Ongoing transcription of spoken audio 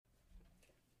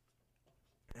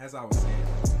As I was saying.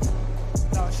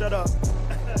 No, shut up.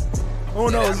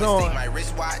 Uno's on. My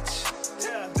wristwatch.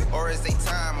 Or is they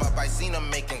time up? I seen them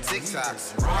making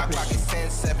TikToks. My pocket's 10,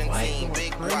 17,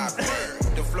 big guap.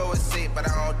 The flow is sick, but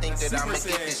I don't think that I'ma get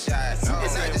this shot.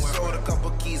 And I just sold a couple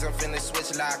keys, I'm finna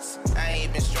switch locks. I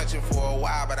ain't been stretching for a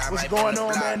while, but I What's might going be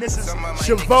on, man? This is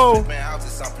Chavo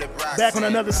back on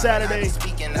another Saturday.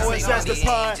 OSS the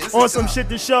pod on some shit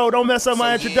to show. Don't mess up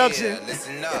my introduction.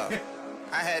 Listen up.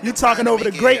 You talking over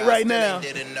the great right now.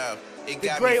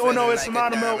 The great Uno is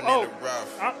phenomenal. Oh,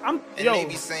 yo.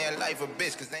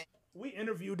 We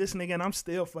interviewed this nigga and I'm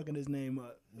still fucking his name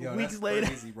up. Yo, Weeks that's later.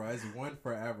 crazy, bro. It's one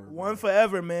forever. Bro. One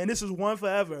forever, man. This is one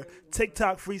forever.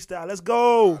 TikTok freestyle. Let's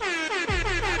go.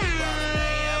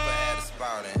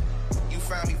 You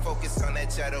find me focused on that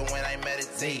cheddar when I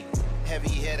meditate. Heavy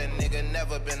headed nigga,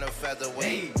 never been a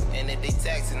featherweight. And if they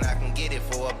taxing, I can get it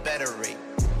for a better rate.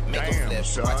 Make a flip,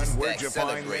 son, watch a where'd stack, you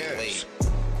celebrate. find Wait,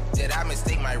 did I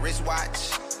mistake my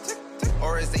wristwatch?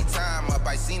 Or is they time up?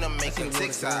 I seen them making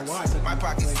TikToks. My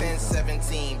pocket's 10,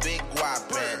 17, big guap.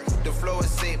 The flow is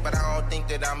sick, but I don't think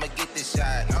that I'ma get this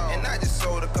shot. And I just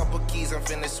sold a couple keys, I'm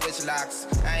finna switch locks.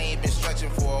 I ain't been stretching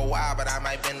for a while, but I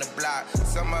might been the block.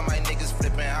 Some of my niggas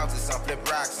flipping houses, some flip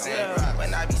rocks.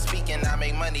 When I be speaking, I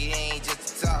make money, it ain't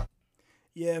just to talk.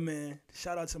 Yeah, man.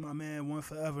 Shout out to my man, One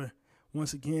Forever.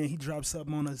 Once again, he dropped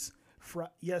something on us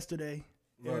yesterday.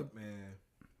 Look, man.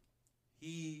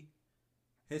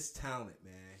 His talent,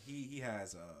 man. He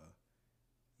has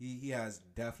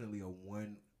definitely a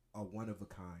one of a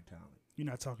kind talent. You're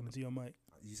not talking into your mic.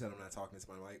 You said I'm not talking into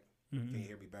my mic. Mm-hmm. Can you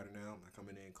hear me better now? Am I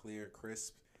coming in clear,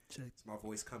 crisp? Check. Is my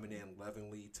voice coming in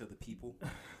lovingly to the people?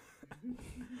 You know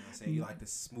what I'm saying? You like the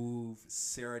smooth,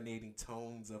 serenading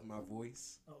tones of my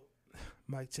voice? Oh.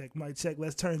 Mic check.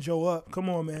 Let's turn Joe up. Come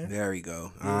on, man. There we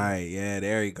go. Yeah. All right, yeah,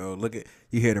 there you go. Look at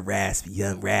you hear the raspy,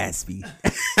 young raspy.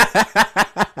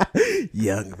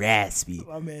 Young raspy.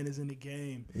 My man is in the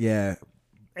game. Yeah.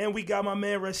 And we got my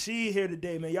man Rashid here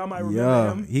today, man. Y'all might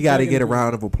remember him. He got to get a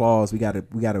round of applause. We got to.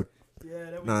 Yeah,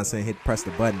 know what I'm saying? Press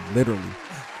the button, literally.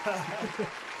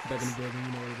 Back in the building,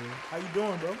 you know what it is. How you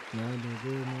doing, bro? Yeah, I'm doing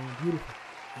good, man. Beautiful.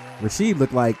 Yeah. Rashid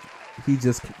looked like he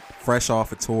just fresh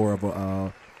off a tour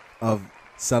of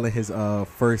selling his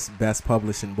first best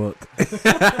publishing book. He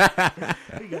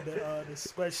got the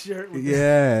sweatshirt. With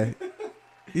yeah.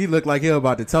 He looked like he was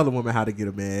about to tell the woman how to get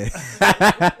a man.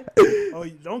 Oh,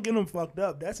 don't get him fucked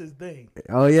up. That's his thing.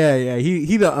 Oh yeah.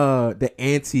 He the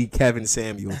anti Kevin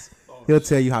Samuels. He'll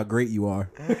tell you how great you are.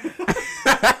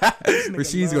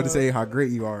 Rashid's going to say how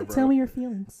great you are, bro. Tell me your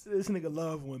feelings. This nigga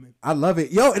love women. I love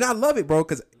it. Yo, and I love it, bro,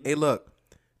 because, hey, look,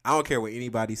 I don't care what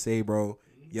anybody say, bro.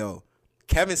 Yo,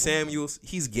 Kevin Samuels,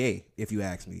 he's gay, if you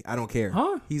ask me. I don't care.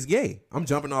 Huh? He's gay. I'm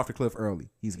jumping off the cliff early.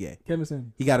 He's gay. Kevin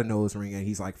Samuels. He got a nose ring, and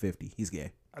he's like 50. He's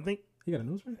gay. I think he got a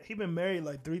nose ring? He been married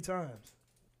like 3 times.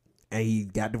 And he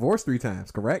got divorced 3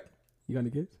 times, correct? You got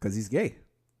any kids? Because he's gay.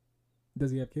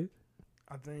 Does he have kids?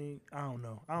 I don't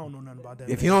know. I don't know nothing about that.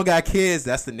 If he don't got kids,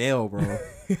 that's the nail, bro.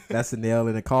 That's the nail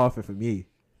in the coffin for me.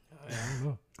 I don't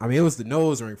know. I mean, it was the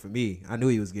nose ring for me. I knew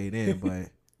he was gay then, but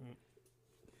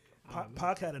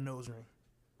Pac had a nose ring.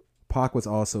 Pac was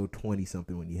also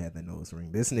 20-something when he had that nose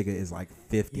ring. This nigga is like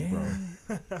 50, bro.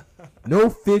 No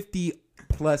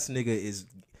 50-plus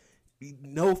nigga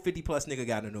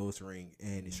got a nose ring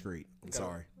and is straight. I'm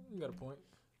sorry. You got a point.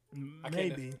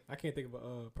 Maybe. I can't think of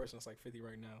a person that's like 50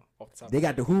 right now off the top. They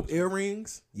got the hoop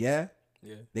earrings. Yeah.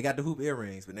 Yeah. They got the hoop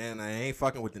earrings, but then I ain't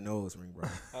fucking with the nose ring, bro.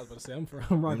 I was about to say, I'm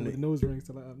rocking with the nose rings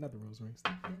till not the nose rings.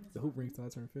 The hoop rings till I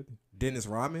turn 50. Dennis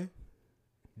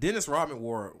Rodman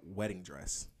wore a wedding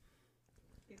dress.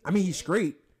 I mean, he's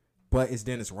straight, but it's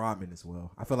Dennis Rodman as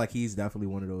well. I feel like he's definitely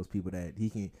one of those people that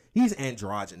he's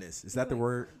androgynous. Is that the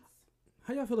word?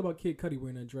 How y'all feel about Kid Cudi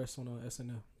wearing that dress on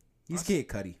SNL? He's Kid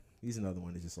Cudi. He's another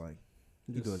one that's just like,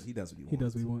 he does what he wants. He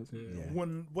does what he wants. Yeah.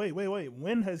 Wait.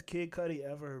 When has Kid Cudi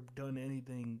ever done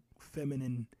anything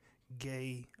feminine,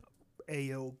 gay,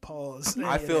 AO, pause?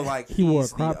 I feel like he wore a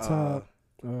crop top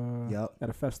yep.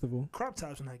 at a festival. Crop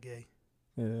tops are not gay.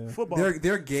 Yeah. Football.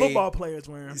 They're gay. Football players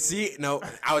wear them. See, no,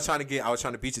 I was trying to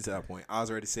beat you to that point. I was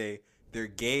ready to say they're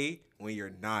gay when you're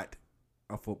not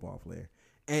a football player.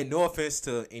 And no offense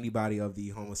to anybody of the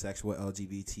homosexual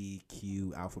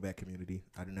LGBTQ alphabet community.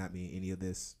 I do not mean any of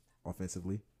this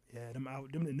offensively. Yeah, them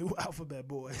the new alphabet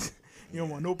boys. You don't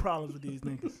want no problems with these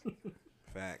niggas.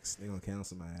 Facts. They gonna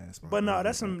cancel my ass. But no,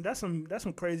 that's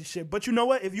some crazy shit. But you know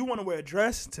what? If you want to wear a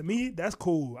dress, to me, that's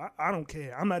cool. I don't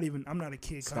care. I'm not a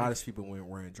kid. Scottish people weren't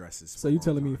wearing dresses. So you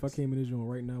telling me if I came in this room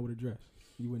right now with a dress,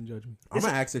 you wouldn't judge me? I'm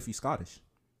gonna ask if you Scottish.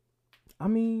 I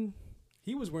mean,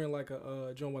 he was wearing like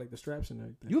a joint with like the straps and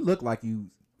everything. You look like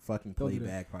you fucking play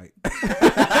bagpipe.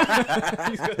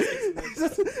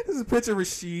 This is a picture of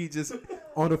Rashid just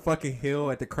on a fucking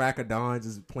hill at the crack of dawn,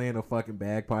 just playing a fucking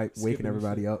bagpipe, waking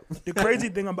everybody up. The crazy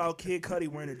thing about Kid Cudi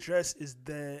wearing a dress is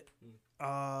that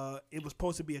it was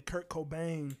supposed to be a Kurt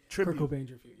Cobain tribute. Kurt Cobain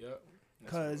tribute, yep.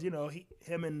 Because,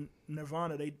 him and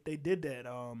Nirvana, they did that.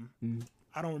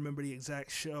 I don't remember the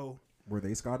exact show. Were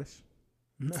they Scottish?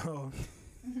 No.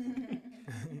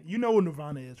 You know what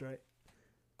Nirvana is, right?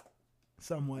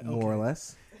 Somewhat. Okay. More or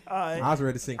less. I was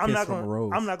ready to sing Kiss from a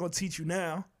Rose. I'm not going to teach you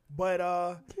now. But,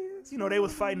 they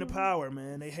was fighting the power,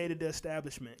 man. They hated the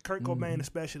establishment. Kurt Cobain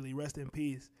especially, rest in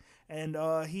peace. And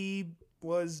he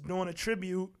was doing a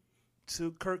tribute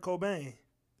to Kurt Cobain,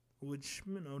 which,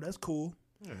 that's cool.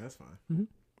 Yeah, that's fine. Mm-hmm.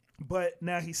 But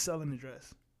now he's selling the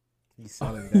dress. He's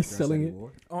selling that dress selling it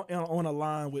on a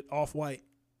line with Off-White.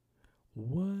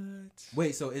 What?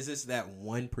 Wait, so is this that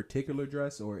one particular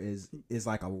dress, or is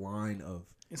like a line of?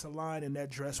 It's a line, and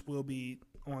that dress will be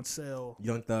on sale.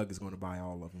 Young Thug is going to buy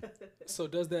all of them. So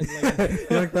does that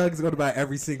Young Thug is going to buy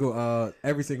every single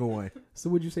one.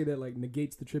 So would you say that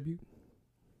negates the tribute?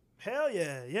 Hell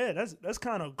yeah. That's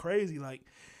kind of crazy. Like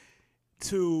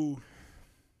to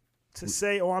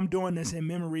say, I'm doing this in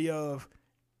memory of,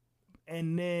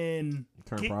 and then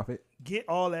profit. Get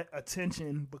all that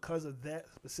attention because of that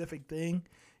specific thing.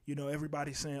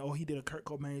 Everybody's saying, oh, he did a Kurt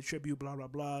Cobain tribute, blah, blah,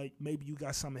 blah. Maybe you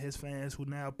got some of his fans who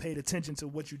now paid attention to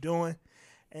what you're doing.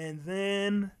 And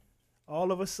then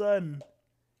all of a sudden,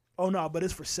 oh, no, but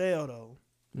it's for sale, though.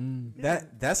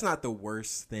 That's not the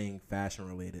worst thing fashion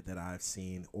related that I've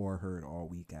seen or heard all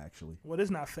week, actually. Well, this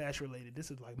is not fashion related. This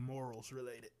is like morals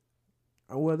related.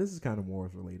 Oh, well, this is kind of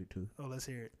morals related, too. Oh, let's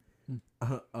hear it.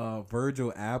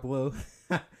 Virgil Abloh.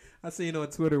 I seen on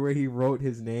Twitter where he wrote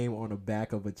his name on the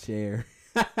back of a chair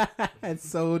and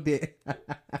sold it.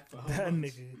 That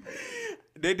nigga.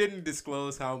 They didn't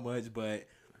disclose how much, but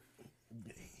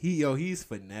he's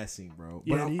finessing, bro.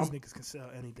 Yeah, but these niggas can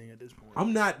sell anything at this point.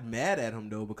 I'm not mad at him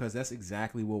though, because that's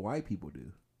exactly what white people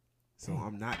do. So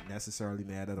I'm not necessarily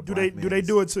mad at a black man. Do they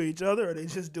do it to each other, or they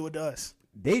just do it to us?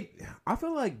 I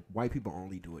feel like white people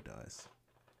only do it to us.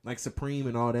 Like Supreme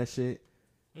and all that shit.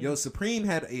 Yo, Supreme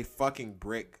had a fucking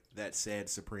brick that said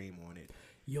Supreme on it.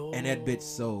 Yo. And that bitch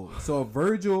sold. So if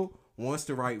Virgil wants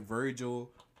to write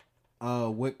Virgil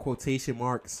with quotation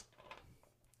marks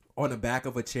on the back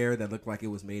of a chair that looked like it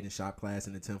was made in shop class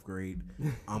in the 10th grade,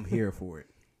 I'm here for it.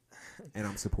 And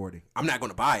I'm supporting. I'm not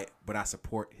going to buy it, but I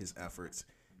support his efforts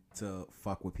to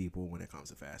fuck with people when it comes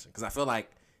to fashion. Because I feel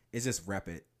like it's just rep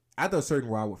it. After a certain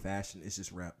while with fashion, it's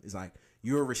just rep. It's like,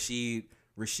 you're Rashid.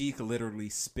 Rashid could literally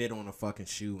spit on a fucking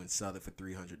shoe and sell it for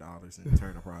 $300 and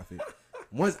turn a profit.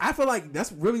 I feel like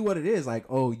that's really what it is. Like,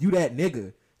 oh, you that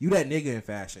nigga in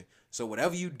fashion. So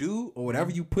whatever you do or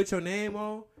whatever you put your name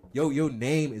on, your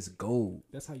name is gold.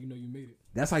 That's how you know you made it.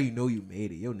 That's how you know you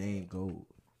made it. Your name gold.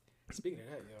 Speaking of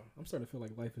that, I'm starting to feel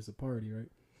like life is a party, right?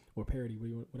 Or parody,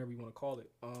 whatever you want to call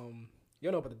it.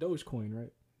 You know about the Dogecoin,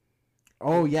 right?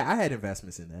 Oh yeah, I had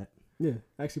investments in that. Yeah,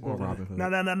 actually bought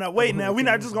Robinhood. No. Wait, now we're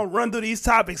not just gonna run through these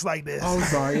topics like this. Oh,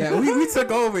 sorry. Yeah, we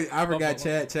took over. I forgot.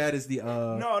 Chad is the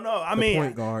No. I mean,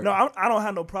 point guard. No, I don't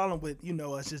have no problem with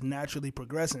us just naturally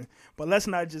progressing. But let's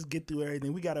not just get through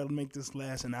everything. We gotta make this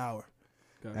last an hour.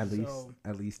 At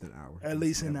least an hour. At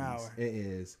least an hour. It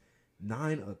is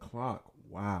 9:00.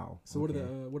 Wow. So what are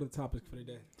the topics for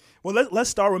today? Well, let's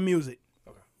start with music.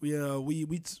 Okay.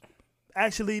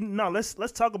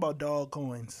 Let's talk about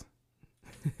Dogg-Coins.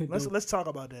 Let's talk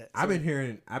about that. I've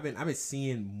been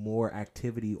seeing more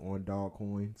activity on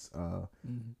Dogg-Coins.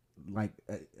 Like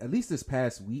at least this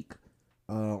past week,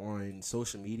 on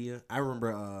social media. I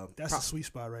remember. That's a sweet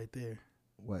spot right there.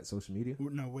 What, social media?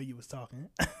 No, where you was talking.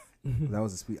 That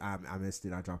was a sweet. I missed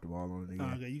it. I dropped the ball on it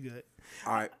again. Okay, you good?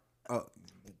 All right.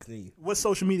 Continue. What's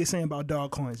social media saying about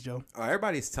Dogg-Coins, Joe?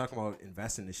 Everybody's talking about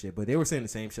investing in shit, but they were saying the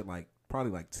same shit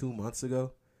probably 2 months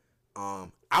ago.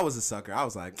 I was a sucker. I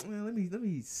was like, man, let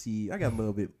me see. I got a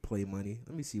little bit play money.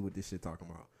 Let me see what this shit talking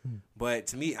about. But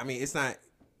to me, I mean, it's not.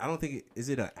 I don't think is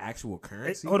it an actual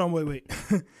currency? Hold on, wait.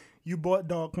 You bought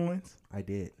Dogg-Coins? I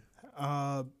did.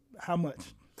 How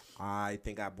much? I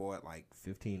think I bought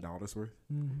 $15 worth.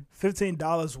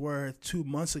 $15 worth 2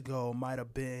 months ago might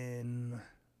have been.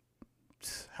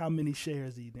 How many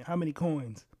shares do you think? How many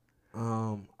coins?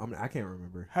 I can't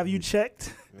remember. Have you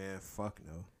checked? Man, fuck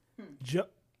no.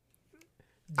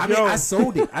 I mean, I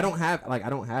sold it. I don't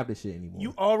have this shit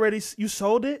anymore. You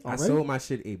sold it? I sold my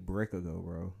shit a brick ago,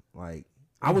 bro.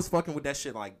 I was fucking with that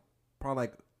shit probably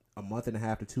a month and a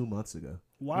half to 2 months ago.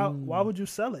 Why would you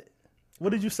sell it?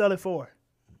 What did you sell it for?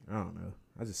 I don't know.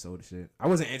 I just sold the shit. I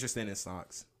wasn't interested in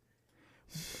stocks.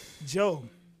 Joe,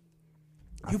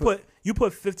 You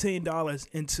put $15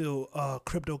 into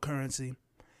cryptocurrency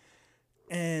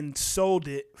and sold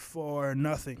it for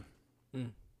nothing.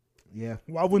 Yeah.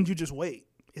 Why wouldn't you just wait?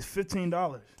 It's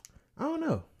 $15. I don't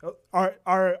know.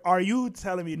 Are you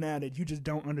telling me now that you just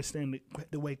don't understand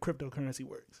the way cryptocurrency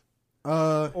works?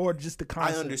 Or just the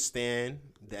concept? I understand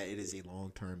that it is a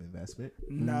long-term investment.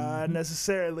 Not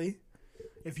necessarily.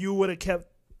 If you would have kept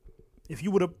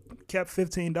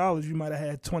 $15, you might have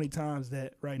had 20 times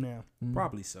that right now.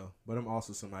 Probably so. But I'm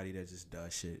also somebody that just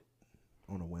does shit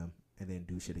on a whim and then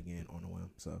do shit again on a whim.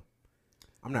 So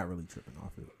I'm not really tripping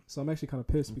off it. So I'm actually kind of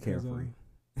pissed because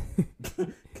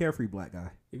carefree black guy.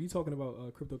 If you're talking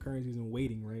about cryptocurrencies and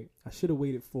waiting, right? I should have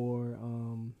waited for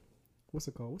what's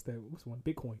it called? What's the one?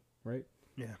 Bitcoin, right?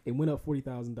 Yeah. It went up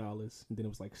 $40,000 and then it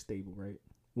was like stable, right?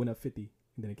 Went up 50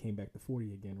 and then it came back to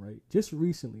 40 again, right? Just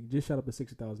recently, just shot up to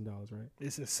 $60,000, right?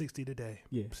 It's at 60 today.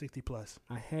 Yeah, 60 plus.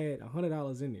 I had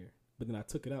 $100 in there, but then I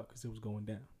took it out because it was going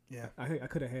down. Yeah, I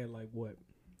could have had like what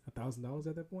 $1,000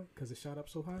 at that point because it shot up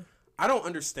so high. I don't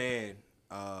understand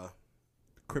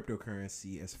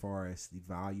cryptocurrency as far as the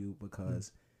value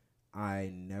because at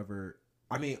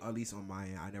least on my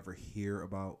end, I never hear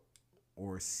about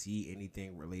or see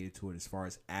anything related to it as far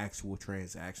as actual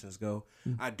transactions go.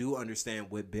 I do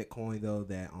understand with Bitcoin though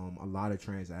that a lot of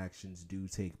transactions do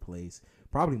take place.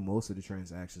 Probably most of the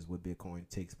transactions with Bitcoin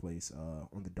takes place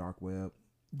on the dark web.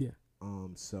 Yeah.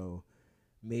 So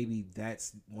maybe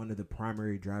that's one of the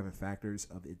primary driving factors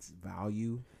of its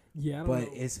value. Yeah,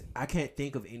 I can't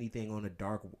think of anything on the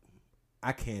dark.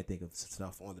 I can't think of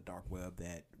stuff on the dark web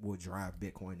that will drive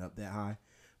Bitcoin up that high.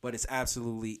 But it's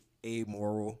absolutely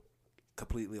amoral,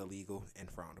 completely illegal,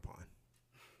 and frowned upon.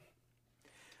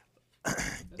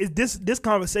 This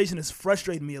conversation is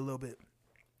frustrating me a little bit.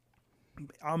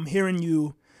 I'm hearing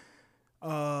you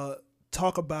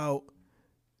talk about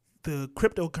the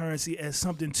cryptocurrency as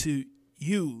something to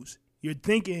use. You're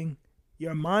thinking,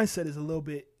 your mindset is a little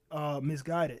bit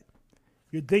misguided.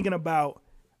 You're thinking about,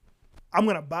 I'm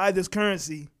going to buy this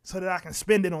currency so that I can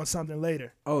spend it on something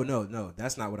later. Oh, no.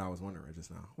 That's not what I was wondering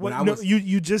just now.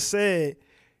 You just said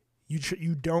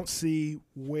you don't see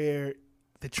where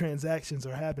the transactions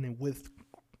are happening with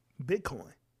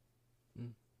Bitcoin.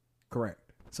 Correct.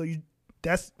 So you're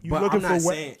looking for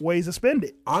ways to spend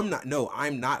it. I'm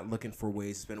not looking for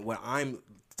ways to spend it. What I'm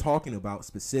talking about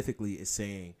specifically is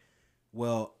saying,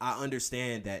 well, I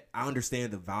understand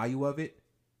the value of it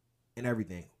and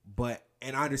everything,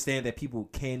 and I understand that people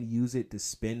can use it to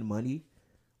spend money.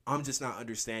 I'm just not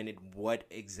understanding what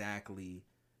exactly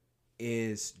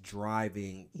is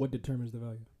driving. What determines the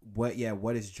value?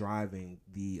 What is driving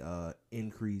the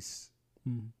increase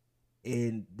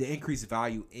in the increased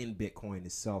value in Bitcoin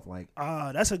itself? Like,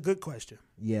 that's a good question.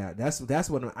 Yeah, that's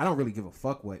what I don't really give a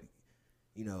fuck what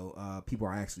people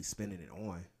are actually spending it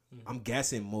on. I'm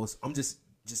guessing I'm just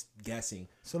guessing.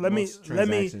 So let's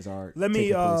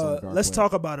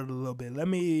talk about it a little bit. Let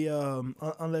me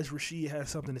unless Rashid has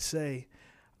something to say,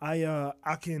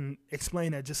 I can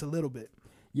explain that just a little bit.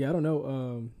 Yeah, I don't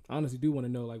know. I honestly do want to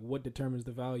know like what determines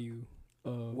the value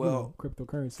of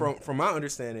cryptocurrency. From my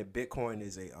understanding, Bitcoin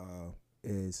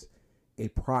is a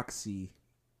proxy.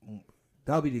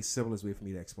 That'll be the simplest way for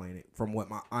me to explain it. From what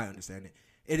I understand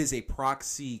it is a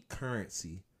proxy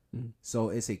currency.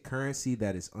 So it's a currency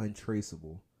that is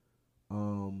untraceable.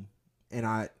 And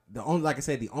the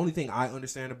only thing I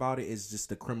understand about it is just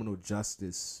the criminal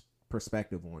justice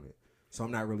perspective on it. So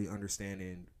I'm not really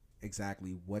understanding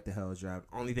exactly what the hell is driving.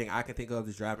 Only thing I can think of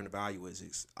is driving the value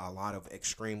is a lot of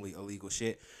extremely illegal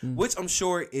shit, which I'm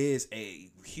sure is a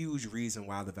huge reason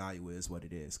why the value is what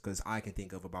it is. Because I can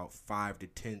think of about 5 to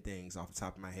 10 things off the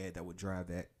top of my head that would drive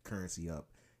that currency up.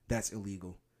 That's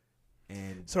illegal.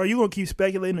 And so are you gonna keep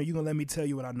speculating, or are you gonna let me tell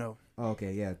you what I know?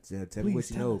 Okay, yeah. Tell me what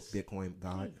you know, Bitcoin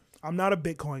God. I'm not a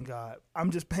Bitcoin god.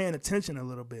 I'm just paying attention a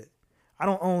little bit. I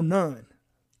don't own none.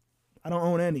 I don't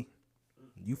own any.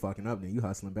 You fucking up then. You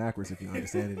hustling backwards if you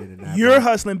understand it in that. You're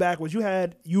hustling backwards.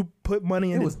 You put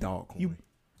money in. It was Dogcoin.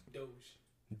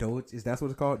 Doge. Is that what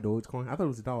it's called? Dogecoin? I thought it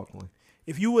was a Dogcoin.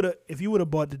 If you would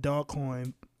have bought the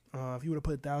Dogcoin, if you would have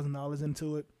put $1,000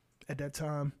 into it at that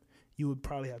time, you would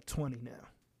probably have 20 now.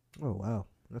 Oh wow,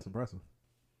 that's impressive.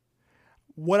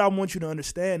 What I want you to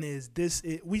understand is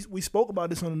we spoke about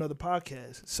this on another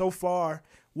podcast. So far,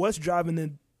 what's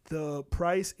driving the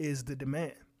price is the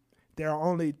demand. There are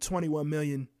only 21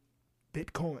 million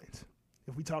Bitcoins.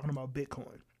 If we're talking about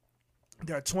Bitcoin,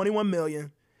 there are 21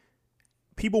 million.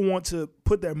 People want to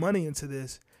put their money into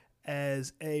this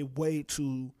as a way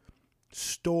to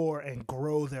store and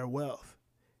grow their wealth.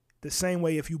 The same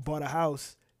way if you bought a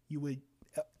house,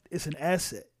 it's an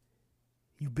asset.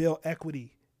 You build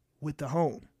equity with the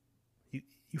home.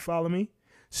 You follow me?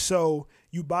 So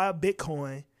you buy a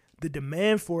Bitcoin, the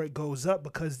demand for it goes up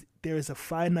because there is a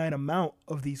finite amount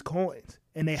of these coins,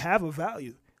 and they have a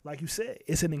value. Like you said,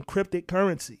 it's an encrypted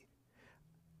currency.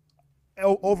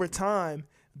 Over time,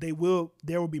 there will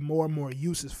be more and more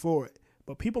uses for it.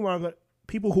 But people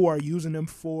who are using them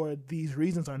for these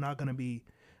reasons are not going to be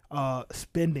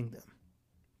spending them.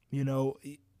 You know,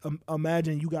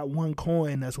 imagine you got one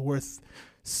coin that's worth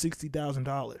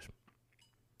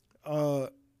 $60,000.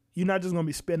 You're not just going to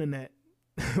be spending that,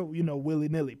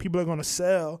 willy-nilly. People are going to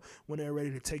sell when they're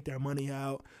ready to take their money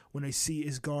out, when they see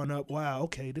it's gone up. Wow,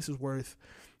 okay, this is worth,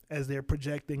 as they're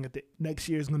projecting, that the next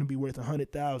year is going to be worth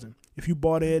 $100,000. If you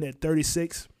bought in at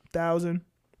 $36,000,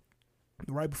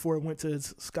 right before it went to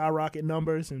its skyrocket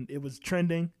numbers and it was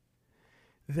trending,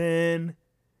 then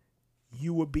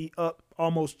you would be up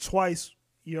almost twice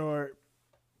your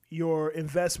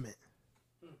investment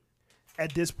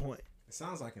at this point. It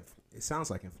sounds like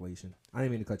inflation. I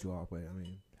didn't mean to cut you off, but I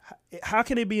mean, how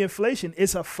can it be inflation?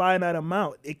 It's a finite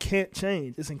amount. It can't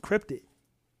change. It's encrypted.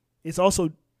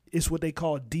 It's what they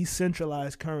call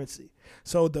decentralized currency.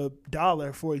 So the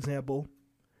dollar, for example,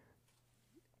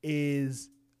 is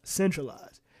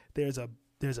centralized. There's a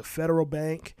federal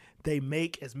bank. They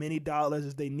make as many dollars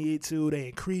as they need to. They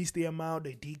increase the amount.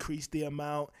 They decrease the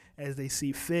amount as they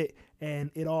see fit.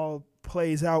 And it all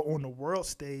plays out on the world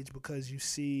stage because you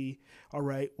see, all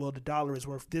right, well, the dollar is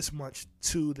worth this much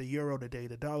to the euro today.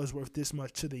 The dollar is worth this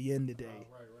much to the yen today.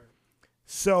 Right.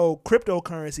 So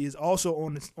cryptocurrency is also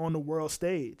on the world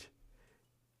stage.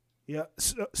 Yeah.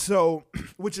 So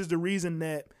which is the reason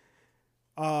that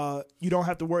you don't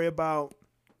have to worry about,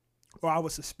 or I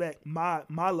would suspect my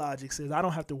logic says I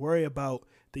don't have to worry about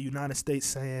the United States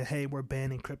saying, hey, we're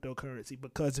banning cryptocurrency,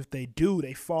 because if they do,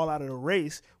 they fall out of the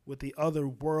race with the other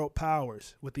world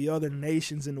powers, with the other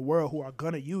nations in the world who are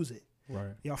going to use it.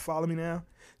 Right. Y'all follow me now?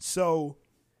 So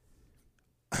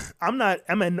I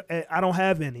don't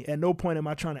have any. At no point am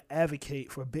I trying to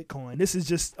advocate for Bitcoin. This is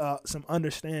just some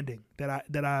understanding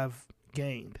that I've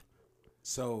gained.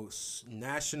 So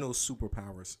national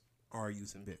superpowers are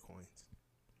using Bitcoins.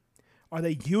 Are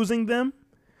they using them?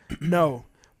 No,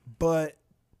 but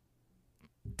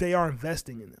they are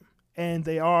investing in them, and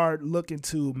they are looking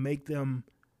to make them,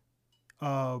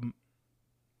 as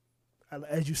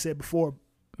you said before,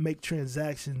 make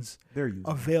transactions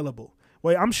available.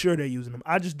 Well, I'm sure they're using them.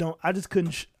 I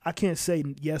can't say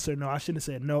yes or no. I shouldn't have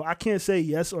said no. I can't say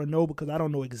yes or no because I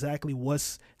don't know exactly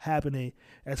what's happening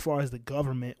as far as the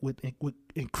government with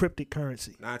encrypted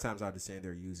currency. 9 times out of 10,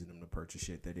 they're using them to purchase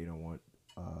shit that they don't want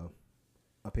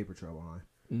a paper trail behind.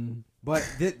 Mm. But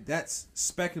that's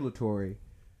speculatory.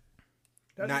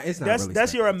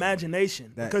 That's your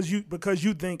imagination because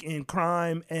you think in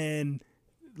crime and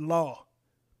law.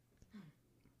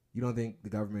 You don't think the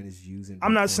government is using?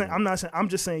 I'm not saying. I'm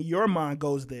just saying your mind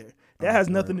goes there. That has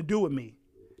nothing to do with me.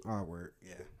 Oh, word.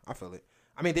 Yeah, I feel it.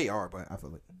 I mean, they are, but I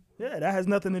feel it. Yeah, that has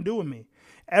nothing to do with me.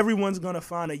 Everyone's gonna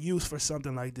find a use for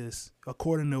something like this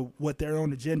according to what their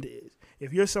own agenda is.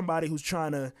 If you're somebody who's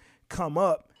trying to come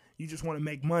up, you just want to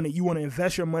make money, you want to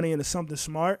invest your money into something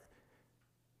smart,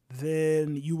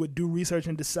 then you would do research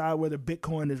and decide whether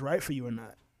Bitcoin is right for you or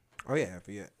not. Oh yeah.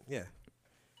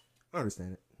 I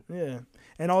understand it. Yeah.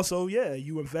 And also,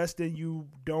 you invest in, you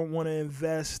don't want to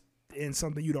invest in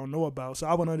something you don't know about. So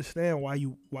I would understand why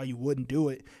you wouldn't do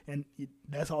it. And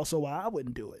that's also why I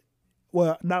wouldn't do it.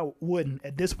 Well, not wouldn't.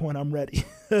 At this point, I'm ready.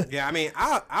 Yeah, I mean,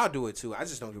 I'll do it too. I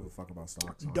just don't give a fuck about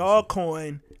stocks.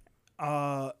 Dogcoin,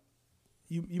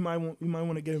 you might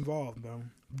want to get involved, bro.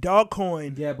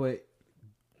 Dogcoin. Yeah, but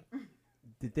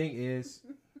the thing is,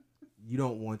 you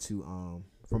don't want to,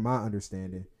 from my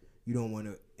understanding, you don't want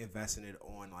to invest in it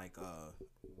on like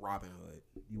Robinhood.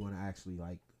 You want to actually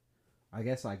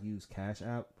use Cash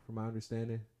App, from my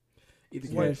understanding.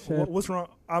 What's wrong?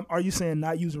 Are you saying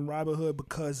not using Robinhood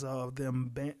because of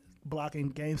them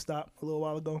blocking GameStop a little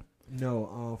while ago?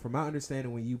 No, from my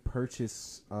understanding, when you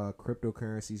purchase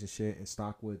cryptocurrencies and shit and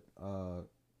stock with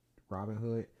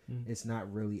Robinhood, it's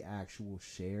not really actual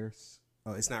shares.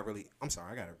 It's not really. I'm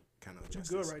sorry, I gotta kind of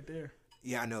adjust. You're good this. Right there.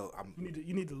 Yeah, I know.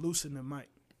 You need to loosen the mic.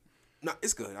 No,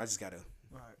 it's good. I just gotta.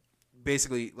 All right.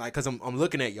 Basically, like, cause I'm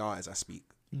looking at y'all as I speak.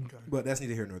 Okay. But that's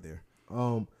neither here nor there.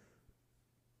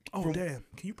 Damn!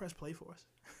 Can you press play for us?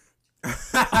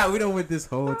 We done went this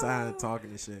whole time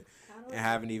talking and shit, and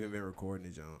haven't even been recording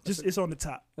it, John. Just it's on the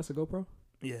top. That's a GoPro.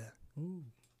 Yeah. Ooh.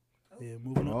 Yeah,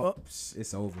 moving up.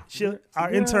 It's over.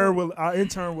 Our intern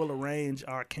will arrange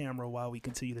our camera while we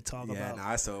continue to talk about. Yeah,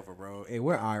 nah, it's over, bro. Hey,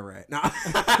 where Ira at? Nah.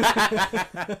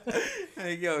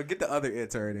 Hey, yo, get the other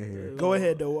intern in here. Go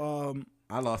ahead though.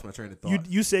 I lost my train of thought.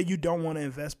 You said you don't want to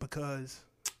invest because.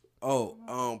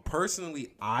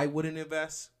 Personally, I wouldn't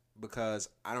invest because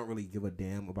I don't really give a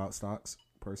damn about stocks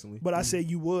personally. But I said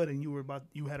you would, and you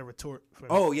had a retort. For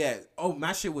that. Oh yeah. Oh,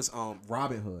 my shit was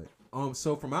Robinhood.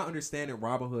 So from my understanding,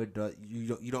 Robinhood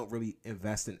you don't really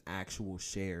invest in actual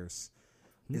shares.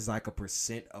 It's like a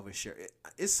percent of a share.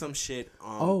 It's some shit.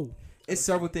 It's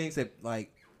several things that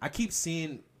like I keep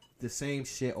seeing the same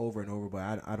shit over and over,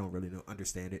 but I don't really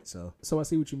understand it. So I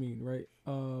see what you mean, right?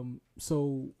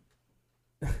 So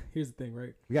here's the thing,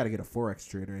 right? We got to get a forex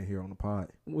trader in here on the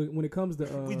pod. When it comes to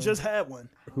we just had one.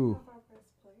 Who?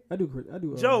 I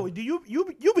do. Joe, do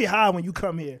you be high when you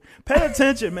come here? Pay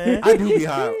attention, man. I do be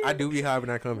high. I do be high when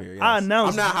I come here. Yes. I'm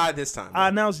not high this time. I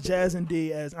announced Jazz and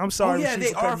D as I'm sorry. Oh yeah,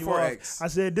 they are forex. I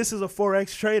said this is a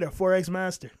forex trader, forex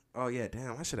master. Oh yeah,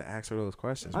 damn! I should have asked her those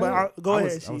questions. But go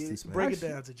ahead, break it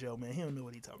down to Joe, man. He don't know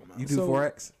what he's talking about. You do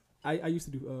forex? I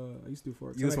used to do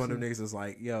forex. You was one of them niggas that's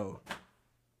like, yo,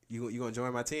 you gonna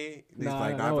join my team?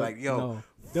 No.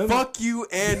 Fuck you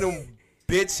and them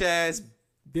bitch ass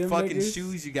fucking niggas,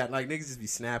 shoes you got. Like niggas just be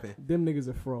snapping. Them niggas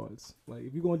are frauds. Like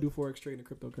if you're gonna do forex trading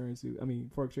and cryptocurrency, I mean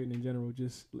forex trading in general,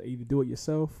 just either do it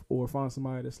yourself or find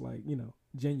somebody that's like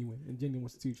genuine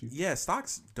wants to teach you. Yeah,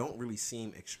 stocks don't really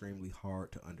seem extremely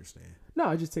hard to understand. No,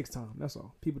 it just takes time. That's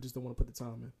all. People just don't want to put the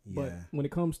time in. Yeah. But when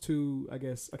it comes to, I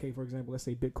guess, okay, for example, let's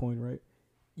say Bitcoin, right?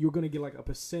 You're gonna get like a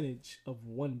percentage of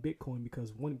one Bitcoin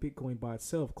because one Bitcoin by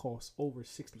itself costs over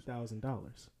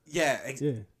 $60,000. Yeah.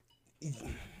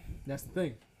 That's the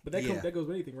thing. But that goes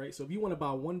with anything, right? So if you want to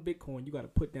buy one Bitcoin, you got to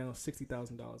put down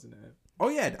 $60,000 in that. Oh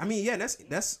yeah, I mean that's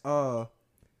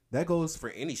that goes for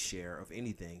any share of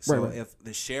anything. So right. If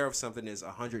the share of something is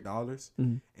 $100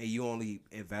 and you only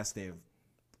invest in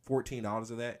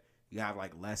 $14 of that, you have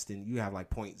like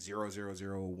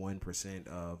 0.0001%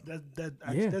 of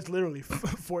that's literally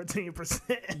 14%.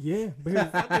 Yeah, but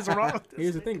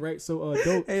here's the thing, right? So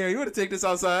hey, you want to take this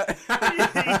outside?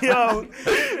 Yo,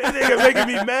 this nigga making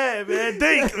me mad, man.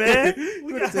 Think, man.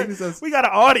 We got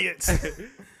an audience.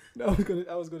 No,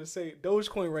 I was gonna say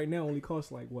Dogecoin right now only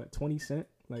costs like what 20 cents.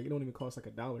 Like it don't even cost like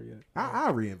 $1 yet.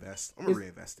 I'll reinvest. I'm gonna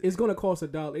reinvest it. It's gonna cost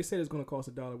 $1. They said it's gonna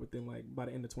cost $1 within like by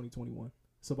the end of 2021.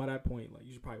 So by that point, like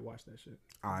you should probably watch that shit.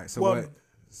 All right. So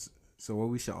what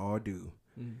we should all do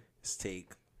is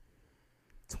take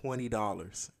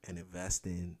 $20 and invest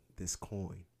in this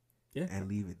coin. Yeah. And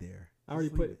leave it there. I already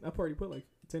put like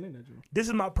 10 in that joint. This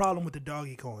is my problem with the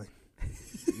Doggy-Coin.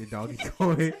 The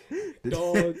Doggy-Coin.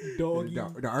 Doggy.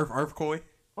 The Earth coin.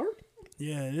 Earth?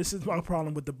 Yeah, this is my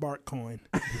problem with the Bark coin.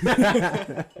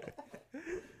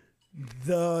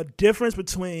 The difference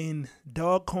between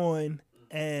Dogcoin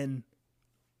and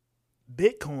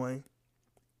Bitcoin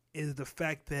is the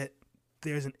fact that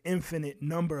there's an infinite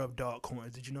number of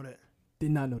Dogcoins. Did you know that?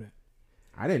 Did not know that.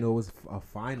 I didn't know it was a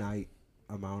finite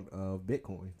amount of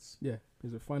Bitcoins. Yeah,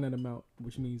 there's a finite amount,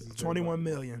 which means it's 21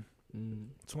 million.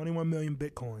 21 million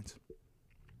Bitcoins.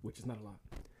 Which is not a lot.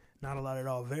 Not a lot at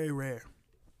all. Very rare.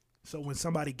 So when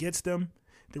somebody gets them,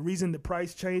 the reason the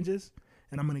price changes,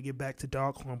 and I'm going to get back to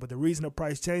Dogcoin, but the reason the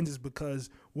price changes is because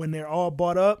when they're all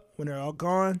bought up, when they're all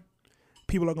gone,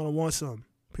 people are going to want some.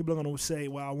 People are going to say,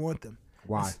 well, I want them.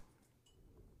 Why?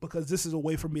 Because this is a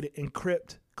way for me to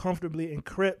comfortably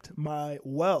encrypt my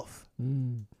wealth.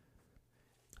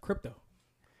 Crypto.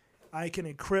 I can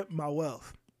encrypt my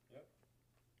wealth. Yep.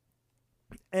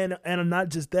 And not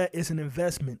just that, it's an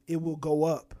investment. It will go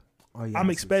up. Oh, yeah, I'm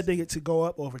expecting it to go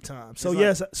up over time. So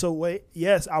yes,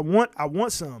 I want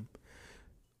some.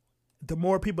 The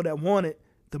more people that want it,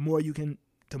 the more you can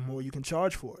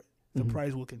charge for it. The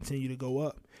price will continue to go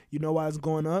up. You know why it's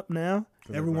going up now?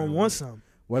 Everyone wants some.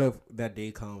 What if that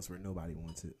day comes where nobody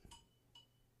wants it?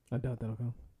 I doubt that'll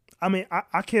come. I mean,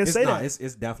 I can't say that.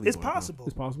 It's definitely. It's possible.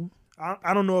 It's possible.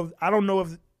 I don't know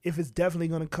if it's definitely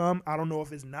going to come. I don't know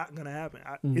if it's not going to happen.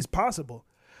 It's possible.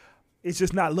 It's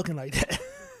just not looking like that.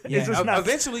 Yeah,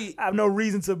 eventually, I have no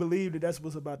reason to believe that that's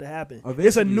what's about to happen.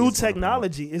 It's a new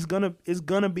technology. It's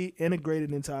gonna be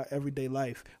integrated into our everyday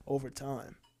life over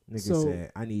time. Nigga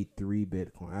said, "I need 3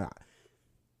 Bitcoin."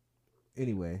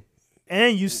 Anyway,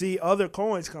 and you see other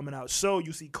coins coming out. So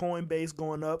you see Coinbase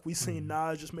going up. We seen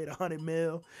Nas just made $100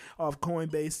 million off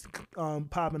Coinbase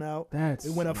popping out.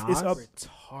 It went up. Nas? It's up.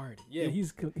 Retarded. Yeah,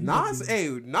 he's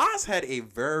Nas had a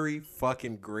very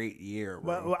fucking great year.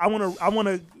 Bro. But I want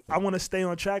to stay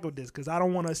on track with this because I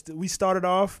don't want us to. We started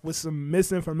off with some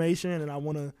misinformation, and I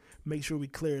want to make sure we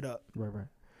clear it up. Right.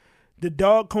 The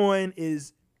Dogcoin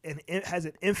has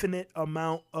an infinite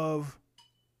amount of.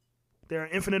 There are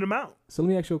infinite amount. So let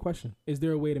me ask you a question: is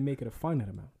there a way to make it a finite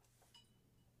amount?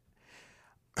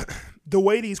 the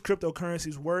way these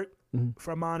cryptocurrencies work,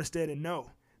 from my understanding, no.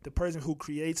 The person who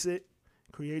creates the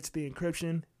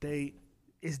encryption,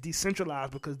 it's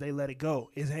decentralized because they let it go.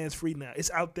 It's hands-free now.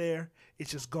 It's out there.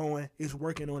 It's just going. It's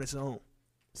working on its own.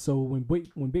 So when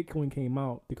Bitcoin came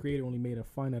out, the creator only made a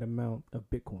finite amount of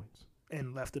Bitcoins.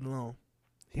 And left it alone.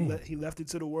 He left it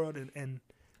to the world and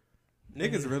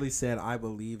niggas really said, "I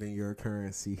believe in your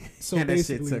currency." So and that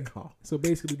shit basically, took off. So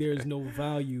basically, there is no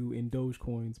value in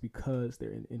Dogecoins because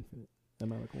they're an infinite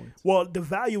amount of coins. well, the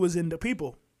value is in the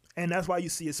people, and that's why you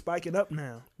see it spiking up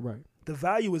now. Right. The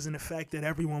value is in the fact that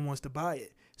everyone wants to buy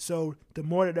it. So the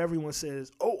more that everyone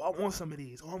says, "Oh, I want some of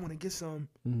these," "Oh, I want to get some,"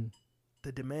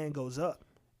 the demand goes up.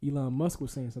 Elon Musk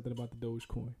was saying something about the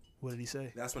Dogecoin. What did he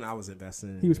say? That's when I was investing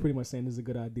in He was pretty much saying this is a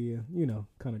good idea,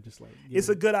 kind of just like. It's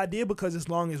a good idea because as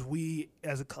long as we,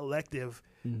 as a collective,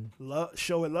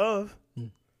 show it love,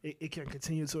 it can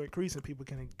continue to increase and people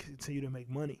can continue to make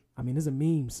money. I mean, it's a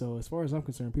meme, so as far as I'm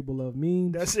concerned, people love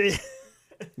memes. That's it.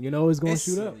 It's going to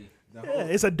shoot up. Yeah,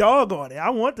 it's a dog on it. I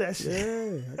want that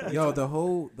shit. Yeah. Yo, the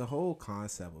whole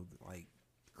concept of like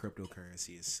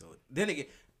cryptocurrency is so. Then again,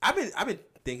 I've been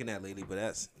thinking that lately, but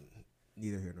that's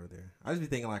neither here nor there. I just be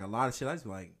thinking like a lot of shit. I just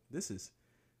be like, this is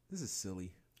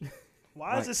silly.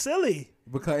 Why is it silly?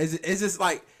 Because it's just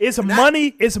like It's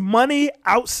money. It's money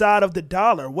outside of the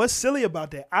dollar. What's silly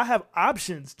about that? I have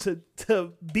options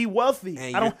to be wealthy.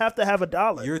 And I don't have to have a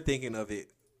dollar. you're thinking of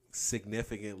it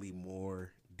significantly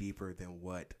more deeper than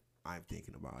what I'm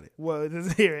thinking about it. Well,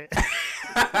 just hear it.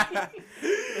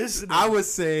 I would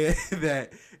say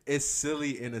that it's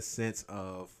silly in a sense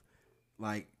of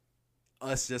like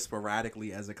us just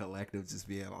sporadically as a collective just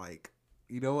being like,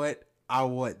 you know what? I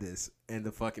want this, and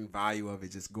the fucking value of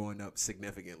it just going up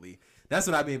significantly. That's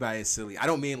what I mean by it's silly. I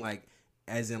don't mean like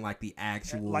as in like the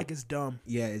actual like it's dumb.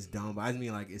 Yeah, it's dumb. But I just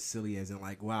mean like it's silly as in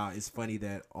like, wow, it's funny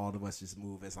that all of us just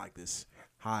move as like this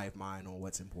hive mind on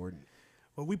what's important.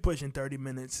 Well, we pushing 30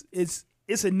 minutes. It's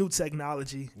a new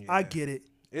technology. Yeah. I get it.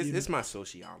 It's my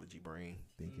sociology brain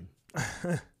thinking.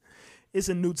 It's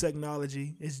a new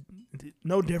technology. It's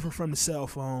no different from the cell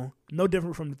phone. No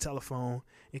different from the telephone.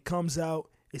 It comes out.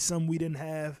 It's something we didn't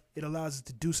have. It allows us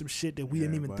to do some shit that we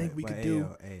didn't even think we could do.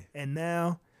 And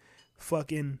now,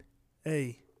 fucking,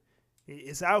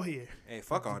 it's out here. Hey,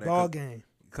 fuck all that. Ball game.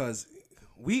 Because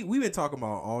we been talking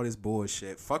about all this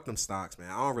bullshit. Fuck them stocks, man.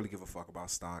 I don't really give a fuck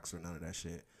about stocks or none of that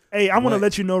shit. Hey, I want to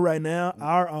let you know right now,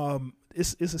 our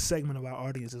it's a segment of our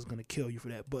audience that's gonna kill you for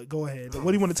that. But go ahead. What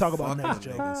do you want to talk about next,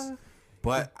 Joe?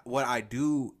 But what I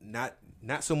do not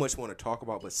so much want to talk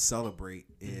about, but celebrate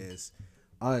is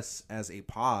us as a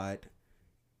pod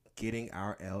getting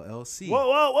our LLC.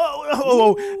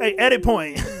 Whoa. Hey, edit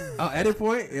point. Oh, edit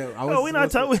point? Yeah, No, we're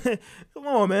not talking. Come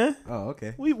on, man. Oh,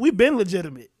 okay. We been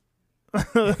legitimate.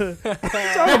 What you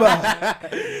talking about?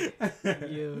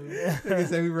 Nigga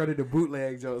said we running the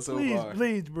bootleg joke so far.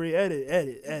 Please, Bree, edit.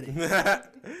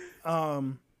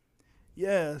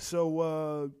 Yeah,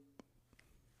 so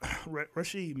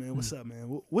Rashid, man, what's up,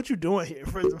 man? What you doing here?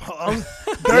 First of all, I'm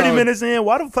 30 minutes in.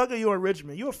 Why the fuck are you in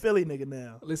Richmond? You a Philly nigga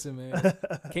now. Listen, man,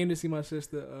 came to see my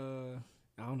sister.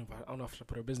 I don't know if I should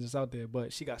put her business out there,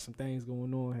 but she got some things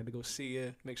going on. Had to go see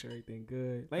her, make sure everything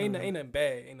good. Like, ain't nothing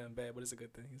bad, but it's a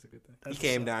good thing. He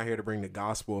came down here to bring the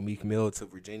gospel of Meek Mill to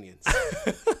Virginians.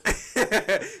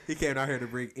 He came down here to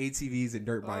bring ATVs and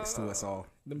dirt bikes to us all.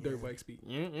 Them dirt bikes be,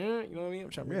 you know what I mean? I'm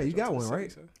trying to you got one,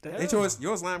 right? Ain't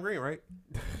yours lime green, right?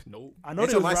 Nope. I know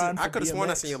they was riding for I could have sworn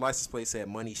I BMX. seen your license plate said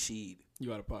Money Sheed.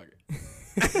 You out of pocket.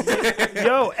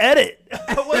 Yo, edit.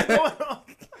 What's going on?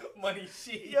 Money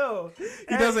shit. Yo,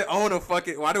 He doesn't own a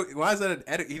fucking. Why is that an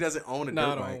edit? He doesn't own a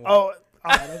dirt bike. Oh,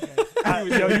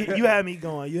 okay. Yo, you had me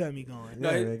going.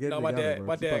 No, my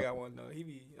dad got one though. He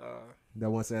be that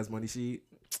one says Money Sheet.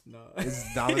 no.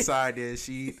 It's dollar sign there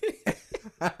sheet.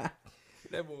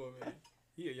 That boy, man.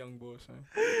 He a young boy, son.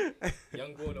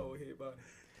 Young boy, the old head body.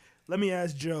 Let me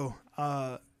ask Joe.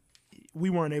 We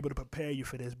weren't able to prepare you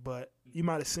for this, but you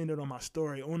might have seen it on my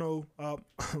story. Uno,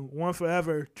 One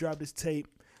Forever dropped his tape.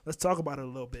 Let's talk about it a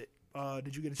little bit.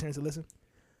 Did you get a chance to listen?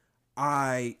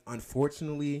 I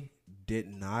unfortunately did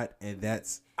not, and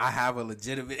I have a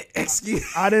legitimate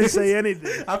excuse. I didn't say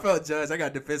anything. I felt judged. I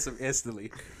got defensive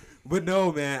instantly. But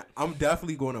no, man, I'm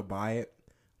definitely going to buy it.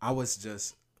 I was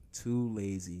just too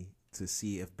lazy to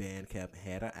see if Bandcamp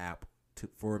had an app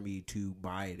for me to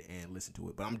buy it and listen to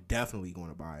it. But I'm definitely going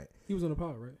to buy it. He was on the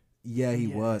pod, right? Yeah, he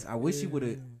was. I wish he would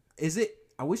have.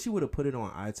 I wish he would have put it on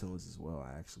iTunes as well.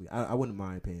 Actually, I wouldn't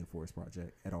mind paying for his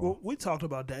project at all. Well, we talked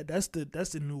about that. That's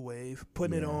the new wave.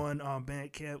 Putting it on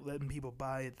Bandcamp, letting people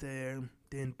buy it there,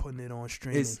 then putting it on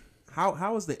streaming.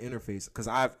 How is the interface? Because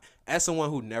as someone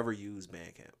who never used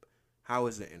Bandcamp, How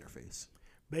is the interface?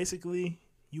 Basically,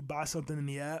 you buy something in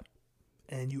the app,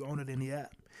 and you own it in the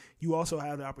app. You also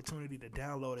have the opportunity to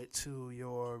download it to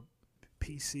your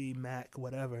PC, Mac,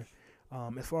 whatever.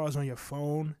 As far as on your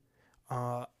phone,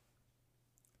 I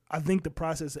think the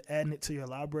process of adding it to your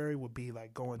library would be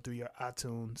like going through your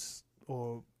iTunes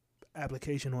or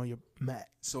application on your Mac.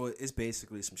 So it's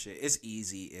basically some shit. It's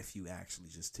easy if you actually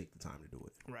just take the time to do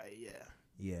it. Right, yeah.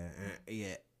 Yeah,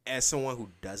 yeah. As someone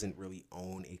who doesn't really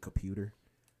own a computer,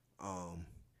 I'm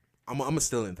gonna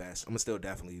still invest. I'm gonna still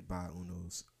definitely buy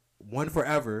Unos. One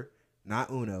Forever,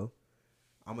 not Uno.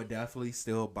 I'm gonna definitely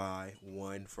still buy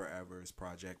One Forever's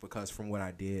project because from what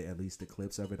I did, at least the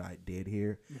clips of it I did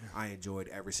hear, I enjoyed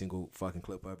every single fucking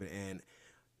clip of it. And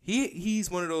he's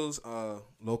one of those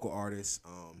local artists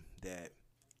that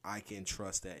I can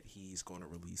trust that he's gonna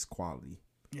release quality.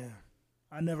 Yeah.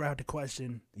 I never have to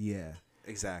question. Yeah,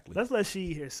 exactly. Let's let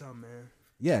She hear something, man.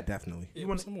 Yeah, definitely. You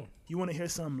want to hear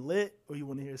something lit or you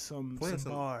want to hear some bars?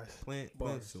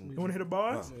 Bars. You want to hear the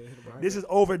bars? Oh. Yeah, This is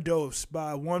Overdose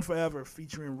by One Forever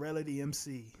featuring Relity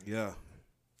MC. Yeah.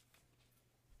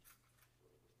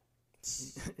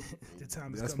 The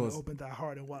time is coming to open thy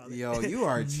heart and wallet. Yo, you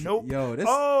are. Nope. Yo, this.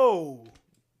 Oh.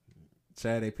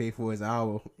 Chad, they pay for his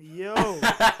album. Yo,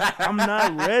 I'm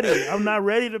not ready. I'm not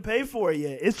ready to pay for it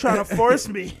yet. It's trying to force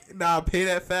me. Nah, pay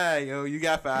that $5, yo. You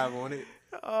got $5 on it.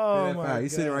 Oh my God. You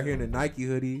sitting right here in the Nike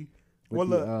hoodie with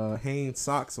the Hanes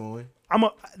socks on.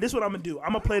 This is what I'm gonna do.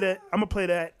 I'm gonna play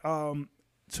that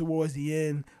towards the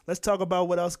end. Let's talk about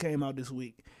what else came out this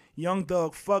week. Young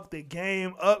Thug fucked the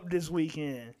game up this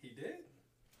weekend. He did?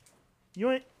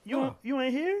 You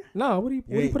ain't here? No, what do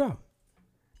you put out?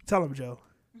 Tell him, Joe.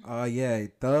 Yeah,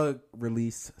 Thug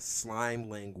released Slime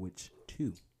Language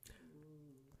 2.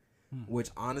 Which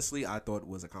honestly I thought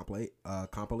was a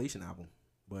compilation album.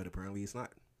 But apparently it's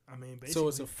not. I mean, basically, so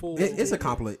it's a full. It's a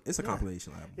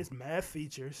compilation album. It's mad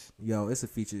features. Yo, it's a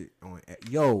feature on.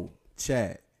 Yo,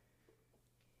 Chad.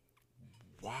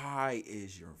 Why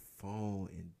is your phone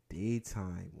in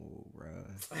daytime mode, bruh?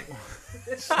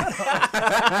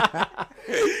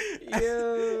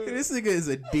 Yo, this nigga is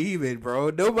a demon,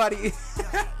 bro. Nobody.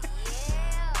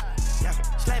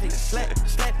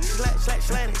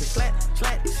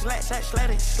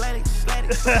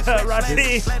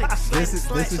 This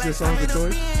is your song of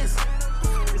choice?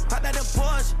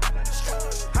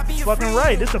 Fucking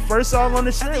right. This is the first song on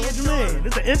the shit. What you mean?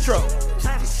 This is the intro.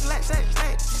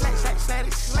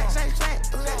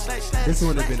 This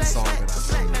would have been the song that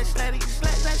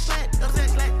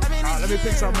I Let me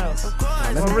pick something else.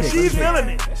 Rasheed feeling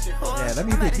it. Yeah, let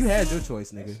me pick. You had your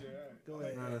choice, nigga. Go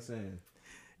ahead. You know what I'm saying?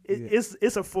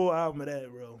 It's a full album of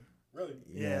that, bro. Really?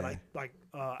 Yeah, like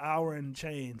hour and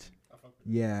change.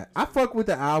 Yeah, I fuck with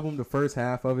the album, the first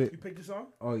half of it. You picked the song?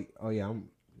 Oh yeah, I'm.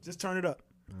 Just turn it up.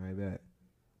 All right, bet.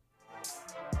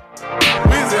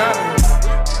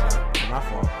 My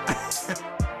fault.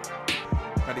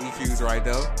 Got the EQs right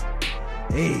though.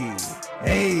 Hey.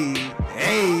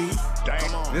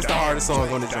 This the hardest song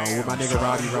on the joint with my nigga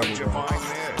Roddy Rebel, bro.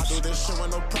 I do this shit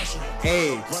with no pressure.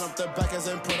 Hey. Run up the backers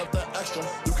and put up the extra.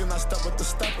 You cannot step with the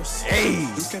steppers. Hey.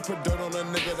 You can't put dirt on a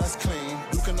nigga that's clean.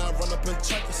 You cannot run up and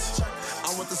check us.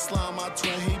 I'm with the slime, my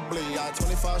twin, he bleed. Got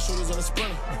 25 shooters on a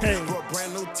sprinter. Hey. Brought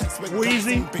brand new text with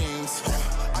Wheezy. beams.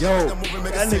 Yo,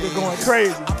 that nigga going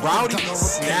crazy. Rowdy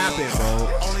snapping, bro.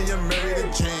 Only you're married to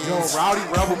James. Yo, Rowdy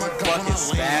Rebel be fucking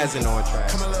spazzing on track.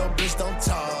 Come on, little bitch, don't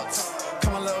talk.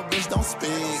 Come on, little bitch, don't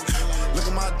speak. Look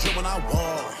at my drip when I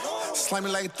walk. Slimy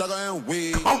like Thugger and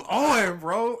weed. Come on,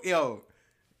 bro. Yo,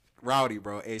 Rowdy,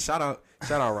 bro. Hey, shout out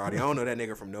Rowdy. I don't know that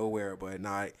nigga from nowhere, but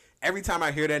nah, every time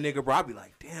I hear that nigga, bro, I be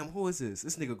like, damn, who is this?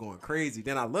 This nigga going crazy.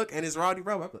 Then I look and it's Rowdy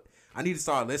Rebel. Like, I need to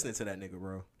start listening to that nigga,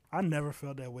 bro. I never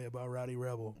felt that way about Rowdy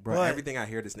Rebel. Bro, but everything I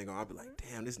hear this nigga, I'll be like,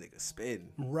 damn, this nigga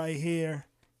spitting. Right here,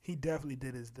 he definitely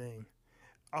did his thing.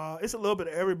 It's a little bit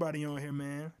of everybody on here,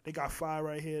 man. They got 5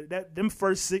 right here. Them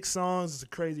first 6 songs is a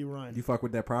crazy run. You fuck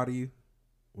with that Proud of You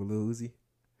with Lil Uzi?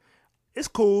 It's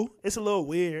cool. It's a little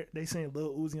weird. They saying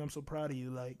Lil Uzi, I'm so proud of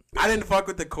you. Like I didn't fuck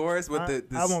with the chorus with I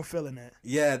wasn't feeling that.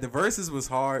 Yeah, the verses was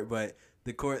hard, but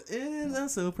the chorus, I'm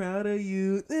so proud of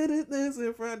you.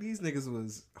 These niggas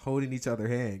was holding each other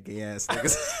hand, gay ass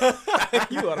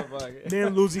niggas. You oughta fuck it.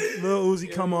 Then Lil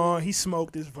Uzi come on. He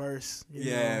smoked his verse.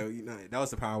 You know? You know, that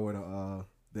was the power of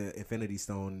the Infinity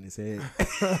Stone in his head.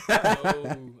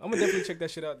 I'm gonna definitely check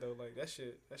that shit out though. Like that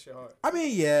shit hard. I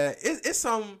mean, yeah, it's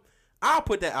some. I'll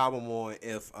put that album on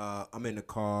if I'm in the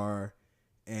car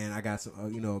and I got some,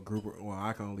 a group. Well,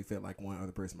 I can only fit like one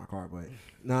other person in my car, but you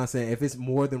know what I'm saying? If it's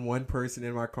more than one person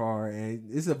in my car and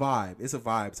it's a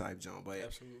vibe type jump. But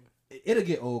absolutely. It'll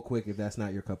get old quick if that's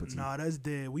not your cup of tea. Nah, that's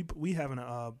dead. We having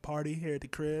a party here at the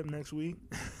crib next week.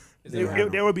 there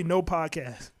there will be no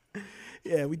podcast.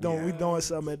 Yeah, we throwing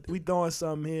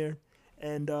something here,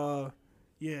 and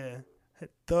yeah,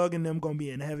 Thug and them gonna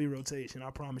be in heavy rotation. I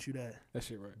promise you that. That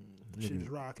shit right. Shit's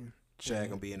rocking. Shaq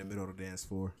gonna be in the middle of the dance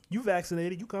floor. You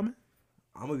vaccinated? You coming?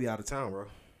 I'm gonna be out of town, bro.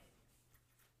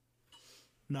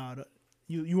 Nah,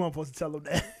 you weren't supposed to tell them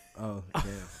that. Oh,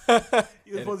 yeah.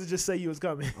 You were supposed to just say you was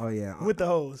coming. Oh, yeah. With the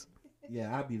hoes.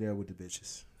 Yeah, I'll be there with the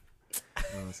bitches. You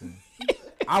know what I'm saying?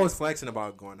 I was flexing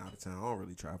about going out of town. I don't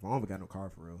really travel. I don't even got no car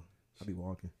for real. I be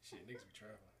walking. Shit, niggas be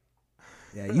traveling.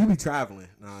 Yeah, you be traveling.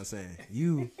 Know what I'm saying?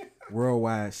 You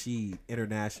worldwide sheet,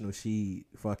 international sheet,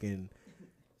 fucking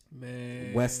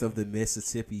man, west of the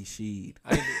Mississippi sheet.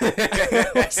 I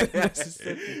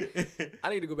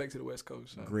need to go back to the West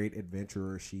Coast. Son. Great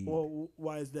adventurer sheet. Well,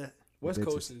 why is that? West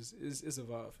Coast is a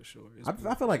vibe for sure.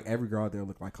 I feel like every girl out there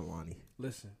look like Kalani.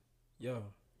 Listen, yo,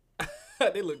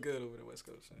 they look good over the West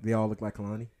Coast. Son. They all look like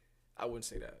Kalani? I wouldn't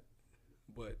say that,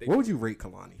 but what would you rate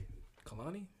Kalani?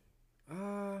 Kalani?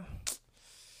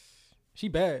 She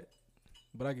bad,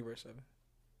 but I give her a 7.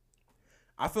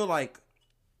 I feel like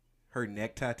her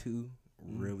neck tattoo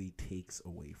really takes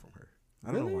away from her.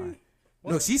 I don't know why.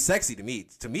 What? No, she's sexy to me.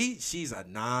 To me, she's a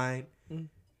 9.5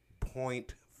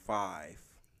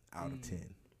 out of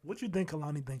 10. What you think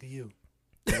Kalani think of you?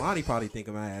 Kalani probably think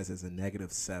of my ass as a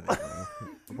 -7, bro.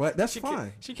 But that's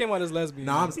fine. She came out as lesbian.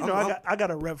 No, I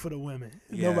got a rep for the women.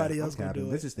 Yeah, nobody else gonna do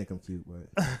it. Let's just think I'm cute, but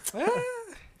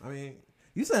I mean,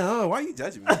 you said, "Oh, why are you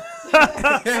judging me?" no,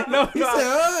 you said,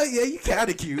 "Oh, yeah, you kind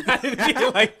of cute." I didn't mean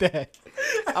it like that.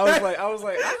 I was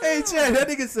like, "Hey, Chad, that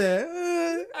nigga said."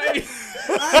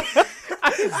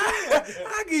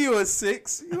 I give you a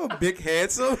 6. You a big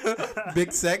handsome,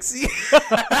 big sexy.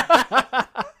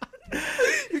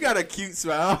 You got a cute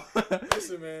smile.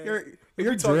 Listen, man.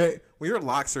 When your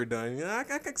locks are done, I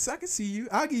can see you.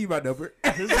 I'll give you my number.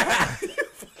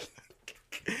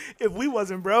 If we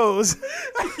wasn't bros,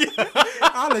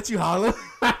 I'll let you holler.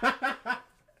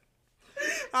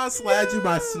 I'll slide you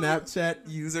my Snapchat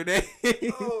username.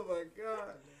 Oh my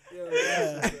god.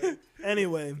 Yeah.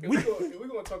 Anyway, we're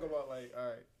gonna talk about like, all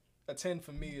right, a 10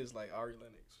 for me is like Ari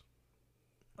Lennox.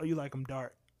 Oh, you like them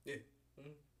dark? Yeah.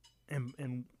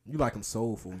 And you like them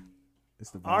soulful.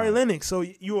 It's the vibe. Ari Lennox. So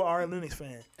you a Ari Lennox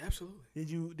fan? Absolutely. Did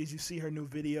you see her new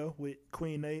video with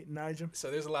Queen Naija?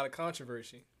 So there's a lot of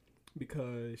controversy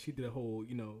because she did the whole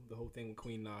thing with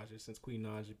Queen Naija, since Queen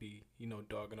Naija be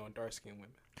dogging on dark skinned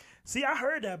women. See, I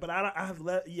heard that, but I have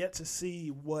yet to see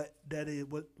what that is.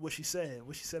 What she said.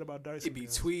 What she said about dark skin. It be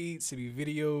tweets. It be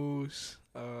videos.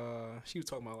 She was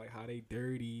talking about like how they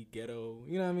dirty, ghetto.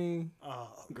 You know what I mean?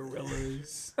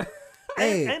 Gorillas.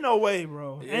 Hey, ain't no way,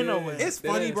 bro. Yeah. Ain't no way. It's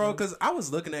funny, bro, because I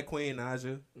was looking at Queen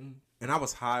Naija, and I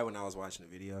was high when I was watching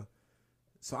the video.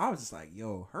 So I was just like,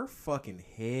 yo, her fucking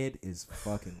head is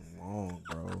fucking long,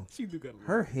 bro. She do got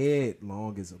her head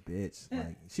long as a bitch.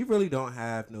 Like, she really don't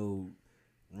have no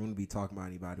room to be talking about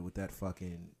anybody with that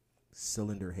fucking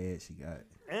cylinder head she got.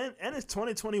 And it's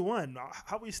 2021.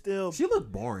 How we still? She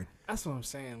look boring. That's what I'm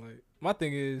saying. Like, my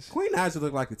thing is, Queen Naija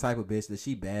look like the type of bitch that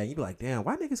she bad. You be like, damn,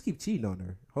 why niggas keep cheating on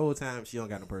her? Whole time she don't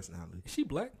got no personality. is she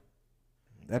black?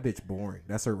 That bitch boring.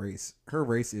 That's her race. Her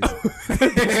race is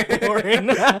boring,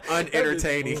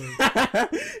 unentertaining.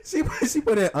 she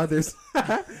put in others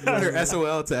on her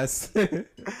SOL test. Tell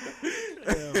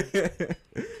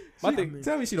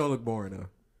me she don't look boring though.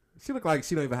 She look like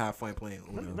she don't even have fun playing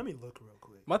Uno. Let me look real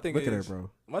quick. Look at her, bro.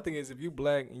 My thing is, if you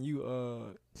black and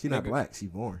you she not black. She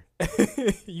boring.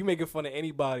 you making fun of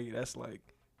anybody that's like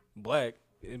black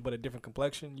but a different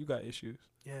complexion, you got issues.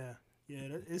 Yeah.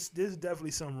 There's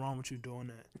definitely something wrong with you doing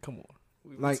that. Come on.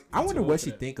 Like, I wonder what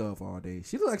she think of all day.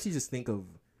 She look like she just think of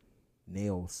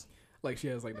nails. Like she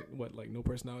has like no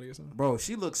personality or something. Bro,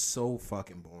 she looks so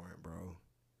fucking boring, bro.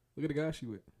 Look at the guy she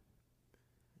with.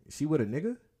 She with a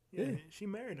nigga? Yeah. She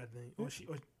married, I think. Or she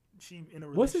in a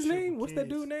relationship. What's his name? with What's kids. that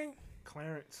dude name?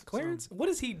 Clarence. What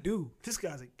does he do? This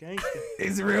guy's a gangster.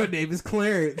 His real name is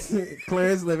Clarence.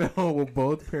 Clarence live at home with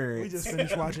both parents. We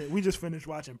just finished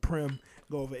watching Prim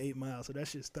go over 8 miles, so that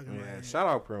shit stuck in my head. Shout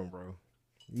out Prim, bro.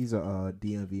 He's a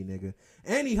DMV nigga,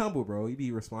 and he humble, bro. He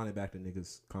be responding back to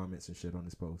niggas' comments and shit on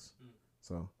his posts.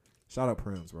 So shout out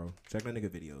Prims, bro. Check that nigga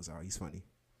videos out. He's funny,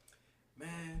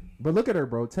 man. But look at her,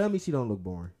 bro. Tell me she don't look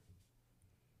boring.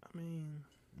 I mean,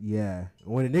 yeah.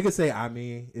 When a nigga say I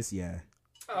mean, it's yeah.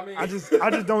 I just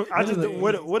don't.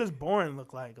 What does boring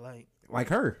look like? Like, Like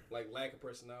her. Like lack of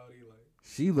personality. Like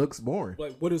She looks boring.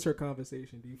 Like, what is her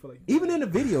conversation? Do you feel like Even in the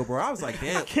video, bro, I was like,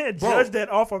 damn. I can't bro, judge that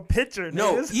off a picture.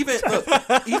 No, niggas.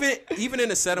 even in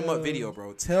the set 'em up video,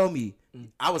 bro. Tell me,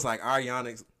 I was like,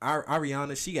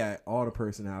 Ariana, she got all the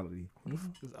personality.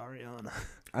 It's Ariana.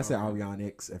 I said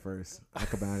Ariana at first. I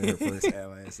combined her first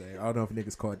last name. I don't know if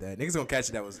niggas caught that. Niggas gonna catch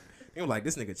it. They were like,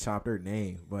 this nigga chopped her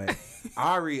name. But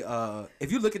Ari,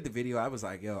 if you look at the video, I was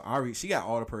like, yo, Ari, she got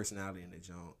all the personality in the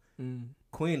joint.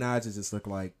 Queen Naja just looked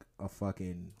like a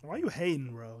fucking. Why you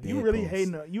hating, bro? You really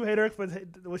hating her? You hate her for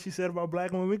what she said about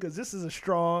black women? Because this is a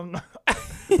strong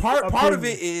part of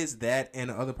it is that, and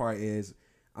the other part is,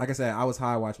 like I said, I was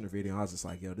high watching the video. And I was just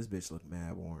like, yo, this bitch look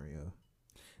mad boring, yo.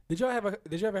 Did you ever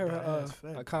have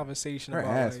a conversation her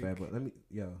about ass like, fat? But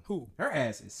who? Her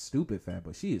ass is stupid fat,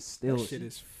 but she is still. That shit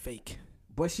is fake.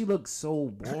 But she looks so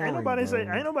boring. Ain't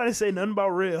nobody say nothing about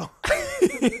real.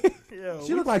 Yo,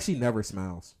 she look like she never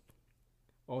smiles.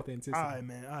 Authenticity. All right,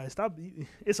 man. All right, stop.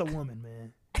 It's a woman,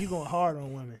 man. You going hard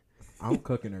on women. I'm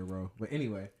cooking her, bro. But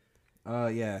anyway,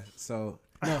 yeah. So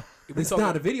no,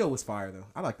 the video was fire though.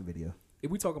 I like the video.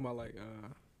 If we talking about like,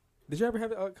 did you ever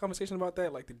have a conversation about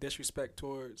that, like the disrespect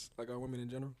towards like our women in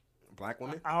general? Black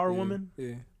women? Our women?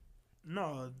 Yeah.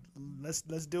 No, let's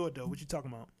do it though. What you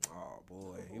talking about? Oh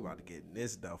boy, you about to get in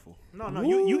this duffel. No,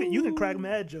 you can crack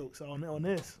mad jokes on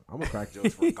this. I'm gonna crack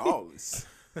jokes regardless.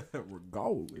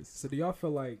 Regardless. So do y'all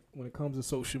feel like when it comes to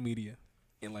social media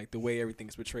and like the way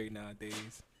everything's portrayed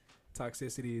nowadays,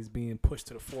 toxicity is being pushed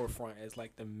to the forefront as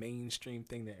like the mainstream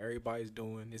thing that everybody's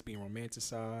doing? It's being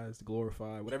romanticized,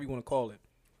 glorified, whatever you want to call it.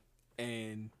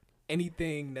 And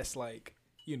anything that's like,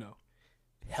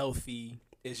 healthy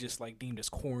is just like deemed as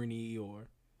corny, or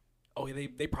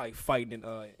they probably fighting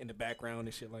in the background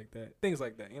and shit like that. Things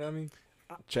like that. You know what I mean?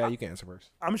 Chad, you can answer first.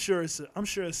 I'm sure it's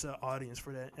an audience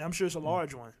for that, and I'm sure it's a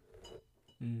large one.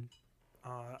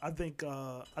 I think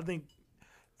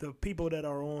the people that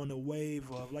are on the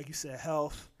wave of, like you said,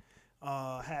 health,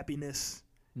 happiness,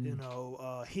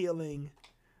 healing,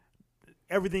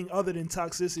 everything other than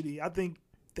toxicity. I think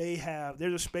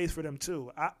there's a space for them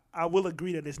too. I will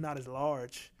agree that it's not as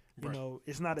large. Right.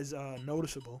 It's not as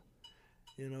noticeable.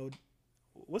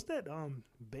 What's that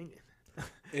banging?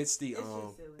 It's the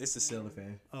ceiling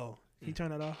fan. Oh, he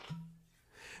turned that off.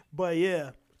 But yeah,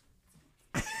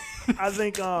 I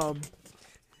think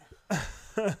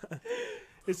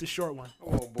it's the short one.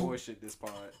 Oh bullshit, this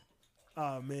pod.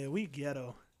 Oh man, we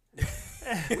ghetto.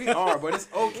 We are, but it's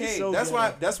okay. It's so that's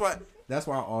ghetto.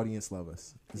 why our audience love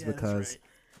us. It's because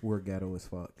we're ghetto as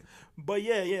fuck. But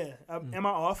yeah. Am I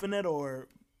off in that, or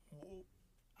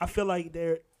I feel like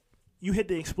you hit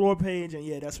the explore page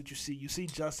and that's what you see. You see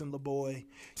Justin LeBoy, you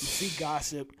see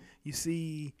gossip, you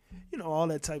see all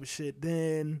that type of shit.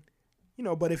 Then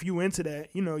but if you into that,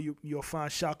 you'll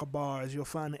find Shaka Bars, you'll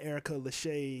find the Erica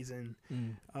Lachey's and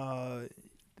the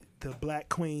Black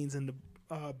Queens and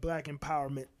the Black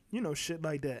Empowerment, shit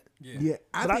like that. Yeah,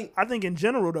 I think in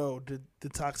general though, the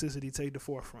toxicity take the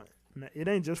forefront. It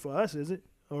ain't just for us, is it?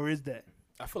 Or is that?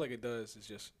 I feel like it does. It's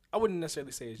just, I wouldn't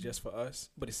necessarily say it's just for us,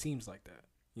 but it seems like that.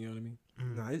 You know what I mean?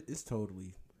 No, it's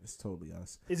totally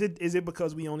us. Is it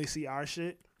because we only see our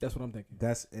shit? That's what I'm thinking.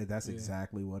 That's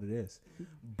exactly what it is.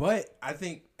 But I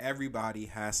think everybody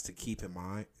has to keep in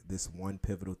mind this one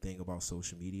pivotal thing about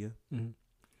social media. And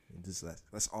just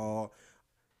let's all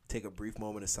take a brief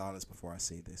moment of silence before I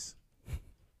say this.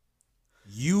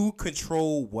 You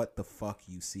control what the fuck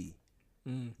you see.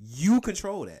 You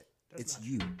control that. It's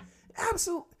you.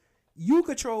 Absolutely. You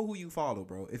control who you follow,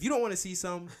 bro. If you don't want to see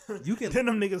something, you can. Then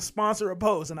them niggas sponsor a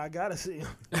post, and I gotta see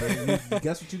them.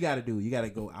 Guess what you gotta do? You gotta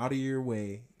go out of your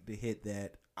way to hit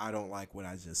that. I don't like what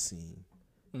I just seen,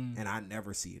 and I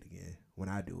never see it again when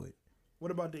I do it.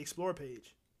 What about the explore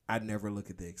page? I never look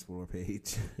at the explore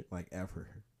page, like ever.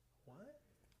 What?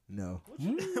 No.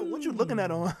 What you looking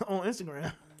at on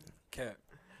Instagram? Cat.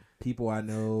 People I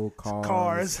know,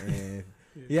 cars.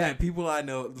 And people I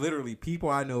know. Literally, people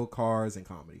I know, cars and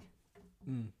comedy.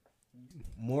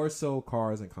 More so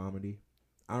cars and comedy.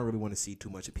 I don't really want to see too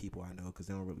much of people I know because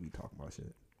they don't really be talking about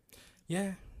shit.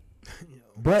 Yeah.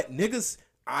 But niggas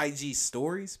IG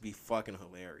stories be fucking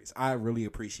hilarious. I really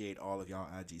appreciate all of y'all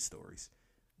IG stories.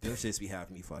 Them shits be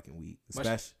having me fucking weak.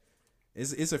 Especially,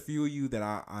 it's a few of you that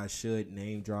I should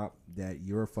name drop that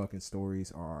your fucking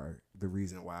stories are the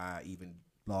reason why I even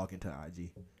log into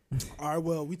IG. All right,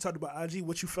 well, we talked about IG.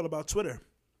 What you feel about Twitter?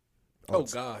 Oh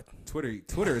God,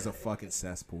 Twitter is a fucking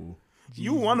cesspool.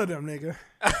 You one of them, nigga.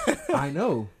 I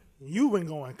know. You've been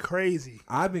going crazy.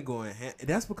 I've been going.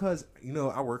 That's because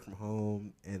I work from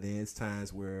home, and then it's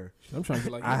times where I'm trying to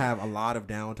be like I have a lot of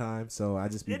downtime, so I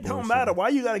just be. It don't matter. Why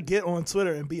you gotta get on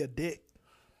Twitter and be a dick?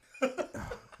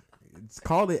 It's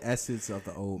called the essence of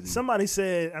the old me. Somebody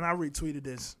said, and I retweeted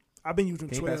this. I've been using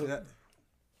Can you pass me Twitter.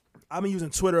 that? I've been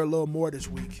using Twitter a little more this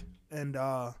week, and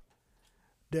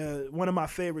one of my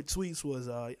favorite tweets was,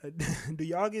 "Do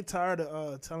y'all get tired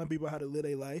of telling people how to live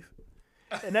their life?"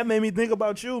 And that made me think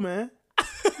about you, man.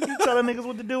 You telling niggas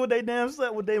what to do with their damn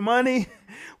stuff, with their money,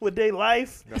 with their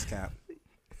life. That's cap.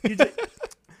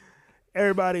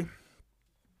 Everybody,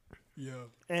 yeah.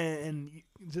 and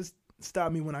just stop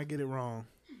me when I get it wrong.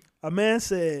 A man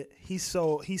said he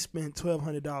spent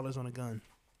 $1,200 on a gun.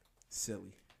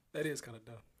 Silly. That is kind of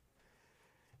dumb.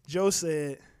 Joe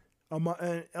said,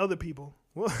 and other people,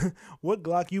 what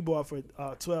Glock you bought for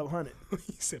 $1,200?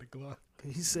 He said a Glock.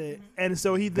 He said, and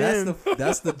so he then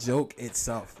that's the joke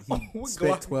itself. He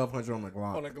spent $1,200 on a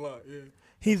Glock. On a Glock, yeah.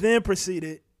 He then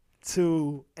proceeded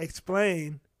to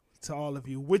explain to all of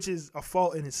you, which is a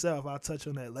fault in itself. I'll touch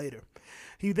on that later.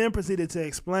 He then proceeded to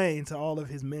explain to all of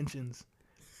his mentions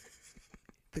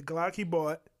the Glock he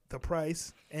bought, the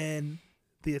price, and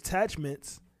the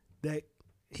attachments that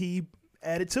he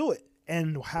added to it,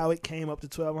 and how it came up to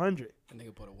 $1,200. That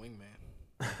nigga bought a wingman.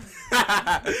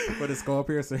 For the skull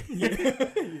piercing.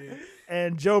 Yeah.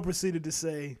 And Joe proceeded to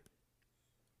say,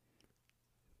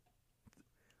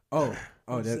 Oh,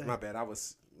 that's my bad. I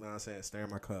was staring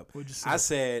my cup. What'd you say? I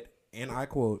said, and I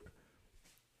quote,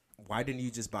 "Why didn't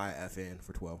you just buy an FN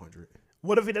for $1,200?"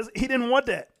 What if he doesn't? He didn't want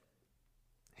that.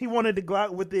 He wanted the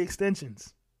Glock with the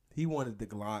extensions. He wanted the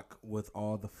Glock with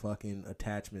all the fucking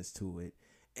attachments to it.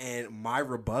 And my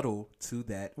rebuttal to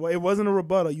that. Well, it wasn't a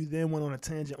rebuttal. You then went on a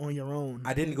tangent on your own.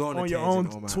 I didn't go on a your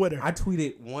tangent own on Twitter. I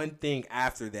tweeted one thing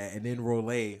after that, and then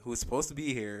Rolay, who was supposed to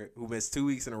be here, who missed 2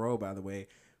 weeks in a row, by the way,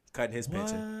 cutting his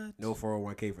pension. No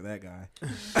 401k for that guy.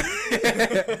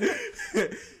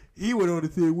 He went on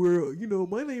to say, "Well,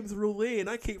 my name's Rolay, and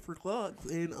I came for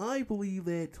Glocks, and I believe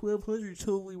that $1,200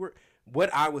 totally work."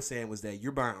 What I was saying was that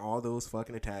you're buying all those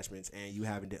fucking attachments and you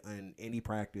haven't done any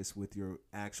practice with your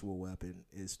actual weapon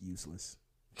is useless.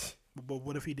 But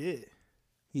what if he did?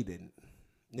 He didn't.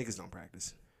 Niggas don't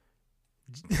practice.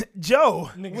 Joe,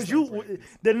 Niggas was don't you practice.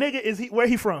 the nigga? Is he where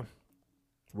he from?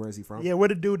 Where is he from? Yeah, where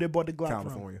the dude that bought the Glock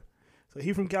California. from? So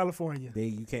he from California.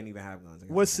 You can't even have guns.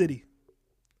 What city?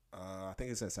 I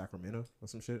think it's at Sacramento or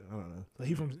some shit. I don't know. So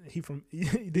he from.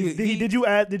 Did you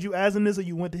ask him this, or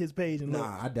you went to his page and looked?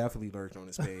 Nah, I definitely lurked on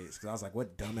his page because I was like,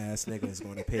 "What dumbass nigga is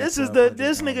going to pay?" This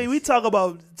nigga. We talk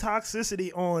about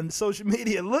toxicity on social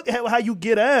media. Look at how you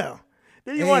get out.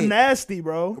 Then you are nasty,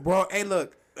 bro. Bro, hey,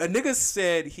 look. A nigga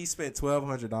said he spent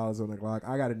 $1,200 on the Glock.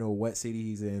 I got to know what city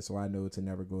he's in so I know to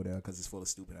never go there because it's full of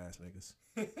stupid ass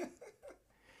niggas.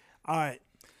 All right.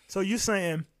 So you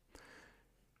saying?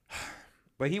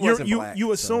 But he wasn't black.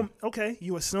 You assume okay.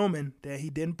 You assuming that he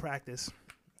didn't practice.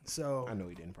 So I know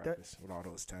he didn't practice with all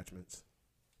those attachments.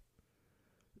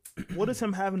 What does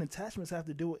him having attachments have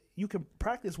to do with? You can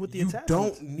practice with the You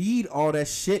attachments. don't need all that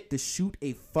shit to shoot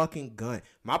a fucking gun.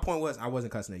 My point was, I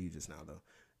wasn't cussing at you just now though.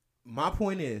 My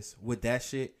point is, with that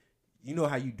shit, you know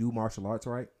how you do martial arts,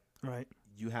 right? Right.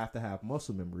 You have to have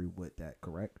muscle memory with that,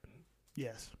 correct?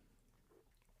 Yes.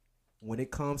 When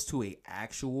it comes to a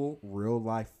actual real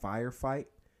life firefight,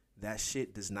 that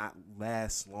shit does not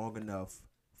last long enough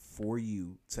for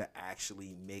you to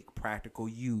actually make practical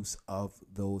use of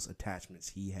those attachments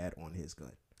he had on his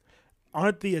gun.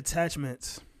 Aren't the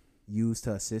attachments Used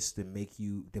to assist to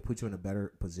put you in a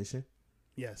better position?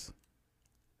 Yes.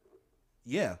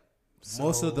 Yeah. So-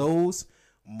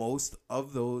 Most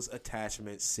of those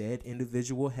attachments said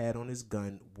individual had on his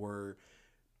gun were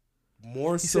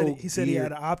more He so said he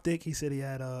had an optic. He said he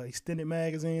had a extended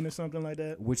magazine or something like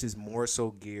that. which is more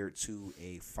so geared to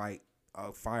a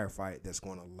firefight that's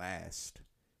going to last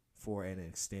for an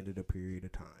extended period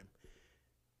of time.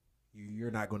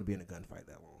 You're not going to be in a gunfight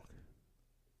that long.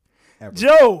 Ever.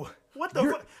 Joe, what the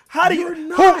fuck? How do you're you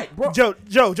not, bro. Joe,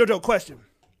 question.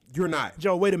 You're not.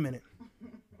 Joe, wait a minute.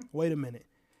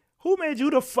 Who made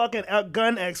you the fucking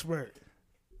gun expert?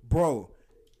 Bro,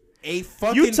 a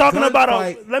fucking You talking about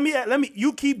gunfight- let me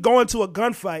you keep going to a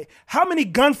gunfight. How many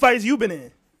gunfights you been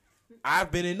in?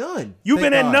 I've been in none. You've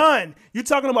Thank been in God. none. You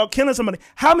talking about killing somebody.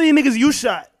 How many niggas you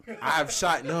shot? I've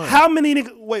shot none. How many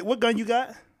niggas? Wait, what gun you got?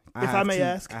 If I have may two-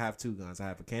 ask. I have two guns. I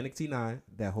have a Canik T9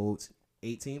 that holds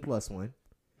 18+1,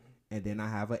 and then I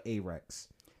have a AREX,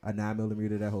 a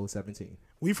 9mm that holds 17.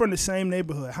 We from the same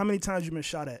neighborhood. How many times you been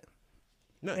shot at?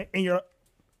 None. In your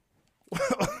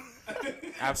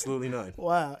Absolutely none.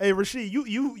 Wow. Hey, Rasheed,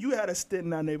 you had a stint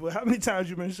in our neighborhood. How many times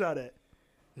you been shot at?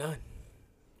 None.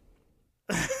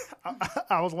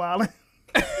 I was wilding.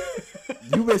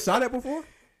 You been shot at before?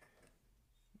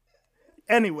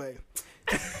 Anyway.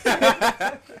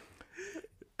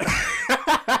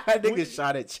 Nigga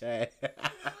shot at Chad.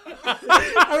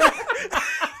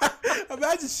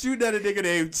 Imagine shooting at a nigga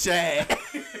named Chad.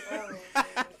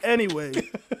 Anyway.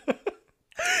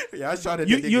 Yeah, I shot at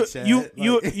the nigga Chad.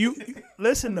 You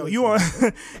listen though, you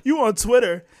on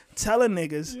Twitter telling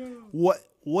niggas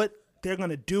what they're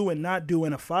gonna do and not do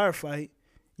in a firefight.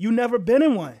 You never been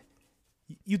in one.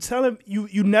 You tell him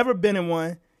you never been in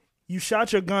one. You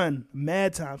shot your gun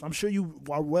mad times. I'm sure you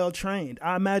are well trained.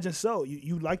 I imagine so.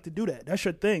 You like to do that. That's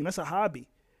your thing. That's a hobby.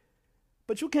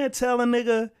 But you can't tell a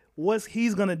nigga what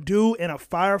he's gonna do in a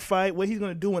firefight, what he's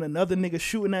gonna do when another nigga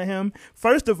shooting at him.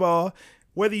 First of all,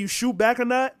 whether you shoot back or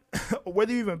not, or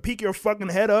whether you even peek your fucking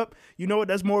head up, you know what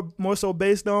that's more so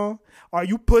based on? Are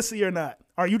you pussy or not?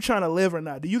 Are you trying to live or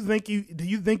not? Do you think you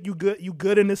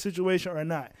good in this situation or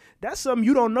not? That's something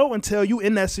you don't know until you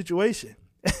in that situation.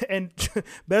 And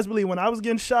best believe when I was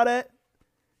getting shot at,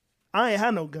 I ain't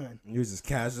had no gun. You was just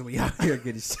casually out here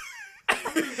getting shot.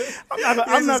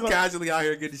 I'm not gonna, casually out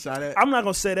here getting shot at. I'm not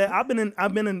gonna say that. I've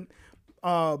been in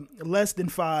less than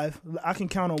 5. I can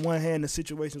count on one hand the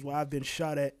situations where I've been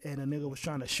shot at and a nigga was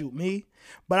trying to shoot me.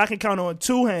 But I can count on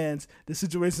 2 hands the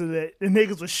situations that the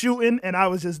niggas was shooting and I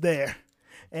was just there.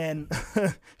 And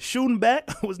shooting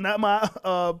back was not my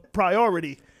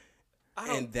priority.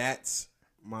 And that's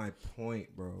my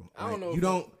point, bro. I don't know. You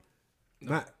don't.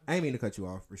 No. I ain't mean to cut you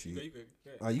off, Rasheed. You good.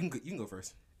 Yeah. You can go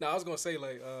first. No, I was gonna say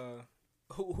like,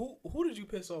 who did you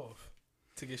piss off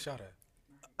to get shot at?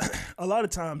 A lot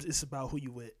of times it's about who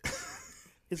you with.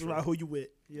 It's about who you with,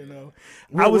 you know.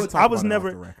 I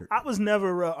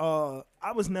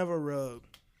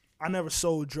never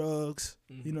sold drugs.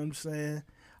 Mm-hmm. You know what I'm saying?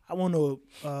 I want no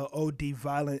OD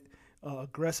violent,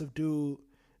 aggressive dude,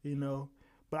 you know.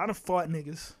 But I done fought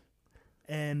niggas,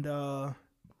 and I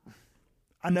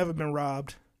never been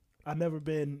robbed. I never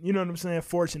been, you know what I'm saying?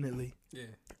 Fortunately.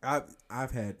 Yeah.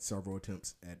 I've had several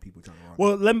attempts at people trying to rob.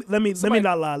 Well, me. let me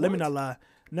not lie. Let me not lie.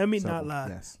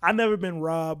 Yes. I never been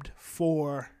robbed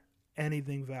for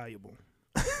anything valuable.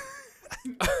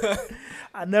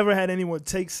 I never had anyone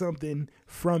take something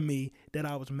from me that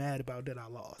I was mad about that I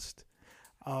lost.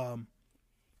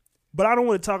 But I don't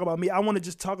want to talk about me. I want to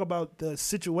just talk about the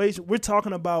situation. We're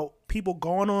talking about people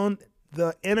going on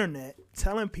the internet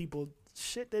telling people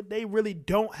shit that they really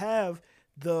don't have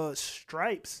the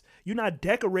stripes. You're not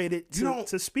decorated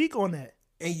to speak on that.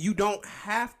 And you don't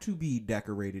have to be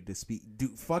decorated to speak.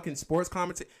 Fucking sports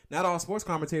commentators. Not all sports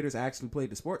commentators actually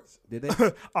played the sports, did they?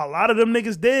 A lot of them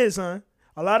niggas did, son.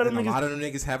 A lot of them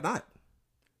niggas have not.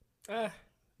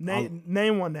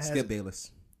 Name one that has. Skip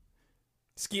Bayless.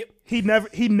 Skip. He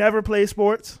never played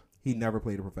sports. He never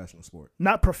played a professional sport.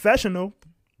 Not professional,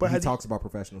 but he talks about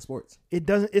professional sports. It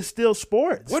doesn't. It's still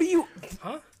sports. What do you?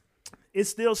 Huh? It's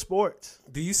still sports.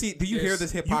 Do you hear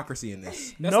this hypocrisy in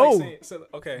this? That's no. Like saying, so,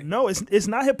 okay. No, it's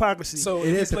not hypocrisy. So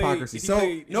it is hypocrisy. If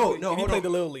you played the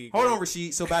Little League. Hold on,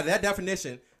 Rasheed. So by that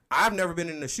definition, I've never been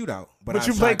in a shootout. But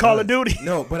you play Call of Duty.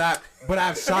 No, but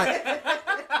I've shot.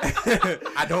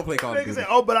 I don't play Call of Duty.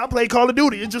 Say, but I play Call of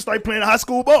Duty. It's just like playing high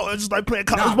school ball. It's just like playing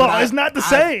college ball. It's not the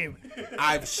same.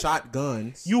 I've shot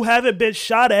guns. You haven't been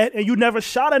shot at, and you never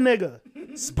shot a nigga.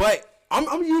 But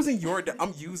I'm using your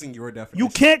definition. You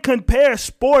can't compare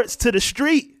sports to the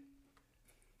street.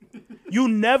 You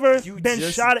never been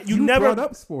shot at. You never brought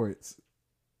up sports.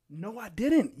 No, I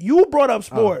didn't. You brought up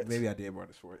sports. Maybe I did brought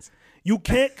up sports. You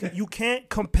can't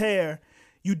compare.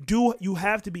 You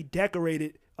have to be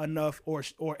decorated enough or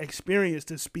experienced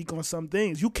to speak on some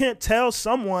things. You can't tell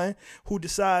someone who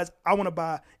decides, I want to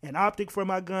buy an optic for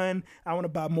my gun, I want to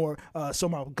buy more so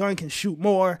my gun can shoot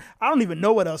more. I don't even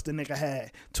know what else the nigga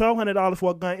had. $1,200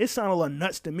 for a gun, it sounded a little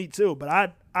nuts to me too,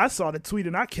 but I saw the tweet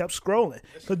and I kept scrolling.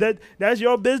 So that's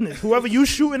your business. Whoever you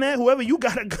shooting at, whoever you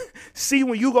gotta see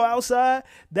when you go outside,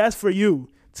 that's for you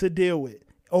to deal with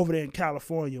over there in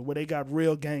California where they got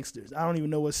real gangsters. I don't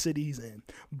even know what city he's in.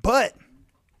 But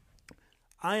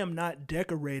I am not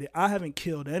decorated. I haven't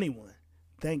killed anyone.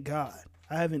 Thank God.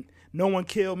 No one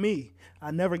killed me.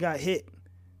 I never got hit.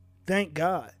 Thank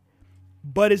God.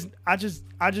 But I just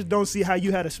don't see how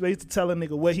you had a space to tell a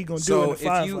nigga what he gonna do in a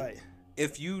firefight.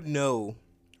 If you know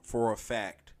for a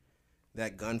fact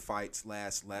that gunfights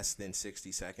last less than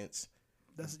 60 seconds.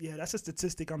 That's a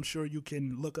statistic I'm sure you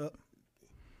can look up.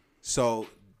 So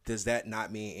does that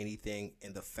not mean anything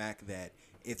in the fact that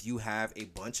if you have a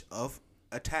bunch of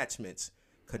attachments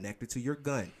connected to your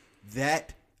gun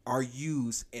that are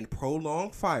used in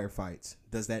prolonged firefights,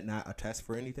 does that not attest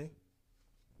for anything?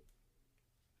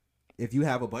 If you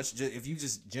have if you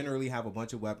just generally have a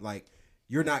bunch of weapons, like,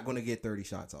 you're not going to get 30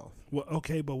 shots off. Well,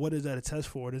 okay, but what is that a test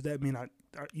for? Does that mean are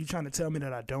you trying to tell me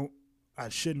that I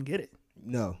shouldn't get it?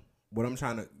 No.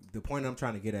 The point I'm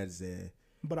trying to get at is that.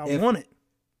 But I want it.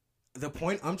 The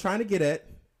point I'm trying to get at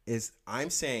is I'm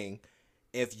saying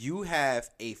if you have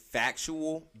a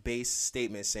factual based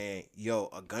statement saying, yo,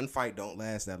 a gunfight don't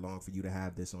last that long for you to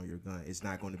have this on your gun, it's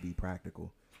not going to be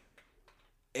practical.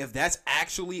 If that's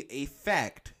actually a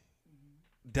fact,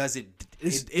 doesn't.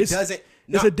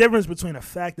 There's a difference between a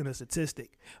fact and a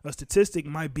statistic. A statistic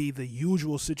might be the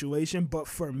usual situation, but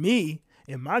for me,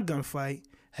 in my gunfight,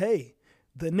 hey,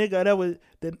 the nigga that was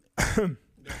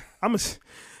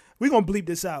we gonna bleep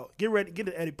this out. Get ready, get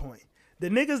the edit point. The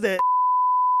niggas that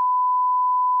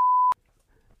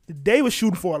they was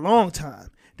shooting for a long time.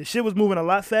 The shit was moving a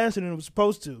lot faster than it was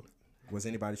supposed to. Was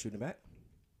anybody shooting back?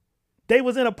 They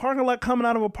was in a parking lot coming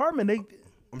out of an apartment.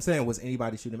 I'm saying, was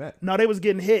anybody shooting back? No, they was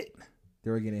getting hit.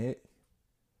 They were getting hit.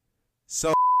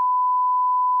 So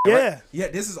yeah, right? Yeah.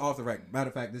 This is off the record. Matter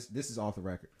of fact, this is off the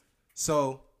record.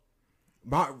 So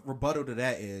my rebuttal to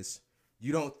that is,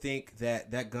 you don't think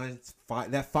that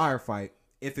firefight,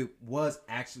 if it was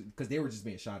actually, because they were just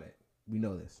being shot at, we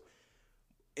know this.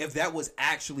 If that was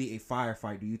actually a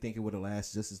firefight, do you think it would have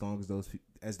lasted just as long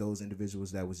as those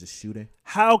individuals that was just shooting?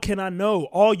 How can I know?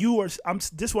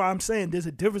 This is why I'm saying there's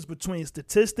a difference between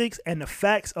statistics and the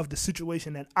facts of the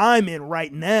situation that I'm in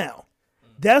right now.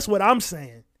 That's what I'm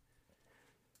saying.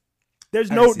 There's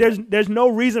no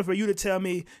reason for you to tell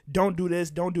me don't do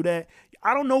this, don't do that.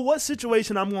 I don't know what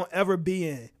situation I'm gonna ever be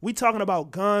in. We talking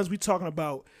about guns. We talking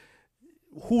about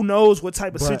who knows what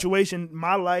type of situation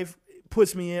my life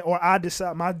puts me in, or I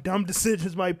decide my dumb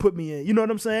decisions might put me in. You know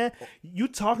what I'm saying? You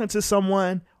talking to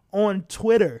someone on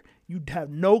Twitter, you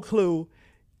have no clue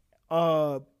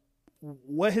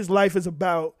what his life is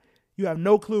about. You have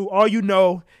no clue. All you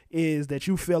know is that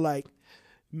you feel like,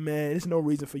 man, there's no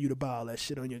reason for you to buy all that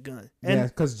shit on your gun. Yeah,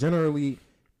 because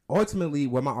ultimately,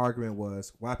 what my argument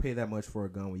was, why pay that much for a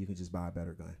gun when you can just buy a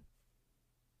better gun?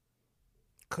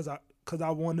 Because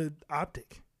I wanted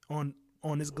optic on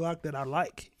this Glock that I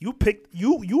like. You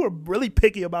were really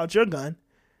picky about your gun.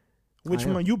 Which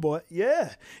one you bought?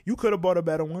 Yeah, you could have bought a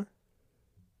better one.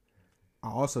 I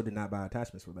also did not buy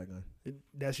attachments for that gun.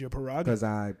 That's your prerogative. Because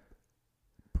I'm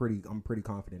pretty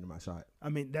confident in my shot. I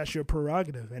mean, that's your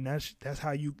prerogative, and that's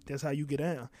how you get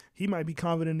down. He might be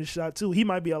confident in the shot too. He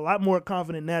might be a lot more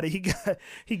confident now that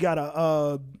he got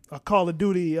a Call of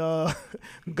Duty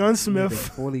gunsmith,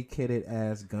 fully kitted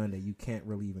ass gun that you can't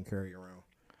really even carry around.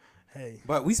 Hey,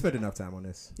 but we spent enough time on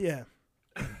this. Yeah,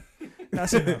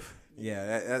 that's enough.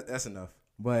 Yeah, that's enough.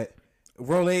 But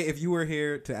Role, if you were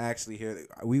here to actually hear,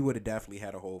 we would have definitely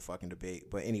had a whole fucking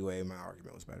debate. But anyway, my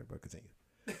argument was better. But continue.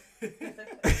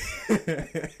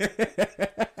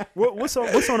 What's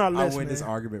on our list? I win this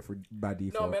argument by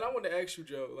default. No, man, I want to ask you,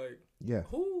 Joe. Like, yeah,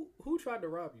 who tried to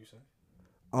rob you, son?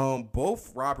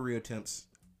 Both robbery attempts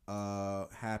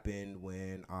happened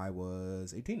when I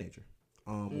was a teenager.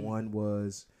 One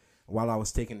was while I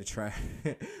was taking the trash.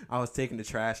 I was taking the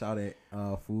trash out at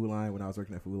Food Line when I was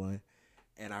working at Food Line,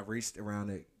 and I reached around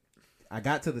it. I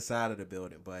got to the side of the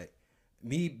building, but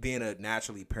me being a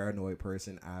naturally paranoid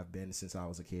person, I've been since I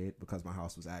was a kid because my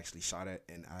house was actually shot at,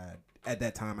 and at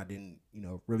that time I didn't,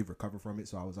 really recover from it,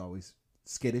 so I was always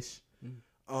skittish.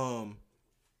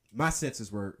 My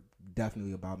senses were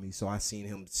definitely about me, so I seen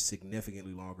him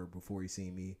significantly longer before he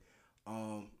seen me.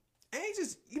 And he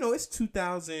just, it's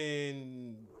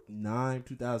 2009,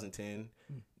 2010.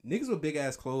 Niggas with big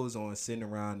ass clothes on sitting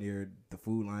around near the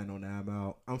Food Line on the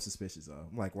out. I'm suspicious of.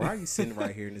 I'm like, why are you sitting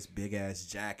right here in this big ass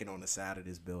jacket on the side of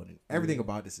this building? Everything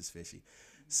about this is fishy.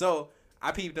 So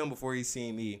I peeped him before he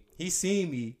seen me. He seen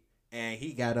me and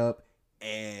he got up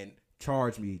and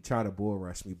charged me, tried to bull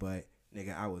rush me, but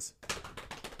nigga, I was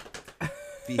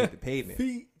feet hit the pavement.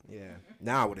 Yeah.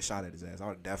 Now I would have shot at his ass. I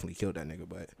would have definitely killed that nigga.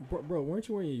 But bro, weren't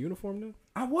you wearing your uniform though?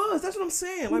 I was. That's what I'm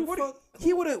saying. Like, what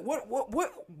he would have.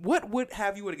 What would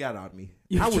have you would have got out of me?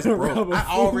 I was broke.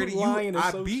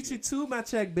 I beat you to my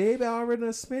check, baby. I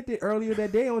already spent it earlier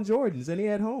that day on Jordans, and he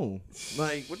at home.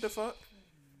 Like, what the fuck?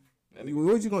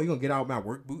 What you gonna get out my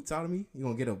work boots out of me? You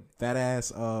gonna get a fat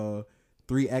ass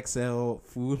 3XL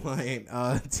Food Line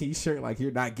t-shirt? Like,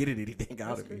 you're not getting anything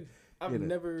out of me. I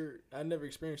never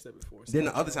experienced that before. So then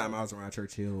the other time I was around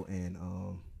Churchill, and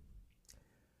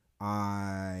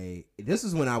this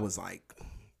is when I was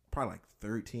probably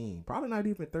 13, probably not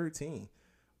even 13.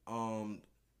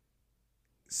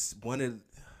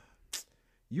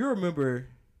 You remember,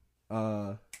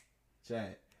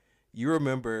 Chad? You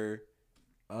remember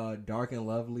Dark and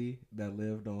Lovely that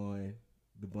lived on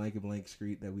the blank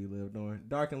street that we lived on?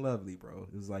 Dark and Lovely, bro.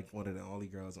 It was like one of the only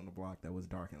girls on the block that was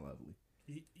dark and lovely.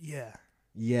 Yeah.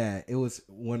 Yeah, it was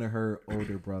one of her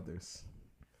older brothers.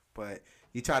 But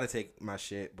he tried to take my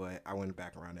shit, but I went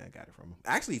back around there and got it from him.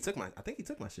 Actually, I think he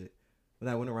took my shit. But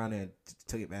I went around there and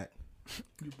took it back.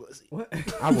 You pussy. What?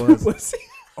 I was. Pussy.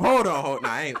 Hold on. Nah,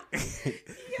 I ain't.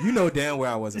 You know damn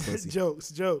well I wasn't pussy.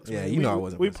 Jokes. Yeah, man. you know I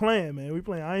wasn't We pussy. playing, man. We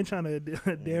playing. I ain't trying to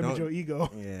damage your ego.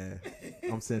 Yeah,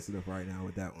 I'm sensitive right now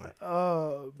with that one.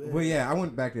 Oh, man. But yeah, I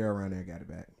went back there around there and got it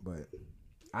back. But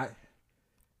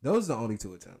those are the only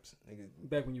 2 attempts. Nigga.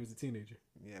 Back when you was a teenager.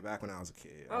 Yeah, back when I was a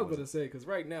kid. I was going to say, because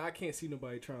right now I can't see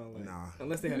nobody trying, like, Nah.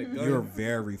 unless they had a gun. You're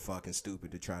very fucking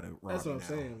stupid to try to rob That's what me I'm now.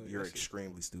 saying, like, You're that shit-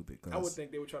 extremely stupid. I would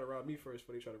think they would try to rob me first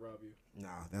before they try to rob you. Nah,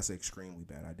 that's an extremely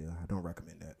bad idea. I don't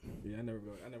recommend that. Yeah, I never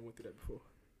went through that before.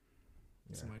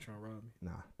 Yeah. Somebody trying to rob me.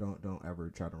 Nah, don't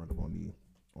ever try to run up on me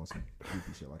on some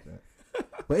goofy shit like that.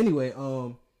 But anyway,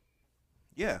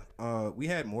 yeah, we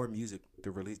had more music to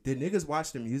release. Did niggas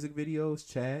watch the music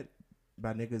videos, Chad?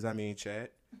 By niggas, I mean Chad.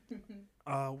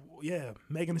 Yeah,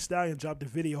 Megan Thee Stallion dropped a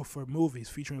video for movies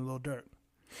featuring Lil Durk.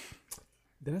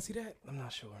 Did I see that? I'm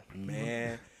not sure.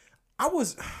 Man,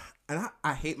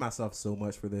 I hate myself so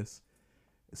much for this.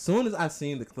 As soon as I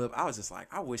seen the clip, I was just like,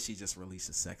 I wish she just released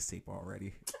a sex tape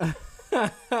already.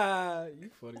 You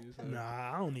funny as hell.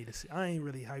 Nah, I don't need to see. I ain't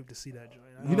really hyped to see that joint.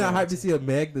 You not hyped to see a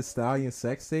Meg Thee Stallion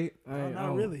sex tape?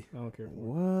 Not really. I don't care.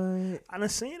 What? I done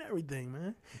seen everything,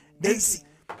 man. I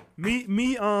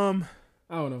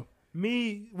don't know.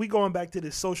 We going back to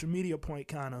this social media point,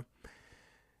 kind of.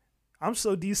 I'm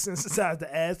so desensitized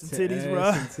to ass and titties, bro.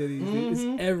 Ass and titties.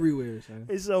 It's everywhere, son.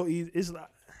 It's so easy. It's like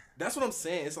That's what I'm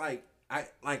saying. It's like I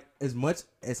like as much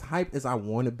as hype as I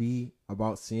want to be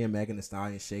about seeing Megan Thee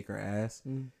Stallion shake her ass.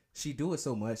 She do it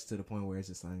so much to the point where it's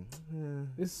just like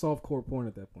It's softcore porn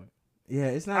at that point. yeah,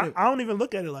 it's not. I don't even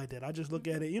look at it like that. I just look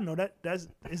at it. You know that's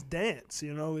it's dance.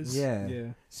 You know, it's Yeah.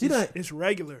 She it's, done. it's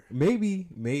regular.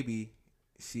 Maybe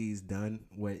she's done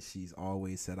what she's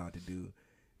always set out to do.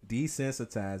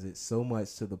 Desensitize it so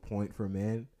much to the point for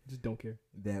men Just don't care.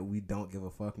 that we don't give a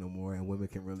fuck no more, and women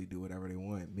can really do whatever they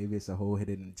want. Maybe it's a whole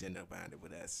hidden agenda behind it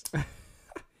with us.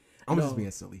 I'm just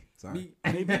being silly. Sorry.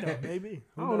 Maybe though. Maybe.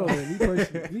 I don't know,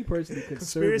 man. Me personally,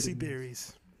 Conspiracy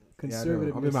theories.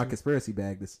 Conservative. I'm in my conspiracy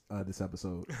bag this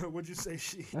episode. What'd you say?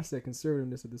 She I said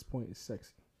conservativeness at this point is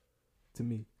sexy to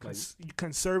me. Like,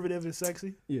 conservative is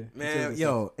sexy. yeah, Man,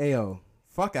 ayo,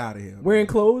 fuck out of here. wearing man.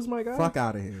 clothes, my guy. Fuck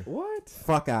out of here. What?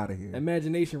 Fuck out of here.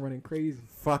 Imagination running crazy.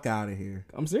 Fuck out of here.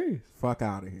 I'm serious. Fuck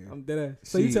out of here. I'm dead ass.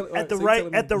 So She- you tell At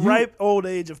the ripe old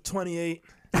age of 28,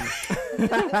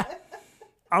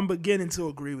 I'm beginning to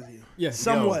agree with you. Yeah,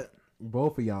 somewhat.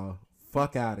 Both of y'all,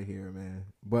 fuck out of here, man.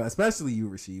 But especially you,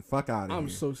 Rasheed. Fuck out of here. I'm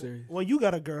so serious. Well, you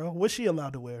got a girl. What's she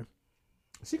allowed to wear?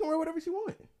 She can wear whatever she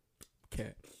want.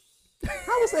 Cat.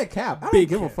 How was that cap? I don't Big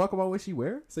give a cap. fuck about what she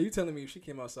wear. So you telling me if she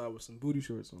came outside with some booty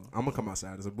shorts on? I'm gonna come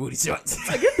outside as a booty shorts.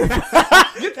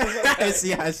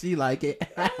 See how she like it.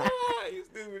 You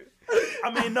stupid.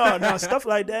 I mean, no, stuff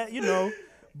like that. You know,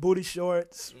 booty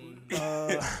shorts.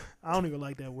 I don't even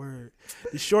like that word.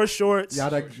 The short shorts. Y'all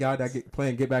that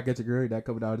playing Get Back at Your Girl, that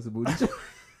coming out as a booty short.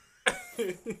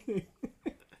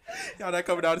 Y'all that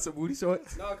coming out as some booty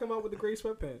shorts. No, come out with the gray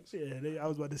sweatpants. Yeah, I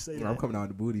was about to say Yeah, that. I'm coming out in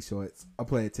the booty shorts. I'm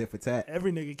playing tit for tat.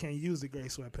 Every nigga can't use the gray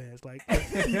sweatpants. Like,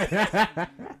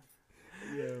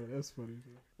 Yeah, that's funny.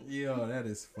 Yo, that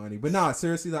is funny. But nah,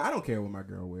 seriously, like, I don't care what my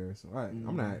girl wears. All right,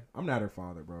 I'm not her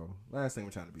father, bro. Last thing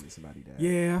I'm trying to be is somebody dad.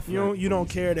 Yeah, I feel you don't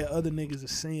care that other niggas are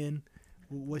seeing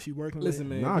what she working Listen,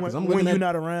 with. man. Nah, because I'm when looking you're at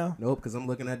not around. Nope, because I'm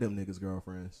looking at them niggas'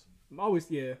 girlfriends. I always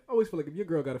feel like if your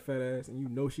girl got a fat ass and you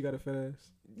know she got a fat ass,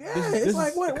 Yeah, this it's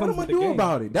like what am I doing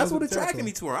about it? That's what attracted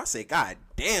me to her. I say, God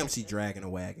damn, she dragging a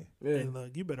wagon. yeah. Hey,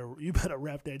 look, you better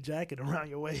wrap that jacket around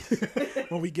your waist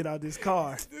when we get out this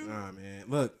car. Nah, man.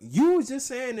 Look, you was just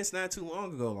saying this not too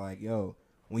long ago. Like, yo,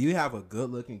 when you have a good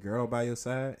looking girl by your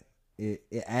side, it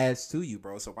adds to you,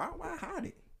 bro. So why hide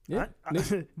it? Yeah.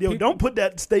 Yo, don't put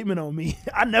that statement on me.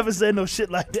 I never said no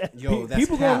shit like that. Yo, that's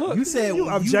people gonna cap. look. You said You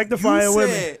objectifying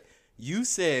women. You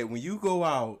said when you go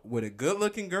out with a good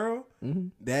looking girl,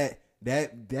 that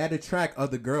attract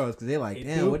other girls because they're like, It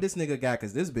damn, do. what this nigga got?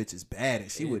 Because this bitch is bad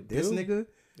and she It with this do. nigga.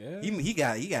 Yeah.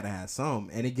 He gotta have some,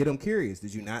 and it get them curious.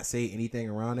 Did you not say anything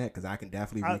around that? Because I can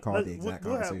definitely recall the exact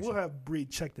conversation. We'll have Bree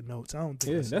check the notes. I don't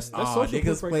think Yeah, that's Oh, social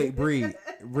niggas proof play right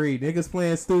there. Bree. Niggas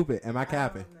playing stupid. Am I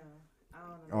capping? I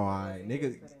don't Oh, know. all right,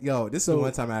 niggas. Yo, this is the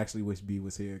one time I actually wish B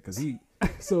was here because he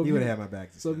So You would have had my back.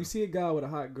 So if you see a guy with a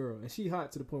hot girl and she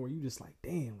hot to the point where you just like,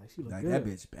 damn, like she look like good. that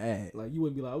bitch bad. Like you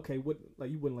wouldn't be like, okay, what?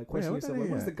 Like you wouldn't like question yourself. Like,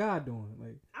 what's the guy doing?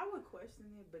 Like I would question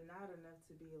it, but not enough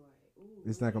to be like, ooh.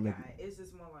 It's not gonna make. It's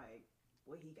just more like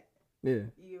what he got. Yeah.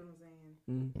 You know what I'm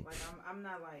saying? Mm-hmm. Like I'm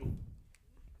not like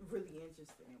really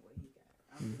interested in what he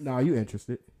got. Nah, you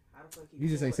interested? How the fuck You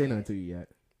just ain't say nothing to you yet.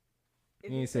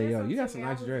 If You ain't say, yo, you got some something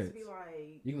nice to me, I would dreads. just be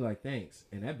like, You can be like, thanks,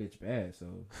 and that bitch bad. So,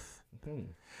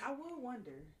 I will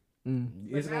wonder, Mm.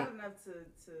 but it's not gonna, enough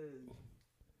to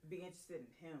be interested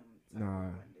in him. nah.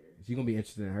 You gonna be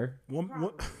interested in her?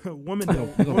 Woman You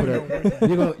don't. gonna put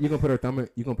her? You gonna put her thumb?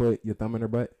 You gonna put your thumb in her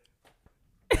butt?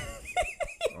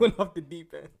 Went off the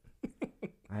deep end.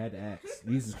 I had to ask.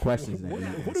 These is questions.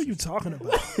 What are you talking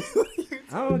about?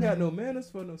 I don't got no manners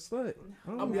for no slut.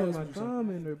 I I'll don't be got honest my with you. thumb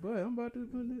in her butt. I'm about to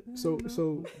put it.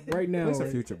 So right now, That's the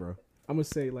right, future, bro. I'm gonna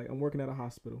say like I'm working at a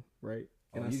hospital, right?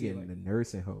 And I you see, getting like, the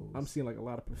nursing hose. I'm seeing like a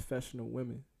lot of professional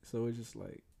women. So it's just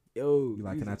like, yo, You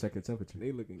like, can I check your temperature?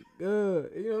 They looking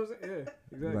good. You know what I'm saying? Yeah,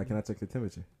 You exactly. like, can I check your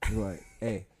temperature? You like,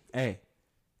 hey.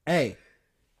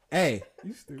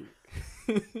 You stupid.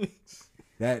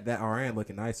 That RN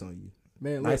looking nice on you.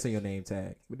 Man, Nice look, on your name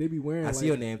tag. but they be wearing. I like, see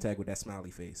your name tag with that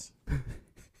smiley face.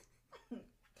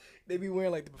 They be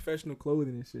wearing like the professional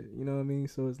clothing and shit. You know what I mean?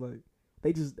 So it's like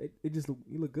they just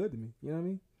you look good to me. You know what I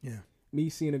mean? Yeah. Me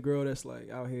seeing a girl that's like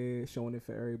out here showing it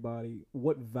for everybody.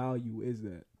 What value is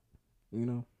that? You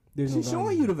know, there's She's no showing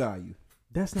value. you the value.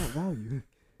 That's not value.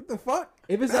 What the fuck?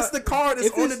 If it's That's out, the card that's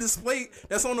if on the it's- display.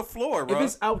 That's on the floor, bro. if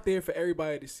it's out there for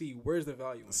everybody to see, where's the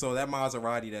value? So that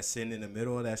Maserati that's sitting in the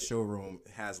middle of that showroom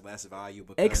has less value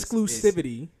because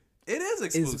Exclusivity It is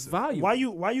exclusive. is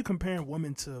valuable. Why you comparing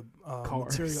women to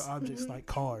Cars. material objects like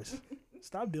cars?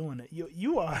 Stop doing it.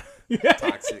 You are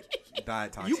Toxic.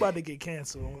 Diet toxic. you about to get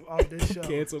canceled off this show.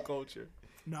 Cancel culture.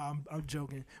 No, I'm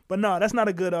joking. But no, that's not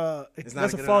a good. It's not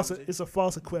That's a a good false. analogy? It's a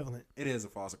false equivalent. It is a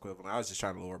false equivalent. I was just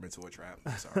trying to lure him into a trap.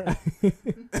 I'm sorry.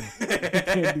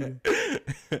 Can't do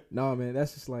that. No, man,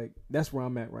 that's just like that's where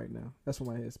I'm at right now. That's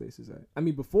where my headspace is at. I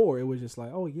mean, before it was just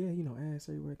like, oh yeah, you know, ass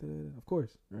everywhere. Of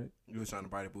course, right? You was trying to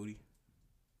bite a booty.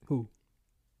 Who?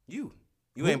 You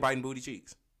ain't biting booty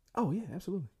cheeks. Oh yeah,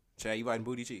 absolutely. Chad, you biting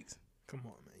booty cheeks. Come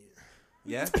on, man.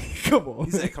 Yeah? Come on.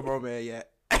 He said, come on, man, yeah.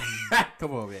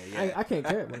 Come on, man, yeah. I can't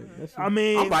care. Like, that's, I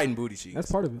mean, I'm biting booty cheeks.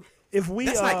 that's part of it. if we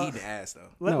That's not eating ass, though.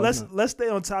 No, it's let's not. stay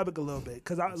on topic a little bit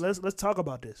because let's talk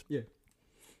about this. Yeah.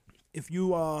 If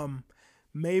you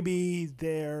maybe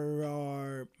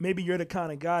you're the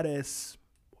kind of guy that's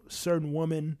certain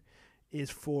woman is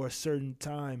for a certain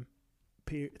time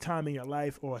in your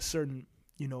life or a certain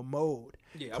mode.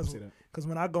 Yeah, I would say that. Because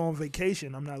when I go on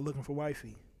vacation, I'm not looking for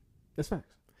wifey. That's facts.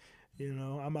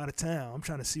 I'm out of town. I'm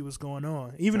trying to see what's going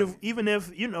on. Even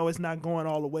if it's not going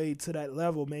all the way to that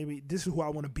level, maybe this is who I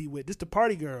want to be with. This the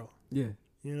party girl, Yeah.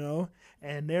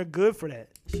 and they're good for that.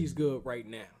 She's good right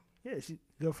now. Yeah, she's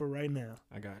good for right now.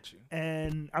 I got you.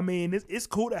 And I mean, it's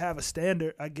cool to have a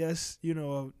standard, I guess.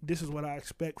 This is what I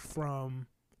expect from,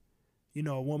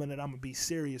 a woman that I'm gonna be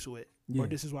serious with, Yeah. or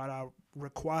this is what I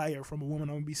require from a woman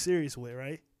I'm gonna be serious with,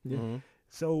 right? Yeah. Mm-hmm.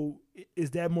 So is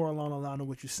that more along the line of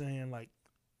what you're saying? Like,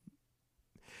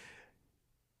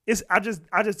 I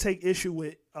just take issue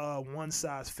with one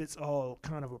size fits all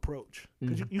kind of approach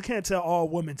because Mhm. you can't tell all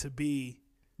women to be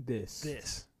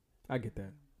This. I get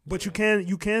that. but you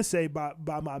can say by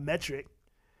my metric,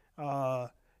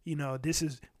 this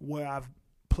is where I've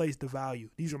placed the value.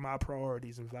 These are my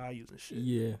priorities and values and shit.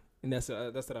 Yeah. And that's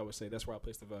what I would say. That's where I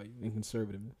place the value in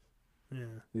conservativeness. Yeah.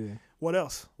 Yeah. What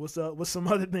else? What's some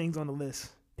other things on the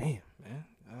list? Damn,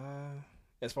 man.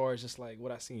 As far as just like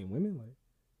what I see in women, like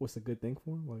what's a good thing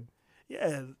for them? Like,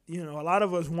 Yeah, a lot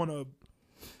of us want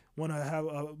to have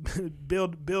a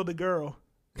build a girl,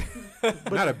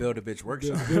 Not a build a bitch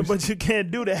workshop. but you can't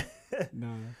do that.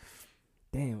 nah.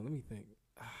 Damn, let me think.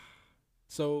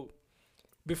 So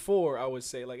before I would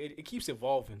say like it keeps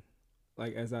evolving,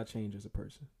 like as I change as a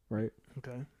person, right?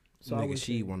 Okay. So I would Nigga,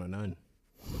 she say, want a none.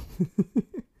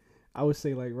 I would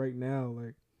say like right now,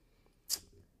 like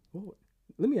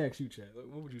let me ask you, Chad. What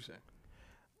would you say?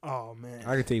 Oh man.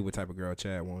 I can tell you what type of girl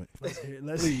Chad want. Let's hear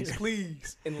it.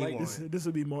 Please. And like want- This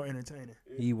would be more entertaining.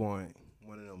 He want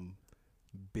one of them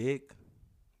big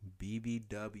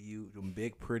BBW, them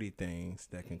big pretty things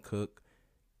that can cook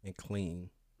and clean.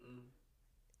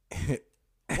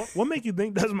 What make you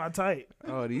think that's my type?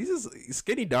 Oh, these is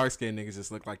skinny, dark skinned niggas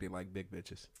just look like they like big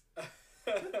bitches.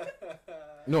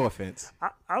 No offense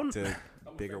I'm to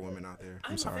bigger women out there.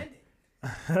 I'm sorry.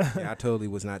 Yeah, I totally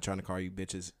was not trying to call you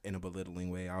bitches in a belittling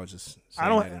way. I was just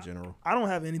saying that in general. I don't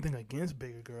have anything against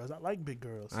bigger girls. I like big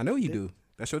girls. I know you do.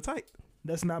 That's your type.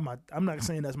 That's not my. I'm not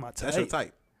saying that's my type. That's your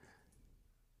type.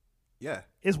 Yeah.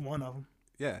 It's one of them.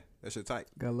 Yeah. That's your type.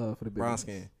 Got love for the brown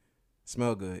skin,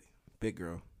 smell good, big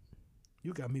girl.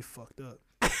 You got me fucked up.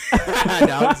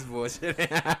 No, I'm just bullshit.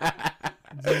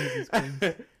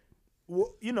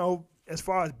 Well, you know, as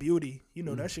far as beauty, you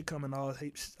know, that shit come in all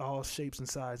shapes and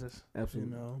sizes.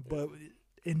 Absolutely. You know, but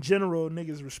in general,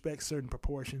 niggas respect certain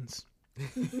proportions.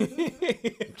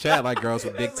 Chad like girls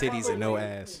with big titties and no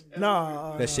ass.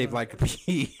 Nah, That shaped like a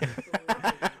pea.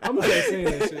 I'm not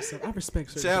saying that shit. So I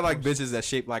respect certain Chad like bitches that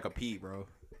shaped like a pea, bro.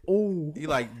 Oh, You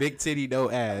like big titty, no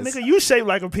ass. nigga, you shaped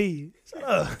like a pea. Shut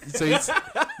up. So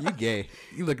you gay.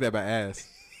 You looking at my ass.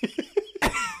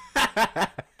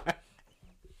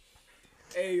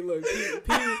 hey, look,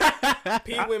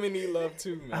 P women need love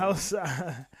too, man.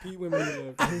 Outside, P women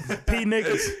need love too. P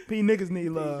niggas need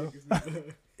love.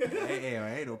 Hey,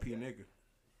 I ain't no pea nigga.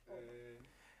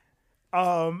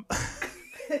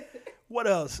 What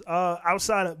else?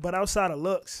 Outside of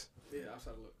looks, Yeah,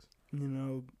 outside of looks. you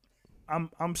know,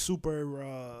 I'm super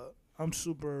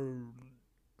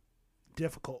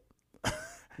difficult.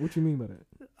 What you mean by that?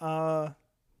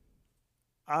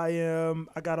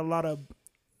 I got a lot of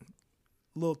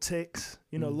little ticks,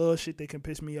 you know, little shit that can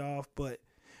piss me off, but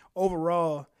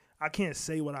overall, I can't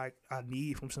say what I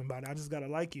need from somebody. I just gotta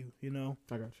like you, you know.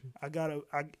 I got you.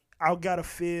 I gotta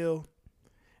feel,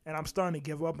 and I'm starting to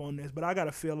give up on this, but I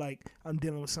gotta feel like I'm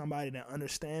dealing with somebody that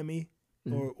understand me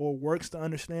or works to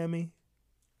understand me.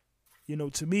 You know,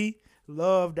 to me,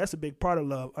 love, that's a big part of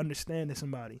love, understanding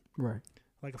somebody. Right.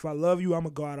 Like if I love you, I'm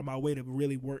gonna go out of my way to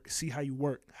really work, see how you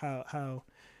work, how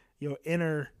your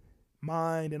inner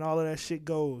mind and all of that shit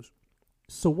goes.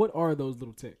 So what are those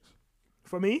little ticks?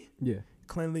 For me, Yeah.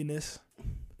 cleanliness.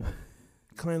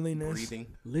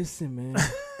 Breathing. Listen, man.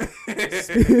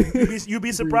 You'd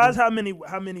be surprised how many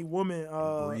women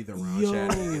Breathe around yo,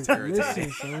 Chad. It's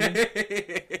irritating. listen, son.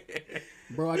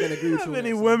 Bro, I gotta agree with how you.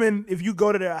 many on that, women, if you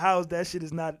go to their house, that shit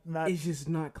is not son. It's just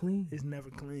not clean. it's never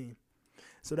clean.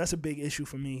 So that's a big issue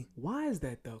for me. Why is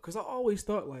that though? Because I always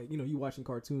thought, like, you know, you watching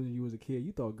cartoons and you was a kid,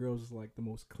 you thought girls was like the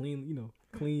most clean, you know,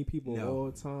 clean people No.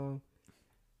 all the time.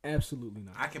 Absolutely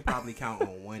not. I can probably count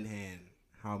on one hand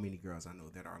how many girls I know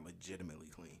that are legitimately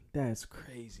clean. That's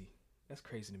crazy. That's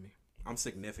crazy to me. I'm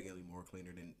significantly more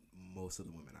cleaner than most of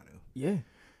the women I know. Yeah.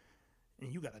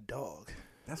 And you got a dog.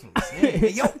 That's what I'm saying. Hey,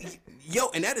 yo,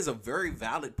 and that is a very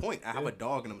valid point. I have a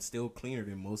dog and I'm still cleaner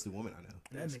than most of the women I know.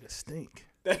 That nigga stink.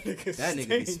 That nigga That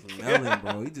nigga be smelling,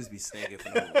 bro. He just be stinking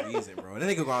for no reason, bro. That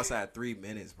nigga go outside 3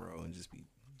 minutes, bro, and just be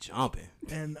jumping.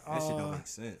 And That shit don't make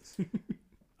sense.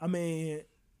 I mean,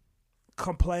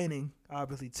 complaining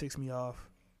obviously ticks me off.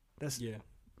 That's Yeah.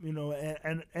 you know,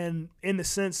 and in the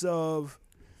sense of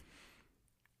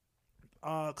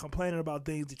complaining about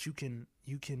things that you can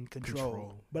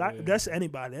control. But that's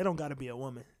anybody. That don't got to be a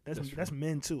woman. That's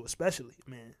men too, especially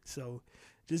men. So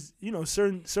just, you know,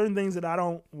 certain things that I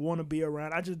don't want to be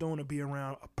around. I just don't want to be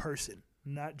around a person,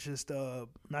 not just a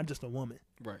woman.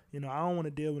 Right. You know, I don't want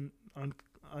to deal with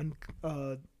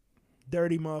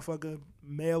dirty motherfucker,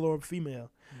 male or female.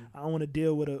 I don't want to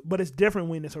deal with but it's different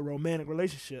when it's a romantic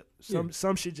relationship.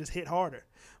 Some shit just hit harder.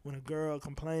 When a girl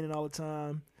complaining all the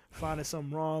time, finding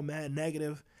something wrong, mad,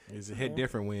 negative. It's a hit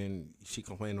different when she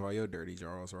complaining about your dirty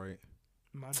drawers, right?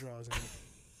 My drawers in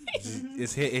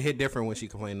It hit different when she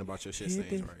complaining about your shit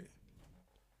stains, right?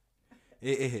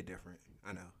 It hit different.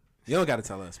 I know. You don't got to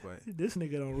tell us, but This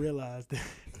nigga don't realize that.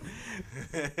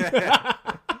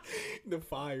 The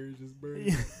fire is just burning.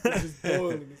 It's just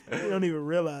boiling. He don't even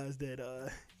realize that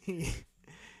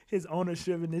his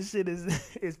ownership in this shit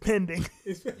is pending.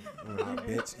 nah,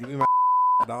 bitch, give me my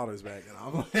dollars back. And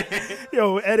I'm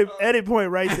Yo, edit point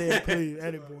right there, please.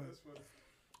 Edit point.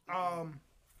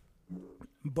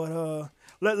 But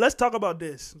let's talk about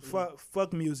this.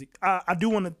 Fuck music. I do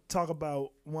want to talk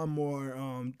about one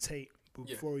more tape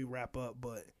before we wrap up,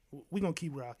 but we gonna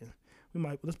keep rocking.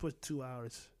 Let's put 2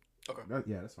 hours. Okay.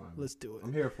 Yeah, that's fine. Let's do it.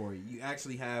 I'm here for you. You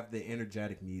actually have the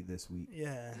energetic me this week.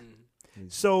 Yeah.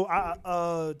 So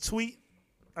I tweet.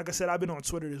 Like I said, I've been on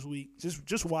Twitter this week,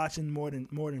 just watching more than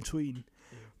tweeting.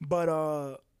 But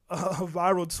a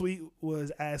viral tweet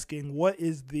was asking, "What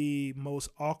is the most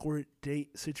awkward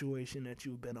date situation that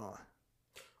you've been on?"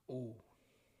 Ooh.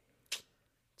 I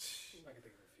can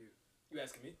think of a few. You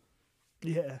asking me?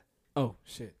 Yeah. Oh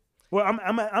shit. Well,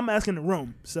 I'm asking the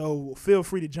room, so feel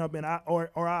free to jump in. Or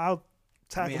I'll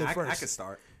tackle it first. I can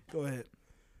start. Go ahead.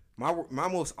 My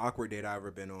most awkward date I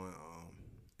ever been on,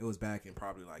 it was back in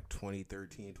probably like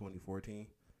 2013, 2014.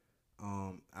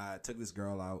 I took this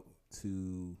girl out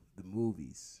to the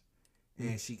movies,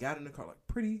 and she got in the car, like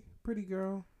pretty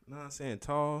girl. You know what I'm saying?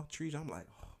 Tall, trees. I'm like,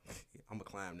 oh, I'm gonna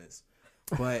climb this.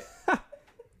 But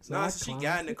nah, she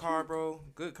got in the car, bro.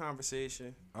 Good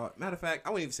conversation. Matter of fact, I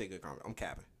wouldn't even say good conversation. I'm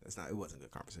capping. It wasn't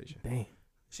good conversation. Damn.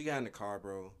 She got in the car,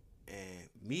 bro. And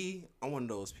me, I'm one of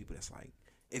those people that's like,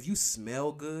 if you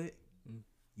smell good,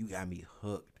 you got me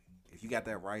hooked. If you got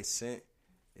that right scent,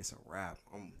 it's a wrap.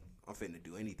 I'm finna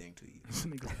do anything to you. This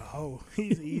nigga's a hoe.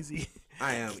 He's easy.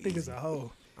 I am This nigga's easy. a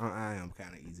hoe. I am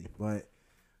kind of easy. But,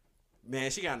 man,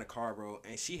 she got in the car, bro,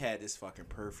 and she had this fucking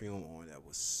perfume on that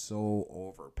was so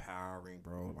overpowering,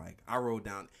 bro. Like, I rode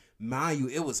down. Mind you,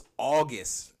 it was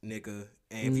August, nigga.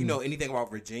 And if you know anything about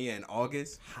Virginia in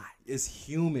August, it's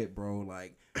humid, bro.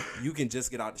 Like, you can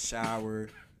just get out the shower,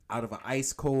 out of an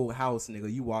ice cold house,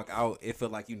 nigga. You walk out, it feel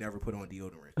like you never put on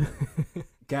deodorant.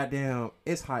 Goddamn,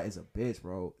 it's hot as a bitch,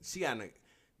 bro. She got in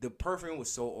the perfume was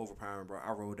so overpowering, bro.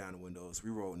 I rolled down the windows. We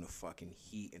rode in the fucking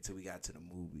heat until we got to the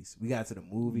movies.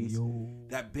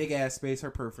 That big ass space,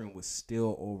 her perfume was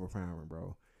still overpowering,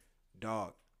 bro.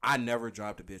 Dog, I never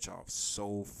dropped a bitch off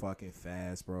so fucking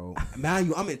fast, bro. Mind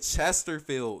you, I'm in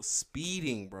Chesterfield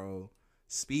speeding, bro.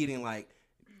 Speeding like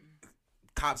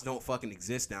cops don't fucking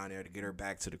exist down there to get her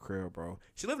back to the crib, bro.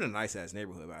 She lived in a nice ass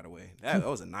neighborhood, by the way. That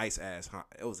was a nice ass.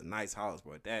 It was a nice house,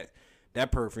 bro.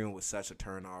 That perfume was such a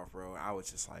turn off, bro. I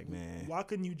was just like, man. Why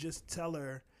couldn't you just tell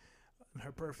her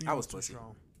perfume I was too pussy.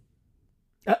 strong?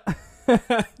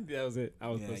 That was it. I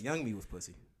was pussy. Young me was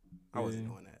pussy. I wasn't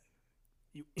doing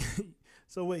that.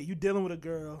 So wait, you dealing with a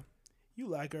girl, you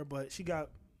like her, but she got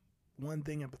one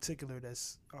thing in particular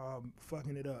that's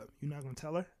fucking it up. You not gonna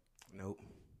tell her? Nope.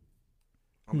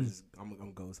 I'm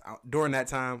gonna ghost. During that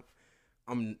time,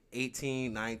 I'm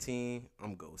 18, 19.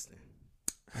 I'm ghosting.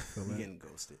 I'm getting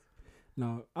ghosted.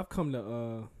 No, I've come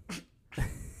to.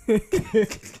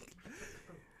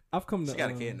 She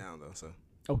got a kid now though, so.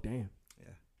 Oh damn. Yeah.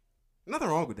 Nothing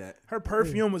wrong with that. Her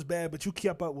perfume was bad, but you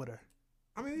kept up with her.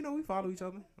 I mean, we follow each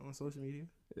other on social media.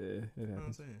 Yeah, it You know what I'm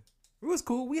happens. saying? It was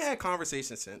cool. We had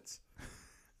conversations since.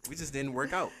 We just didn't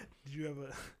work out. Did you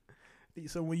ever?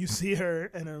 So when you see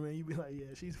her and her man, you be like,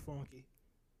 yeah, she's funky.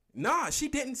 Nah, she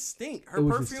didn't stink. Her It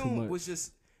was just too perfume much. was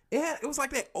just. It was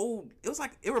like that old. It was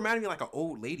like it reminded me like an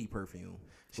old lady perfume.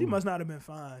 She must not have been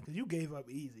fine because you gave up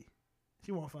easy.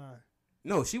 She wasn't fine.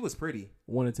 No, she was pretty.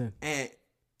 1 to 10. And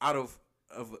out of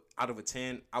a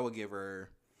 10, I would give her.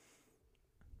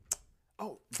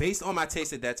 Oh, Based on my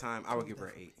taste at that time, I would give her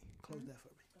an 8. close that for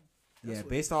me. Yeah,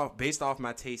 based off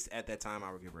my taste at that time,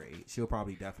 I would give her an 8. She'll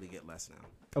probably definitely get less now.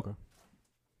 Okay.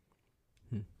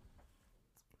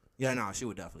 Yeah, no, she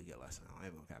would definitely get less now. I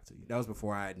ain't gonna cap to you. That was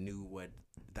before I knew what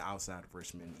the outside of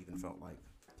Richmond even felt like.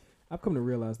 I've come to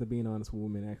realize that being honest with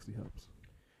women actually helps.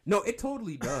 No, it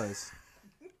totally does.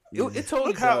 It totally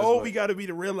Look how does, old but- we got to be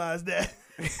to realize that.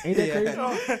 Ain't that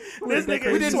crazy? This nigga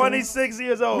is 26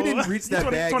 years old. We didn't reach that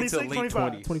He's bag 26, until late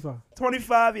 25. 25.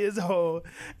 25 years old.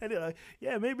 And they're like,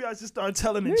 yeah, maybe I should start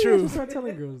telling the Maybe I should truth. start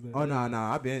telling girls that. Oh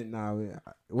no,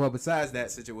 well, besides that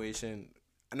situation,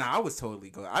 I was totally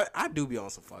good. I do be on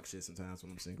some fuck shit sometimes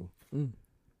when I'm single.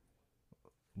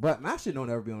 But my shit don't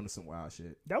ever be on some wild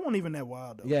shit. That wasn't even that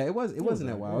wild, though. Yeah, it wasn't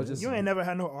that wild. It was just You ain't never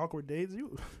had no awkward dates.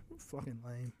 You fucking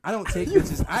lame. I don't take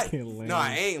bitches. fucking lame. No,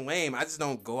 I ain't lame. I just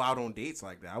don't go out on dates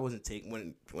like that. I wasn't taking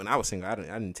when I was single. I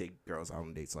didn't take girls out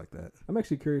on dates like that. I'm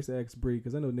actually curious to ask Bree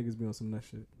because I know niggas be on some nut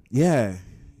shit. Yeah,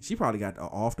 she probably got the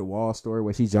off the wall story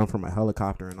where she jumped from a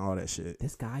helicopter and all that shit.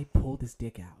 This guy pulled his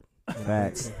dick out.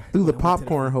 Facts through the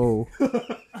popcorn hole.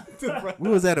 We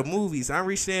was at a movies. I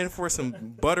reached in for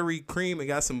some buttery cream and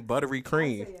got some buttery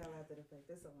cream. I'll tell y'all after the fact.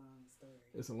 It's a long story.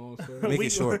 It's a long story. Make it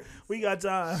short. We got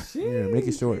time. Yeah, make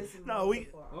it short. No, we.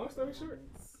 Long story short.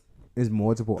 It's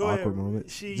multiple Go ahead. awkward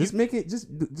moments. She- Just make it. Just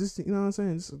you know what I'm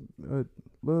saying. Just a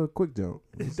little quick joke.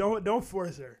 Don't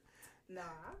force her. Nah,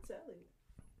 I'll tell you.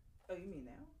 Oh, you mean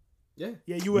now? Yeah.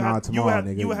 Yeah, you would Nah, have. tomorrow,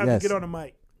 You would have nigga. to get on the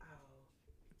mic. Oh.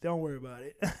 Don't worry about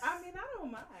it. I mean, I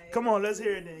don't mind. Come on, let's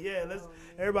hear it then. Yeah, let's.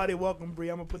 Everybody, welcome Bree.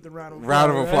 I'm gonna put the round of applause.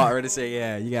 Round of applause. Ready to say,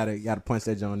 yeah, you gotta punch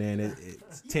that joint in.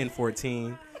 It's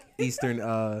 10:14 Eastern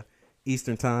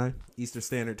time, Eastern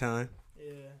Standard Time.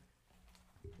 Yeah.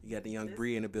 You got the young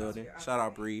Bree in the building. Shout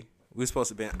out Bree. We supposed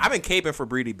to be. I've been caping for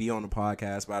Bree to be on the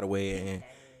podcast, by the way,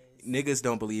 and niggas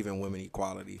don't believe in women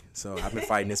equality, so I've been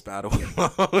fighting this battle.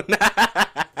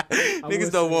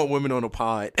 Niggas don't want women on the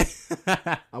pod.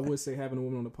 I would say having a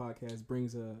woman on the podcast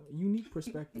brings a unique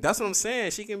perspective. That's what I'm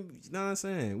saying. She can. You know what I'm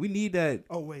saying? We need that.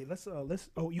 Oh wait, let's.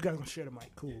 Oh, you guys gonna share the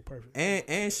mic? Cool, perfect.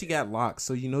 And she got locks,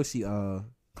 so you know she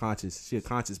conscious. She a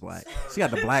conscious black. She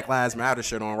got the Black Lives Matter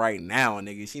shirt on right now,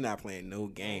 nigga. She not playing no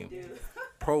game.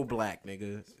 Pro black,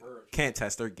 nigga. Can't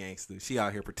test her gangster. She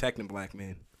out here protecting black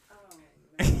men.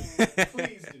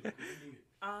 Please do.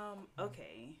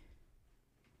 Okay.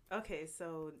 Okay,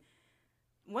 so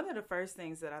one of the first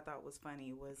things that I thought was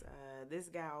funny was this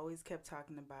guy always kept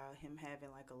talking about him having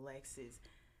like a Lexus.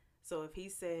 So if he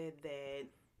said that,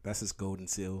 that's his golden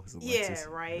seal. His yeah, Lexus.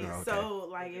 right. Oh, okay. So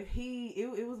like if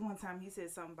it was one time he said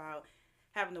something about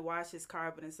having to wash his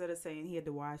car, but instead of saying he had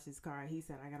to wash his car, he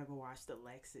said, I gotta go wash the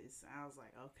Lexus. I was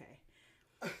like, okay.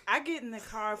 I get in the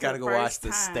car for Gotta the go wash first the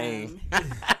time. stain.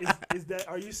 Is that,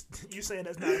 are you saying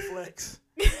that's not a flex?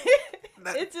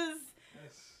 It just,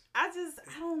 I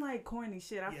don't like corny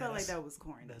shit. I felt like that was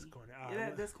corny. That's corny.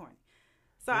 That's corny.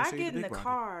 So Yeah, I so get you in the big rocket.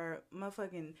 car,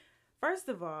 motherfucking, first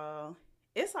of all,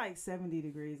 it's like 70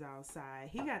 degrees outside.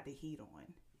 He got the heat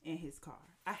on in his car.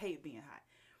 I hate being hot.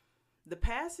 The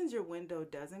passenger window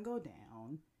doesn't go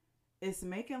down. It's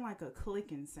making like a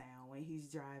clicking sound when he's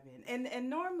driving. And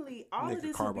normally all Nigga, of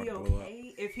this car would be about to blow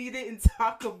okay if he didn't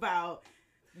talk about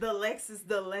the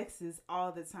Lexus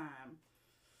all the time.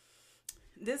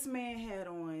 This man had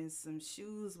on some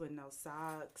shoes with no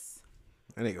socks.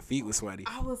 That nigga feet was sweaty.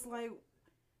 I was like,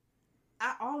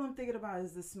 all I'm thinking about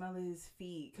is the smell of his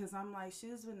feet. Because I'm like,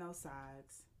 shoes with no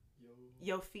socks.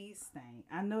 Your feet stink.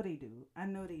 I know they do.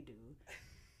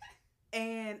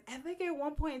 And I think at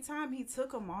one point in time, he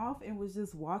took them off and was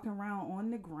just walking around on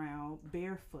the ground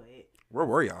barefoot. Where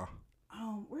were y'all?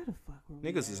 Where the fuck were we?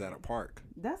 Niggas is at a park.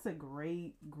 That's a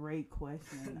great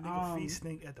question. Nigga feet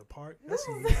stink at the park.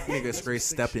 Nigga straight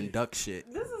stepped in duck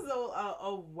shit. This is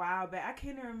a while back. I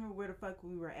can't even remember where the fuck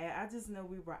we were at. I just know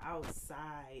we were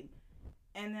outside.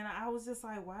 And then I was just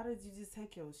like, why did you just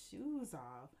take your shoes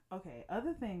off? Okay,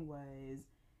 other thing was,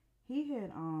 he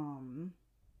had,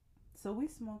 so we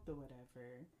smoked or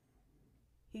whatever.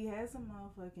 He had some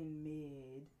motherfucking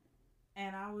mid.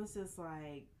 And I was just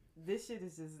like, this shit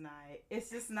is just not, it's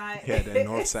just not, Yeah, that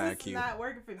north it's side just cue. not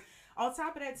working for me. On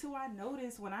top of that, too, I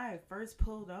noticed when I had first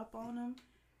pulled up on him,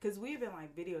 because we had been,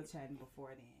 like, video chatting before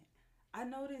then. I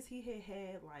noticed he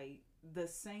had, like, the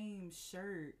same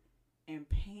shirt and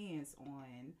pants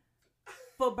on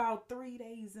for about 3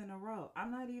 days in a row. I'm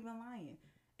not even lying.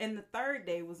 And the third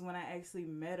day was when I actually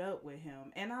met up with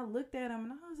him. And I looked at him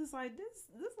and I was just like, this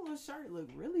little shirt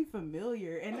looked really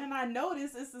familiar. And then I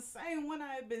noticed it's the same one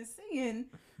I had been seeing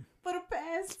for the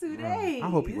past 2 days. I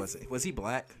hope he wasn't. Was he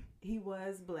black? He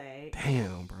was black.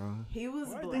 Damn, bro. He was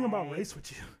Why black. you think about race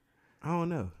with you? I don't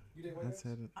know. You did I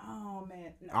said it. Oh,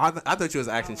 man. No. I thought you was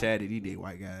asking Chad did he date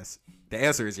white guys. The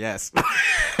answer is yes.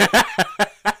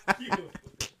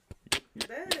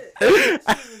 That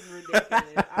shit was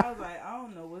ridiculous. I was like, I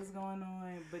don't know what's going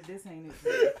on, but this ain't it for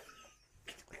me.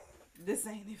 This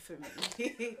ain't it for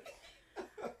me.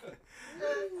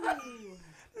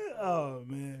 Oh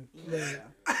man.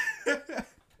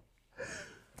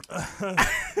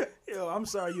 Yo, I'm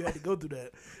sorry you had to go through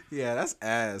that. Yeah, that's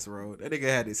ass, bro. That nigga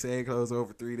had the same clothes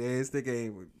over 3 days. Nigga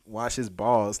ain't even wash his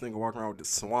balls. Nigga walking around with the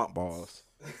swamp balls.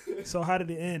 So how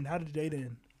did it end? How did the date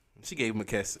end? She gave him a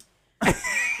kiss.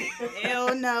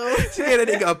 Hell no. She gave that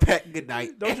nigga a pet good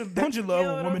night. Don't you love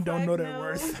Hell when the women don't know fuck their no.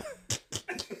 worth?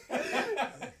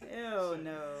 Hell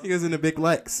no. He was in the big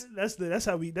Lex. That's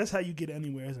how you get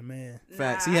anywhere as a man.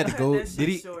 Facts. Nah, He had to go. that shit Did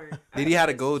he? short. Did he have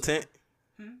a gold tint?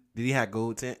 Did he have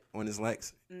gold tint on his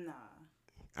Lex? Nah.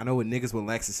 I know what niggas with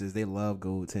Lexuses, they love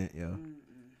gold tint, yo.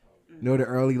 You know the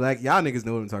early Lex? Y'all niggas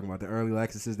know what I'm talking about. The early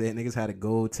Lexuses, that niggas had a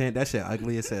gold tint. That shit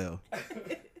ugly as hell.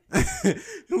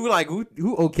 Who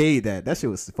okayed that? That shit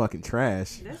was fucking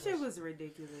trash. That shit was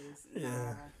ridiculous. Yeah.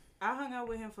 Nah. I hung out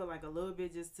with him for like a little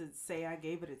bit just to say I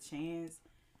gave it a chance.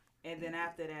 And then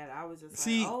after that, I was just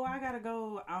See, like, oh, I gotta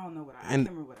go. I don't know what I can't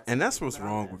remember what I said. And that's what's but I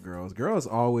wrong left. with girls. Girls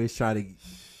always try to.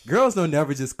 Girls don't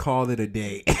never just call it a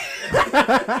day.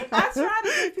 I try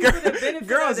to give people the benefit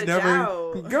girls of the never.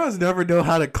 doubt. Girls never know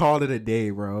how to call it a day,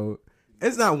 bro.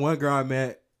 It's not one girl I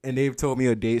met and they've told me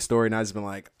a date story and I just been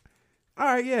like, all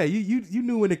right, yeah, you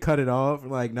knew when to cut it off.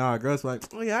 Like, nah, girls were like,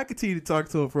 oh yeah, I continue to talk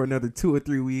to him for another 2 or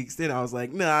 3 weeks. Then I was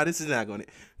like, nah, this is not gonna.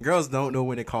 Girls don't know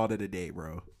when to call it a day,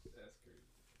 bro. That's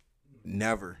crazy.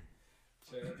 Never.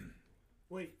 Chad.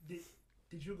 Wait, did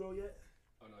you go yet?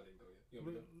 Oh no, I didn't go yet. You want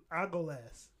me to go? I'll go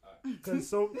last. Alright. Cause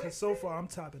so far I'm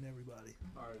topping everybody.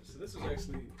 All right. So this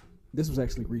was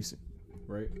actually recent,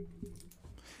 right?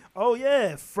 Oh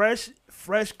yeah, fresh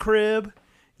crib.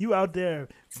 You out there,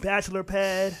 bachelor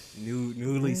pad,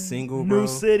 Newly single, bro. new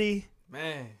city.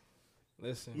 Man,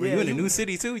 listen. Were Yeah, you in a you- new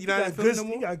city too? You You not in got Philly good, no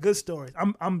more? you got good stories.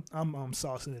 I'm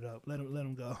saucing it up. Let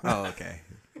him go. Oh, okay.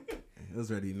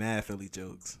 Those already mad Philly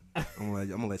jokes. I'm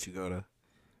gonna let you go though.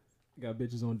 Got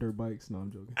bitches on dirt bikes. No,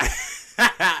 I'm joking.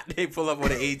 They pull up on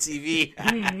the ATV.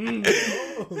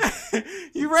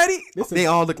 You ready? They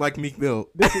all look like Meek Mill.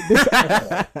 This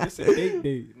a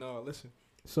date. No, listen.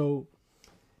 So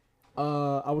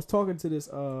I was talking to this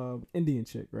Indian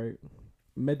chick, right?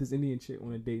 Met this Indian chick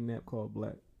on a dating app called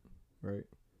Black, right?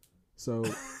 So,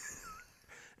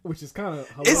 which is kind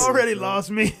of It's already lost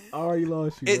me. I already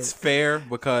lost you. It's fair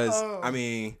because I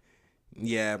mean,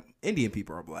 yeah, Indian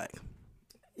people are black.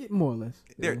 More or less.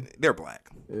 They're black.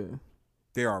 Yeah.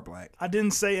 They are black. I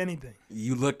didn't say anything.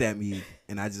 You looked at me,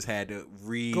 and I just had to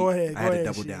read. Go ahead. I had to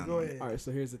double down on it. All right.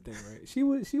 So here's the thing, right? She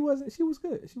was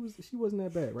good. She wasn't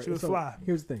that bad, right? She was so fly.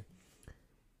 Here's the thing.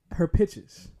 Her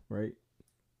pictures, right?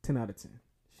 10 out of 10.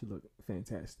 She looked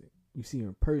fantastic. You see her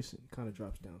in person, kind of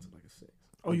drops down to like a 6.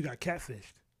 Oh, you got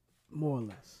catfished. More or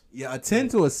less. Yeah, a 10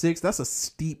 to a 6. That's a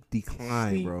steep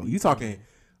decline, bro. You talking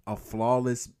a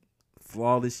flawless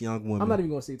young woman. I'm not even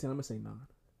gonna say 10. I'm gonna say 9.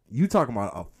 You talking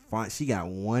about a fine? She got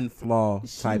one flaw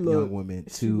type young woman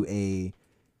to a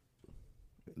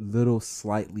little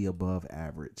slightly above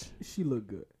average. She looked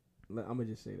good. I'm gonna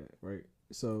just say that, right?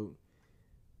 So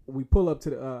we pull up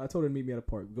to the. I told her to meet me at a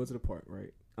park. We go to the park,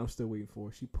 right? I'm still waiting for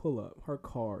her. She pull up. Her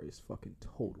car is fucking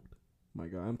totaled. My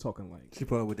God, I'm talking like She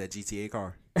pull up with that GTA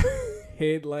car.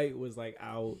 headlight was like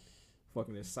out.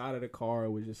 Fucking the side of the car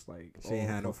was just like She ain't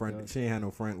had no front. up. She ain't had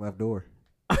no front left door.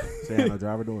 She ain't had no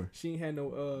driver door. She ain't had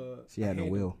no. She had no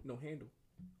wheel. No handle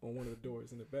on one of the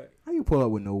doors in the back. How you pull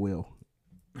up with no wheel?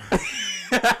 No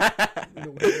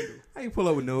handle. How you pull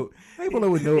up with no? How you pull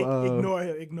up with no?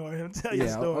 Ignore him. Tell your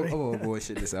Yeah, story. I'm gonna avoid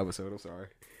shit this episode. I'm sorry.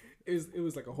 It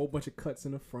was like a whole bunch of cuts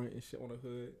in the front and shit on the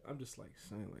hood. I'm just like,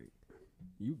 son, like,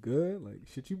 you good? Like,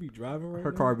 should you be driving right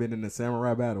Her now? car been in a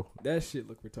samurai battle. That shit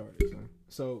looked retarded, son.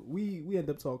 So we ended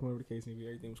up talking over the case and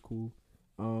everything was cool.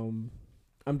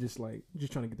 I'm just like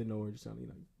trying to get to know her, just trying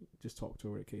to, just talk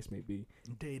to her, the case may be.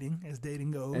 Dating, as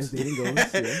dating goes. As dating goes,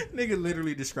 yeah. Nigga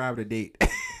literally described a date.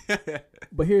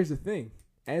 But here's the thing.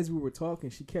 As we were talking,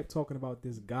 she kept talking about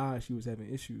this guy she was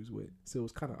having issues with. So it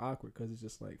was kind of awkward because it's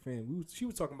just like, fam, she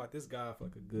was talking about this guy for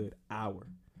like a good hour.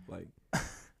 Like,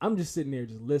 I'm just sitting there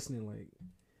just listening, like,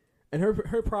 and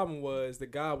her problem was the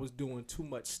guy was doing too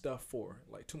much stuff for her,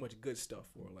 like too much good stuff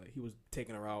for her. Like, he was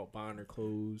taking her out, buying her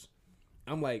clothes.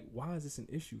 I'm like, why is this an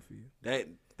issue for you?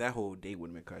 That whole date would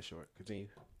have been cut short. Continue.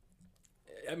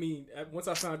 I mean, once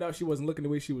I found out she wasn't looking the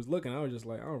way she was looking, I was just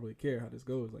like, I don't really care how this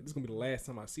goes. Like, this is gonna be the last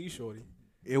time I see Shorty.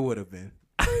 It would have been.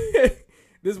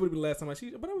 This would be the last time I see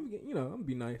her. But I'm gonna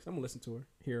be nice. I'm gonna listen to her,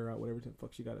 hear her out, whatever the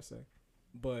fuck she gotta say.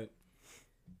 But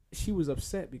she was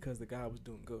upset because the guy was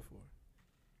doing good for her,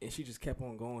 and she just kept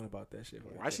on going about that shit.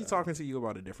 Why is she talking to you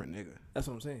about a different nigga? That's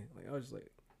what I'm saying. Like, I was just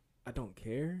like, I don't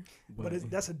care.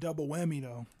 But that's a double whammy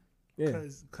though. Yeah.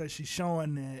 Because she's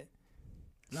showing that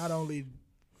not only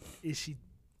is she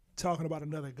talking about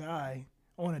another guy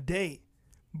on a date,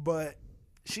 but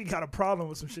she got a problem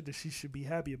with some shit that she should be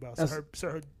happy about. So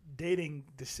her dating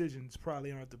decisions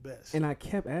probably aren't the best. And I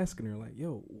kept asking her, like,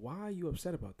 yo, why are you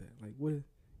upset about that? Like, what?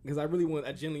 Because I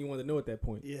genuinely wanted to know at that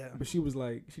point. Yeah. But she was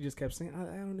like, she just kept saying, I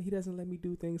don't know, he doesn't let me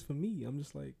do things for me. I'm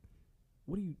just like,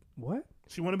 what?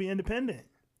 She want to be independent.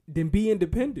 Then be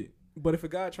independent. But if a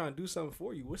guy trying to do something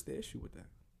for you, what's the issue with that?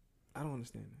 I don't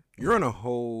understand that. You're on a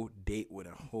whole date with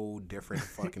a whole different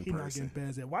fucking He not person. getting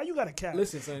past that. Why you got a cat?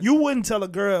 Listen, son. You wouldn't tell a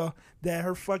girl that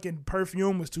her fucking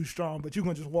perfume was too strong, but you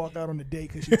gonna just walk out on the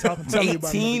date because she's telling you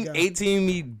about another guy. 18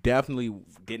 me definitely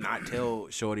did not tell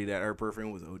Shorty that her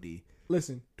perfume was OD.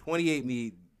 Listen. 28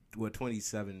 me,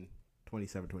 27,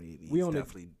 28 me We is on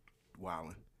definitely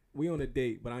wilding. We on a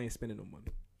date, but I ain't spending no money.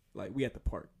 Like, we at the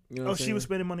park. You know what I'm She saying? was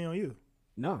spending money on you.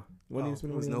 Nah. There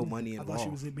was no money I involved. thought she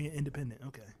was being independent.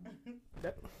 Okay.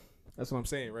 That's what I'm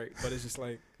saying, right? But it's just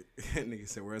like Nigga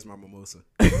said, "Where's my mimosa?"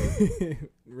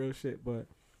 real shit. But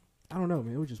I don't know,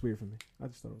 man. It was just weird for me. I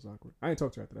just thought it was awkward. I didn't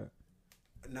talk to her after that.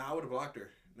 Nah, I would have blocked her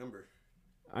number.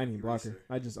 I didn't even block her.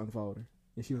 I just unfollowed her.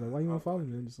 And she was like, why you unfollow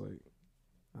me? I'm just like,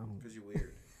 I don't know. Because you're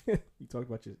weird. You talk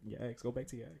about your ex. Go back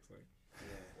to your ex. Like,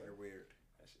 Yeah, they're weird.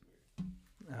 that shit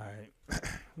weird. All right.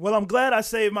 Well, I'm glad I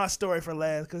saved my story for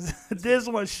last because this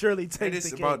one surely Hey, takes this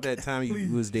the is about cake. that time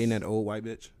you was dating that old white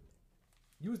bitch.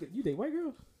 You date white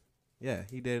girls? Yeah,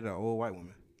 he dated an old white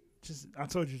woman. I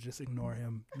told you, just ignore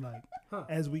him. Like Huh.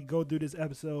 as we go through this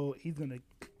episode, he's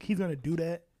gonna do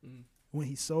that. When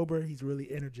he's sober, he's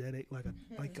really energetic,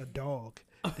 like a dog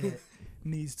that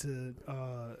needs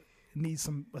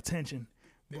some attention.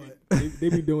 But they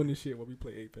be doing this shit while we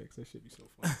play Apex. That shit be so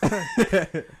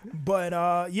fun.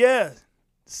 but yeah.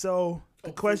 So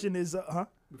the question is,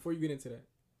 Before you get into that,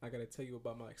 I gotta tell you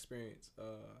about my experience.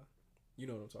 You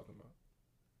know what I'm talking about.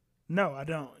 No, I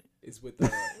don't. It's with the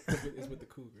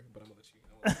cougar, but I'm gonna let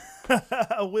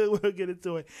you. We'll get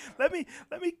into it. Let me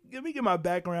get my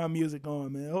background music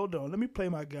on, man. Hold on. Let me play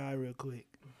my guy real quick.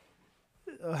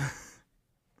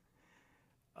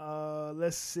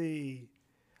 Let's see.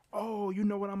 Oh, you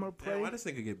know what I'm gonna play? Damn, why this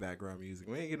nigga get background music?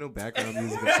 We ain't get no background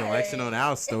music selection on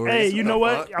our story. Hey, you know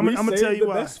what? I'm gonna tell you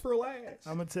why. Best for last.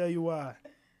 I'm gonna tell you why.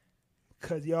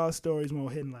 Cause y'all stories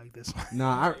won't hit like this one.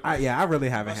 Nah, I really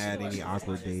haven't had any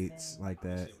awkward dates like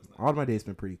that. All of my dates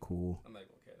been pretty cool. I'm not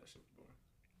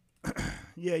gonna care that shit.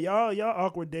 Yeah, y'all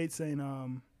awkward dates ain't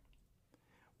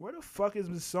Where the fuck is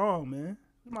the song, man?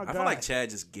 My I feel like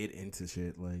Chad just get into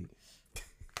shit. Like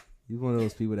he's one of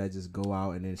those people that just go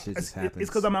out and then shit just happens. It's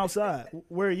because I'm outside.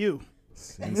 Where are you,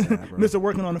 Inside, bro. Mr.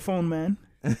 Working on the phone, man?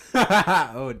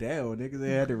 Oh damn, niggas ain't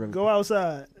had to really Go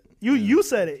outside. You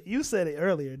said it. You said it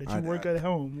earlier that you work at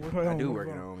home. I do work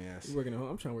at home. Yes. You working at home?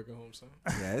 I'm trying to work at home, son.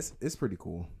 Yeah, it's pretty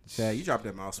cool. Chad, you drop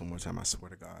that mouse one more time. I swear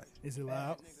to God. Is it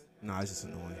loud? Nah, it's just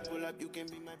annoying.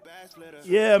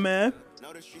 Yeah, man.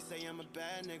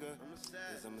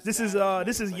 This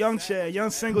is young Chad,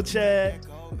 young single Chad.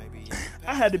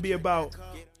 I had to be about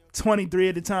 23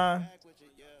 at the time.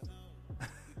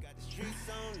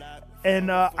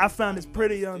 And I found this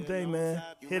pretty young thing, man.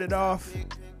 Hit it off.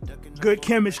 Good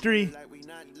chemistry.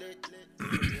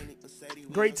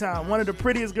 Great time. One of the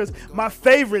prettiest girls. My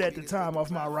favorite at the time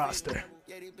off my roster.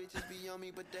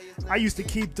 I used to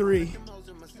keep 3,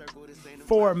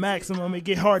 4 maximum. It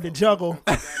get hard to juggle.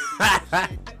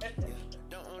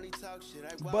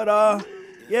 But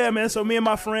yeah, man. So me and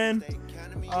my friend,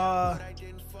 I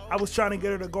was trying to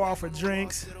get her to go out for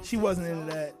drinks. She wasn't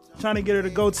into that. Trying to get her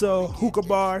to go to a hookah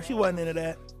bar. She wasn't into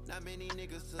that.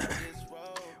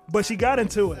 But she got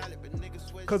into it.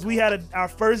 Because we had our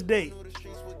first date.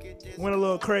 Went a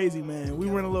little crazy, man. We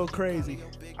went a little crazy.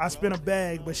 I spent a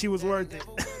bag, but she was worth it.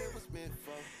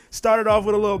 Started off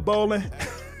with a little bowling.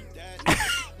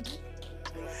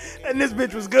 And this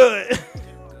bitch was good.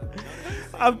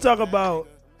 I'm talking about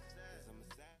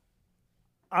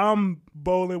I'm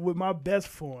bowling with my best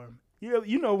form.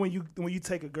 You know when you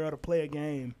take a girl to play a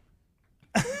game.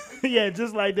 Yeah,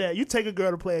 just like that. You take a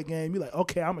girl to play a game, you're like,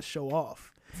 okay, I'm gonna show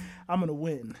off. I'm gonna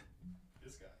win.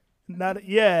 This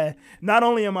guy. Not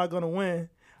only am I gonna win,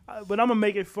 but I'm gonna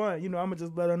make it fun. I'm gonna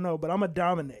just let her know, but I'm gonna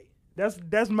dominate.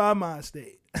 That's my mind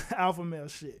state. Alpha male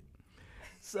shit.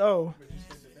 So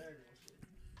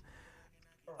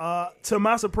to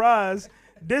my surprise,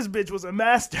 this bitch was a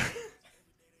master.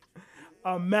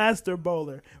 A master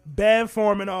bowler. Bad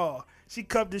form and all. She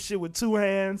cupped this shit with 2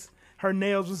 hands. Her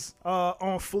nails was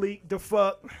on fleek. The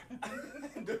fuck.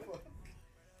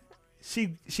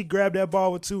 She grabbed that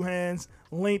ball with 2 hands,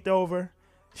 leaned over,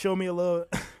 showed me a little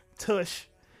tush.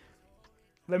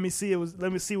 Let me see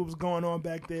what was going on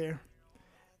back there.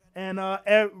 And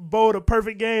bowled a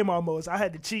perfect game almost. I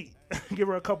had to cheat. Give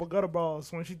her a couple gutter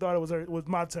balls when she thought it was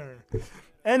my turn.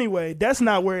 Anyway, that's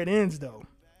not where it ends though.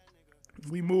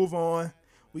 We move on.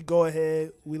 We go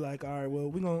ahead. We like, all right, well,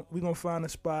 we gonna find a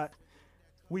spot.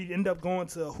 We end up going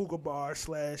to a hookah bar /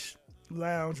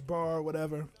 lounge bar,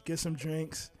 whatever. Get some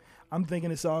drinks. I'm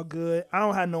thinking it's all good. I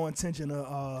don't have no intention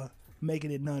of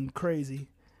making it nothing crazy.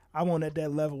 I wasn't at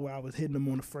that level where I was hitting them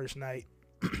on the first night.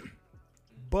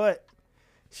 But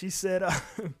she said,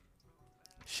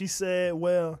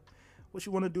 well, what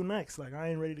you want to do next? Like, I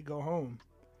ain't ready to go home.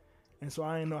 And so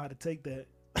I didn't know how to take that.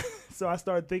 So I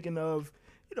started thinking of,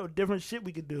 different shit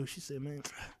we could do. She said, man,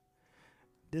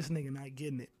 this nigga not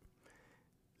getting it.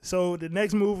 So the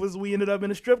next move was we ended up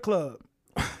in a strip club.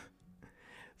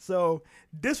 So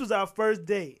this was our first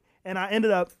date. And I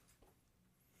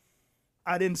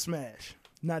didn't smash.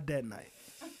 Not that night.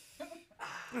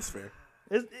 That's fair.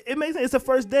 It makes sense. It's the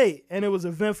first date. And it was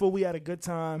eventful. We had a good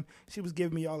time. She was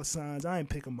giving me all the signs. I ain't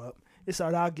pick them up. It's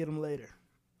all right. I'll get them later.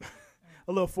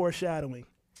 A little foreshadowing.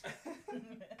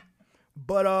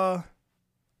 But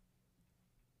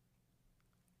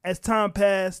as time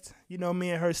passed,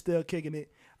 me and her still kicking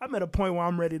it. I'm at a point where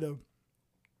I'm ready to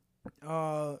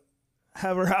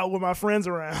have her out with my friends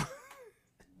around.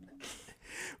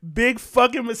 Big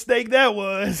fucking mistake that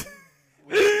was.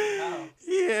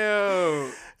 Yo.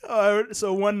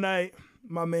 So one night,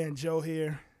 my man Joe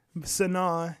here,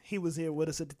 Sanan, he was here with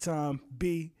us at the time.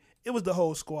 B, it was the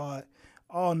whole squad,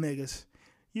 all niggas.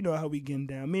 You know how we getting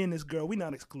down. Me and this girl, we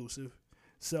not exclusive.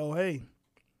 So, hey,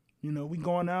 we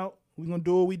going out. We going to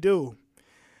do what we do.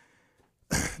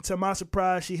 To my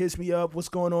surprise, she hits me up. What's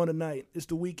going on tonight? It's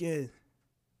the weekend.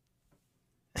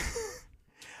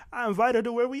 I invite her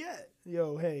to where we at.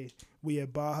 Yo, hey, we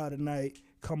at Baja tonight.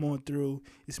 Come on through.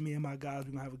 It's me and my guys.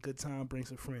 We're going to have a good time. Bring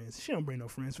some friends. She don't bring no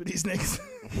friends for these niggas.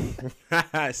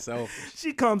 Selfish.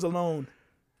 She comes alone.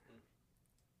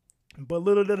 But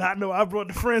little did I know I brought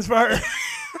the friends for her.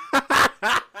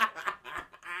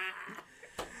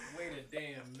 Wait a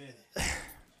damn minute.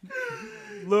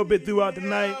 A little bit throughout the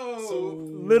night.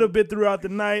 little bit throughout the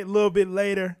night, a little bit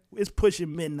later. It's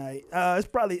pushing midnight. It's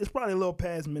probably a little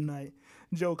past midnight.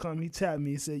 Joe come, he tapped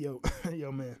me, he said, "Yo,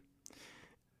 yo, man,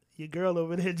 your girl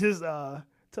over there just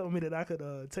told me that I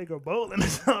could take her bowling or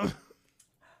something."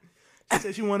 She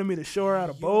said she wanted me to show her how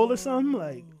to bowl or something.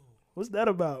 Like, what's that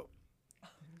about?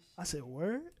 I said,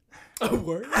 "Word,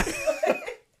 Word.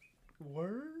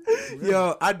 word."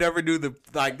 Yo, I never knew the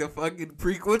fucking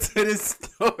prequel to this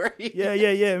story. Yeah.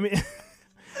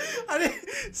 I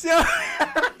didn't. So,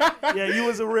 Yeah, you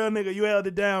was a real nigga. You held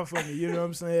it down for me. You know what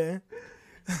I'm saying?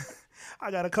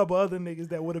 I got a couple other niggas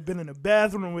that would have been in the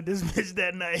bathroom with this bitch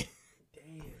that night.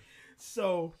 Damn.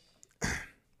 So,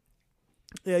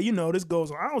 yeah, you know, this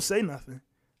goes on. I don't say nothing.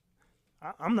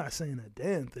 I'm not saying a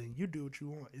damn thing. You do what you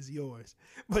want. It's yours.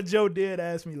 But Joe did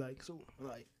ask me, like, so,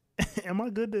 like, am I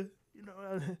good to, you know,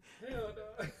 Hell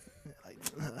no.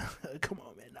 like, come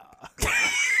on, man, nah.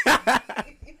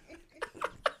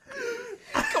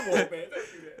 Come on, man. Don't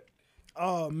do that.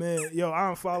 Oh man, yo, I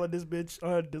unfollowed this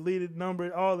bitch, deleted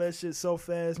number, all that shit so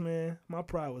fast, man. My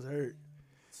pride was hurt.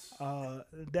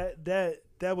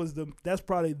 That's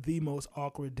probably the most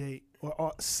awkward date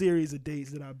or series of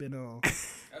dates that I've been on.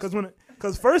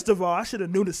 Cause first of all, I should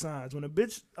have knew the signs. When a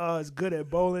bitch is good at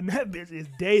bowling, that bitch is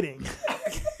dating.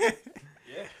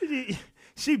 Yeah,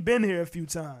 she been here a few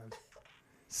times.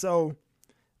 So,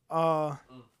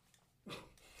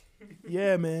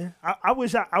 yeah, man. I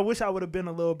wish I would have been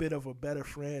a little bit of a better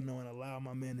friend, though, and allow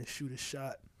my man to shoot a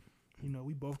shot. You know,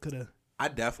 we both could have. I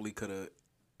definitely could have.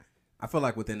 I feel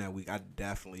like within that week, I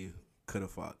definitely could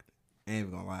have fucked. I ain't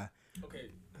even gonna lie.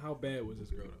 Okay, how bad was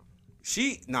this girl though?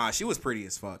 She was pretty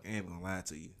as fuck. I ain't even gonna lie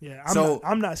to you. Yeah,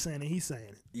 I'm not saying it. He's saying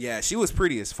it. Yeah, she was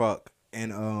pretty as fuck,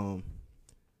 and I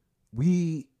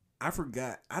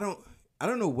forgot. I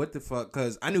don't know what the fuck,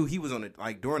 because I knew he was on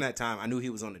during that time. I knew he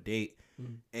was on a date,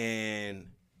 and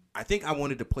I think I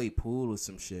wanted to play pool or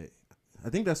some shit. I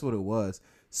think that's what it was.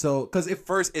 So, because at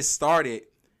first it started,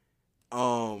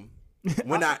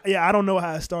 when I don't know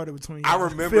how it started between you. I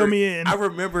remember. Fill me in. I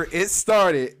remember it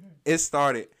started. It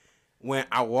started when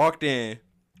I walked in,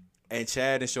 and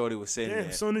Chad and Shorty was sitting Damn, there.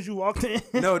 as soon as you walked in.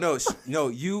 No,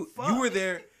 you were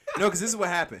there. No, because this is what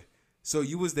happened. So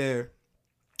you was there.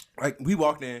 Like, we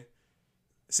walked in,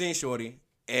 seeing Shorty,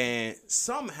 and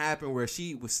something happened where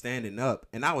she was standing up,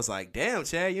 and I was like, "Damn,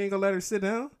 Chad, you ain't gonna let her sit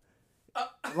down?"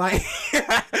 Like,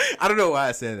 I don't know why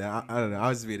I said that. I don't know. I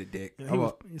was just being a dick.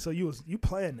 Yeah, so you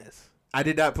playing this? I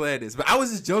did not plan this, but I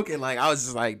was just joking. Like, I was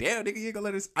just like, "Damn, nigga, you ain't gonna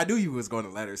let her." I knew you was going to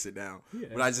let her sit down,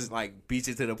 but I just like beat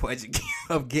you to the punch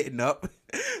of getting up.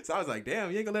 So I was like,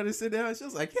 "Damn, you ain't gonna let her sit down?" She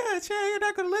was like, "Yeah, Chad, you're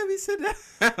not gonna let me sit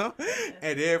down."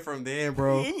 And then from then,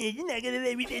 bro, You're not gonna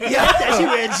let me sit down. I thought you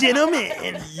were a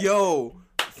gentleman. Yo,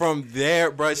 from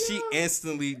there, bro, she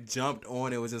instantly jumped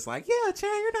on. It was just like, "Yeah, Chad,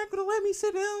 you're not gonna let me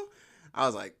sit down." I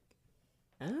was like,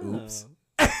 "Oops."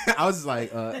 I was just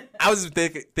like, I was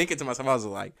thinking to myself, I was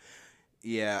like,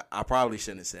 "Yeah, I probably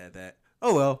shouldn't have said that."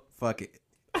 Oh well, fuck it.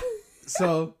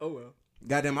 So,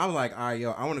 goddamn, I was like, "All right,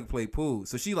 yo, I want to play pool."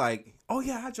 So she like, "Oh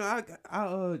yeah, I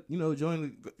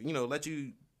join, let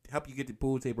you help you get the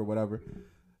pool tape or whatever."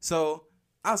 So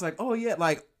I was like, "Oh yeah,"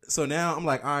 like, so now I'm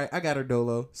like, "All right, I got her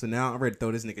dolo." So now I'm ready to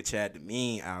throw this nigga Chad to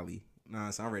me, alley.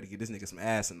 So I'm ready to get this nigga some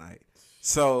ass tonight.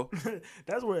 So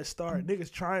that's where it started.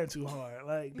 Niggas trying too hard.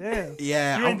 Like, damn.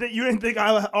 Yeah. You didn't think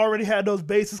I already had those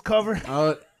bases covered?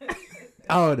 I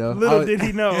don't know. Little did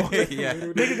he know. Yeah.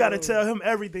 Nigga got to tell him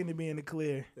everything to be in the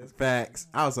clear. Facts.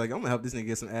 I was like, I'm going to help this nigga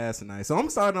get some ass tonight. So I'm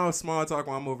starting off small talk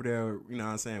while I'm over there, you know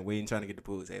what I'm saying, waiting, trying to get the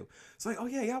pool table. It's like, "Oh,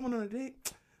 yeah, y'all went on a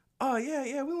date?" "Oh,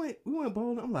 yeah, we went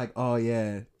bowling." I'm like, "Oh,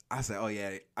 yeah." I said, "Oh,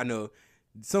 yeah, I know.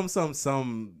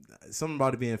 Something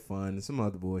about it being fun, some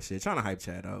other bullshit." Trying to hype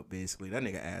Chad up, basically. That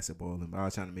nigga ass at bowling, but I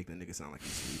was trying to make that nigga sound like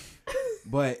he's sweet.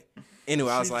 But anyway,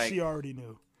 I was like, she already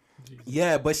knew.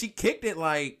 Yeah, but she kicked it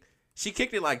like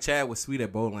Chad was sweet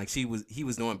at bowling. Like he was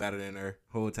doing better than her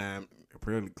whole time.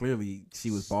 Clearly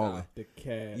she was balling. The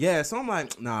cat. Yeah, so I'm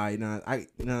like, nah, you know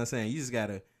what I'm saying?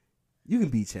 You can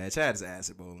beat Chad. Chad is ass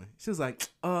at bowling. She was like,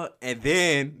 and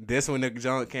then this when the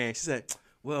junk came, she said,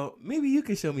 "Well, maybe you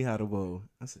can show me how to bowl."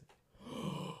 I said,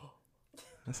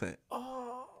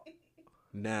 "Oh."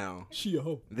 Now, she a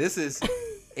hoe. this is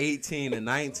 18 to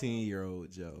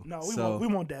 19-year-old Joe. No, we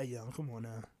want that young. Come on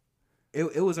now.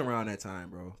 It was around that time,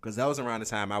 bro. Because that was around the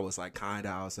time I was like kind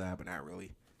of outside, but not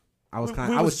really. I was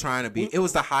trying to be. It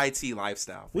was the high tea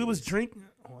lifestyle. We was drinking.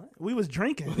 What? We was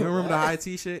drinking. You remember the high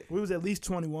tea shit? We was at least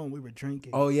 21. We were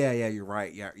drinking. Oh yeah, you're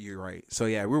right. Yeah, you're right. So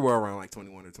yeah, we were around like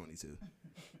 21 or 22.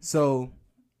 So,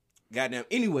 goddamn.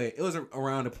 Anyway, it was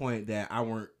around the point that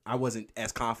I wasn't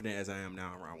as confident as I am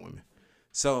now around women.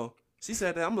 So She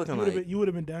said that. I'm looking You would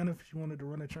have been down if she wanted to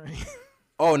run a train.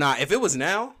 Oh, nah. If it was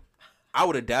now, I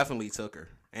would have definitely took her.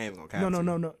 I ain't gonna cap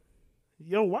No.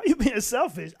 Yo, why you being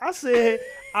selfish? I said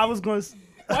I was going to.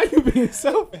 Why you being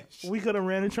selfish? We could have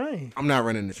ran a train. I'm not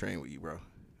running the train with you, bro.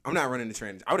 I'm not running the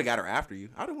train. I would have got her after you.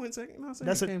 I would have went second. You know what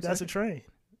I'm saying? That's a train.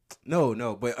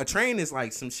 No. But a train is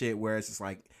like some shit where it's just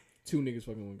like. Two niggas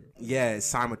fucking one girl. Yeah, it's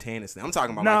simultaneously. I'm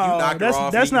talking about No, like you knocked her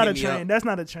off. That's and not you a hit me train. up. That's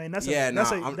not a train. That's Yeah, a nah,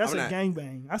 that's a I'm not-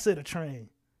 gangbang. I said a train.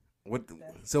 What?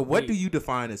 So what do you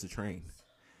define as a train?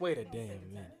 Wait a damn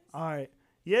minute. All right.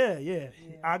 Yeah.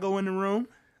 I go in the room,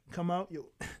 come out. Yo,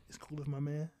 it's cool as my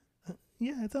man.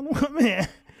 Yeah, tell him come in.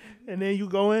 And then you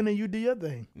go in and you do your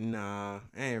thing. Nah,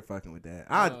 I ain't fucking with that.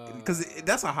 Because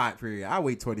that's a hot period. I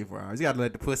wait 24 hours. You gotta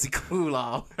let the pussy cool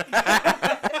off.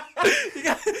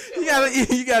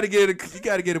 you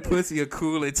gotta get a pussy a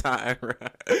cooling time, right?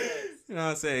 You know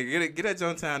what I'm saying? Get that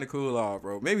junk time to cool off,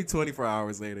 bro. Maybe 24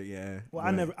 hours later, yeah. Well,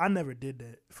 But I never did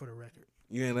that for the record.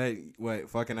 You ain't let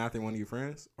fucking after one of your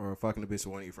friends or fucking a bitch with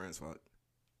one of your friends fuck.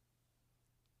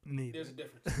 Neither. There's a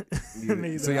difference.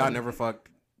 Neither. So y'all never fucked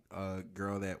a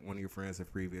girl that one of your friends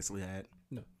have previously had?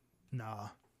 Nah.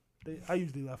 I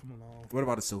usually left them alone. What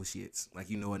about associates? Like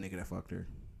you know a nigga that fucked her.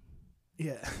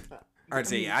 Yeah. I'd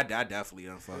say I definitely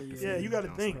unfucked. Yeah, you got to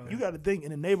think. You got to think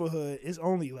in the neighborhood. It's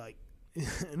only like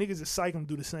niggas just psych them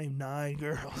through the same 9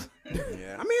 girls.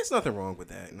 Yeah, I mean, it's nothing wrong with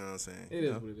that. You know what I'm saying? It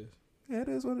is what it is. Yeah, it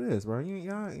is what it is, bro.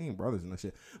 Y'all ain't brothers and that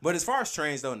shit. But as far as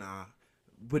trains, though, nah.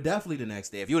 But definitely the next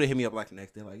day. If you would have hit me up like the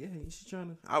next day, like, yeah, she's trying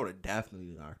to, I would have definitely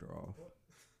knocked her off.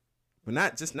 But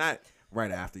not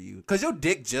right after you. Because your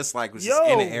dick just like was just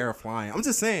in the air flying. I'm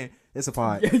just saying, it's a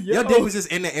pod. Your dick was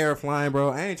just in the air flying, bro.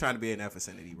 I ain't trying to be in that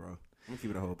vicinity, bro. I'm going to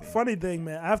keep it a whole thing. Funny thing,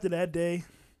 man, after that day,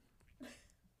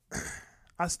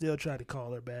 I still tried to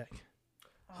call her back.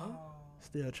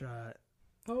 Still tried.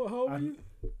 How old were you?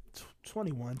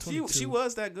 21, 22. She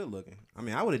was that good looking. I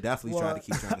mean, I would have definitely tried to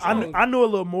keep trying to I knew a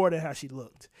little more than how she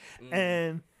looked.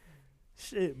 And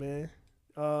shit, man.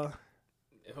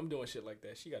 If I'm doing shit like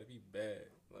that, she got to be bad.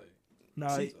 Like,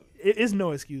 no, it's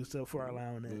no excuse for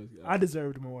allowing that. I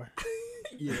deserved more.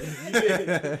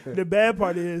 yeah. The bad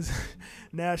part is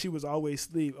now she was always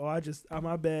asleep.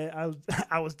 My bad.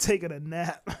 I was taking a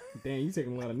nap. Damn, you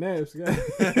taking a lot of naps. God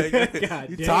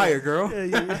You damn. tired, girl.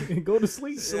 Yeah. Go to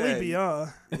sleep. Sleepy, huh?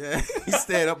 Yeah, you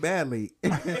stayed up badly.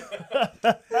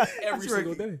 Every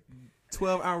single day.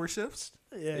 12-hour shifts.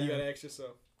 Yeah. You gotta ask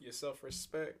yourself, your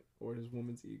self-respect or this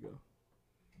woman's ego?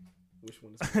 Which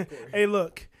one is more important? Hey,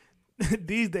 look.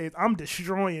 These days, I'm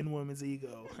destroying women's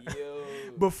ego. Yo.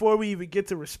 Before we even get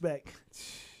to respect,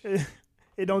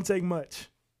 it don't take much.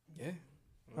 Yeah.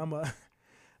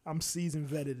 I'm seasoned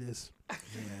vet at this. Yeah,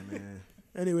 man.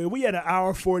 Anyway, we at an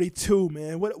hour 42,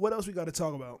 man. What else we got to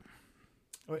talk about?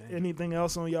 Or anything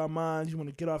else on y'all minds you want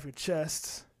to get off your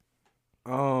chests?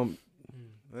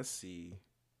 Let's see.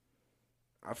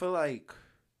 I feel like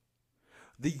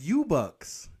the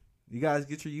U-Bucks. You guys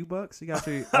get your U-Bucks? You got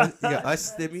your Ush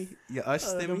Stimmy? Your Ush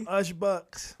Stimmy? Ush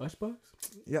Bucks. Ushbox?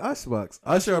 Yeah, Ush Bucks.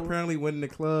 Usher apparently went in the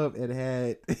club and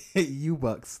had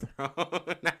U-Bucks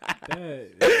thrown.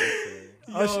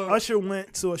 Usher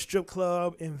went to a strip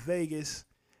club in Vegas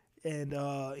and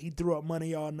he threw up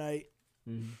money all night.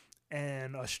 Mm-hmm.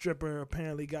 And a stripper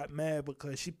apparently got mad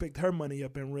because she picked her money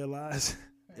up and realized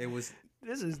It was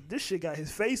this shit got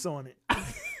his face on it.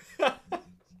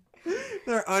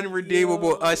 they're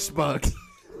unredeemable Ush Bucks.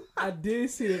 I did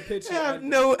see the picture. They have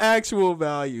no actual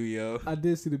value, yo. I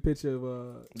did see the picture of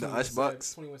The Ush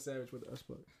Bucks. 21 Savage with the Ush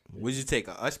Bucks. Would you take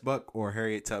a Ush Buck or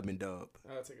Harriet Tubman dub?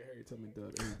 I'll take a Harry Tubman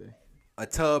dub any day. A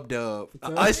tub dub.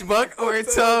 A Ush Buck or a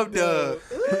tub dub?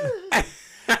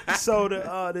 So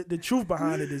the truth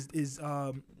behind it is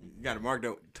You got to mark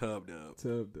the tub dub.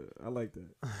 Tub dub. I like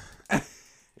that.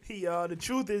 the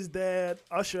truth is that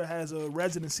Usher has a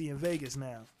residency in Vegas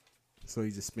now. So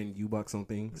you just spend U-Bucks on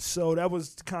things? So that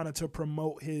was kind of to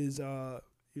promote his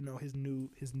his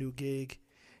new gig,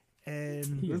 and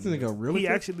This nigga really? he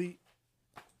actually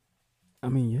I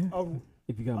mean, yeah. oh,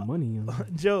 If you got money, you know,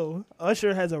 Joe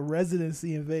Usher has a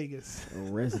residency in Vegas. a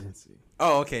residency.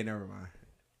 Oh, okay, never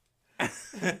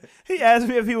mind. He asked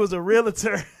me if he was a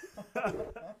realtor.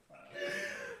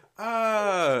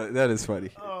 That is funny.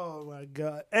 Oh my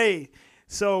God! Hey,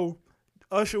 so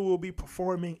Usher will be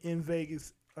performing in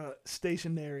Vegas,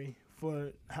 stationary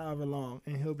for however long,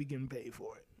 and he'll be getting paid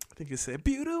for it. I think it said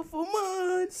 "beautiful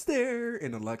monster"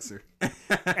 in a Luxor.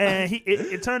 And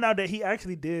it turned out that he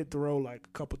actually did throw like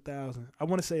a couple thousand. I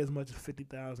want to say as much as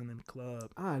 50,000 in the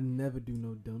club. I never do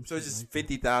no dumb So shit. it's just like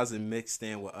 50,000 mixed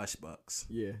in with Ush Bucks.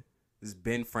 that. Yeah. There's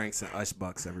Ben Franks and Ush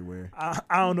Bucks everywhere. I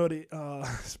don't know the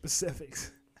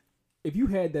specifics. If you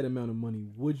had that amount of money,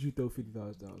 would you throw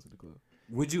 $50,000 at the club?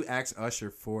 Would you ask Usher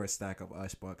for a stack of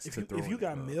Ush bucks to throw? If you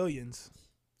got millions,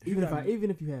 Even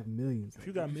if you have millions, if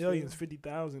you got millions,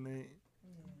 50,000 ain't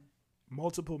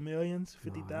multiple millions,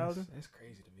 50,000. That's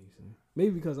crazy to me, son.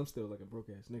 Maybe because I'm still like a broke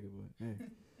ass nigga, but hey,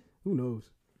 who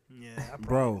knows? Yeah,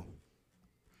 Bro.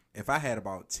 If I had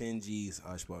about 10 G's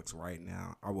Ush bucks right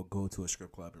now, I would go to a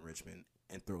strip club in Richmond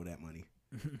and throw that money.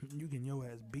 You getting your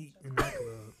ass beat in that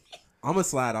club. I'm gonna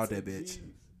slide out that bitch.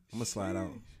 I'm gonna slide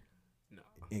out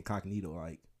incognito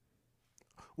like.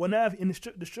 Well, now in the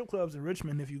strip clubs in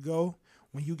Richmond, if you go,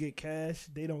 when you get cash,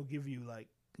 they don't give you like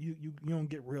you don't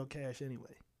get real cash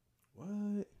anyway.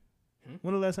 What?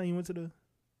 When the last time you went to the?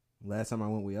 Last time I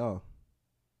went with y'all.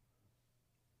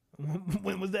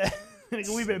 When was that?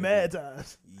 We've been mad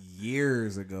times.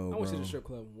 Years ago, I went bro. to the strip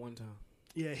club one time.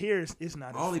 Yeah, here it's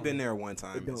not. I only fun. been there one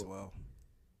time as well.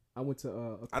 I went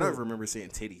to I don't remember seeing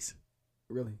titties.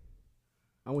 Really?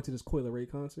 I went to this Coil Ray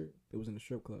concert. It was in the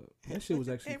strip club. That shit was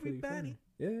actually pretty funny.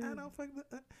 Yeah, I don't fuck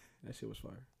that. That shit was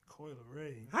fire. Coil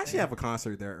Ray. How'd she have a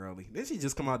concert there early? Did she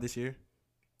just come out this year?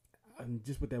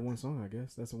 Just with that one song, I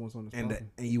guess. That's the one song that's popping.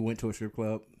 And you went to a strip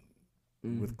club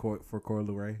with for Coil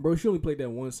Ray? Bro, she only played that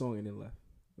one song and then left.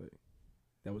 But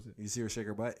that was it. You see her shake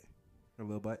her butt? Her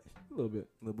little butt? A little bit.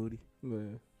 Little booty?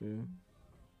 Yeah.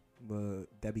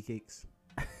 Debbie Cakes?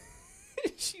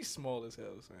 She's small as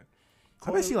hell, son.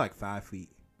 I bet she like 5 feet.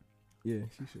 Yeah,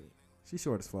 she should. She's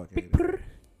short as fuck.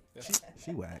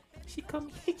 She whack. She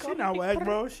not whack,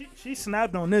 bro. She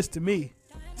snapped on this to me.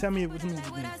 Tell me what you mean.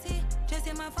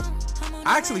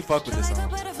 I actually fuck with this song.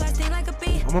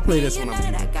 I'm gonna play this one.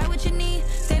 I got what you need.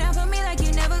 Stay down for me like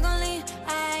you never gonna leave.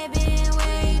 I've been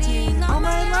waiting all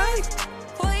my life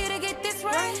for you to get this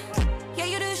right. Yeah,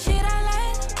 you do shit I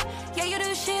like. Yeah, you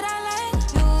do shit I like.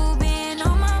 You been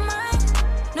on my mind.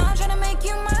 No, I'm tryna make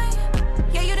you mine.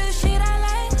 Yeah, you do shit I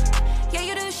like. Yeah,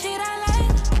 you do shit I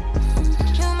like.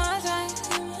 You my type.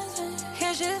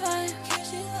 Here's shit fine.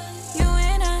 You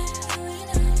and I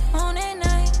on at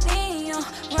night. Me,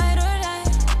 right or die.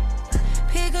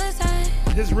 Pick a side.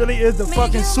 This really is the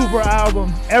fucking super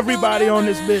album. Everybody on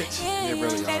this bitch. They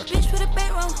really are.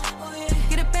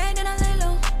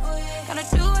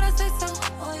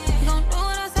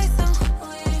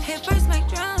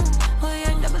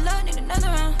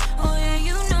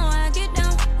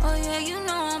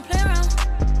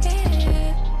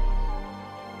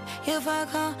 If I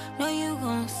call, know you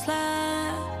gon'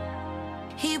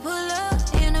 slide. He pull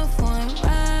up in a foreign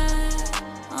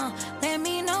ride. Let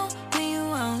me know when you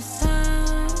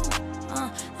outside.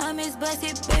 I miss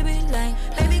busted, baby, like,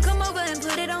 baby, come over and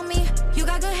put it on me. You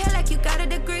got good hair like you got a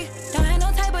degree. Don't have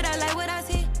no type, but I like what I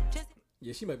see.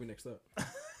 Yeah, she might be next up.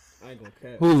 I ain't gonna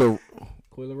cap. Hulu.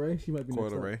 Coil Ray? She might be next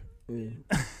Coil up. Ray. Yeah.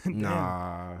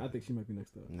 Nah. I think she might be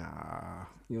next up. Nah.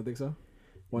 You don't think so?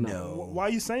 Why not? No. Why are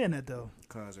you saying that though?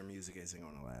 Because her music isn't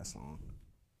gonna last long.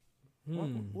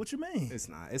 What you mean? It's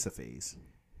not. It's a phase.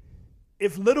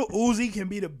 If Lil Uzi can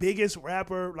be the biggest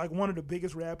rapper, like one of the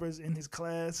biggest rappers in his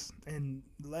class, and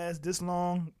last this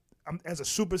long as a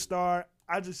superstar,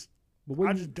 I just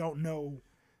don't know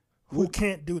who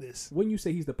can't do this. Wouldn't you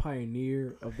say he's the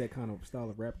pioneer of that kind of style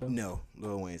of rap, though? No,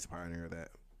 Lil Wayne's the pioneer of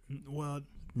that. Well,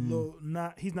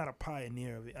 he's not a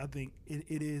pioneer of it. I think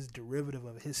it is derivative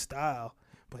of his style,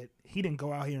 but he didn't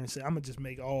go out here and say, "I'm gonna just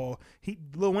make all."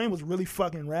 Lil Wayne was really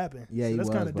fucking rapping. Yeah, so he that's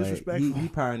was. kind of disrespectful. He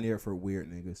pioneered for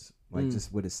weird niggas, like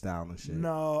just with his style and shit.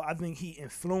 No, I think he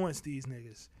influenced these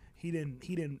niggas. He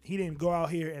didn't go out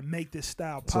here and make this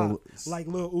style pop like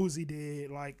Lil Uzi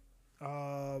did, like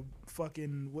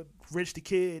fucking what Rich the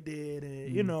Kid did,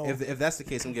 and you know. If that's the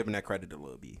case, I'm giving that credit to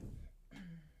Lil B.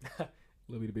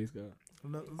 Lil B the bass god.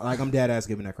 Like, I'm dead ass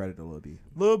giving that credit to Lil B.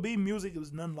 Lil B music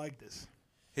was none like this.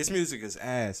 His music is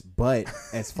ass, but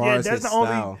as far as his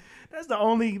style, that's the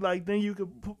only like thing you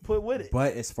could put with it.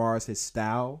 But as far as his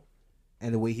style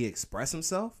and the way he expressed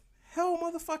himself, hell,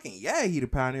 motherfucking yeah, he the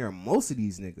pioneer of most of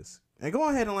these niggas. And go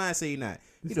ahead and lie and say he not.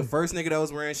 He the first nigga that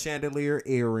was wearing chandelier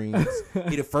earrings.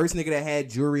 He the first nigga that had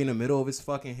jewelry in the middle of his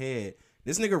fucking head.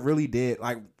 This nigga really did,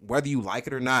 like, whether you like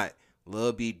it or not,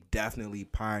 Lil B definitely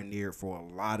pioneered for a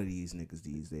lot of these niggas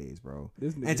these days, bro.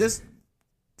 And just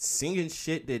singing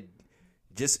shit that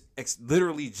just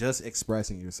literally just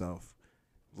expressing yourself.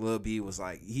 Lil B was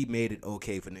like, he made it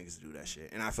okay for niggas to do that shit.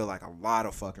 And I feel like a lot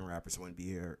of fucking rappers wouldn't be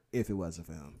here if it wasn't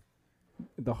for him.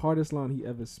 The hardest line he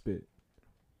ever spit,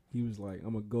 he was like,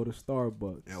 I'm going to go to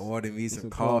Starbucks and order me some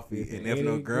coffee. And if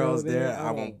no girls there,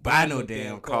 I won't buy no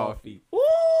damn coffee.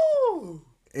 Woo!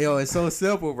 Yo, it's so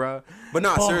simple, bro. But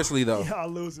no, seriously though. Y'all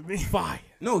losing me. Fire.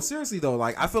 No, seriously though.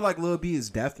 Like, I feel like Lil B is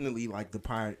definitely like the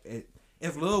pioneer.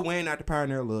 If Lil Wayne not the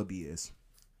pioneer, Lil B is.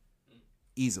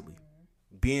 Easily.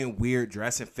 Being weird,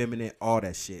 dressing feminine, all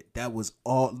that shit. That was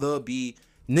all Lil B.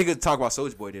 Niggas talk about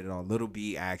Soulja Boy did it all. Lil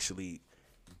B actually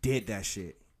did that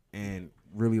shit and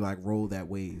really like rolled that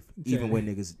wave. Even when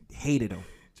niggas hated him.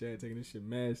 Chad taking this shit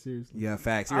mad seriously. Yeah,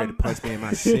 facts. You ready to punch me in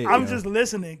my shit. I'm yo. just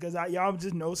listening because y'all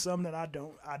just know something that I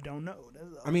don't know.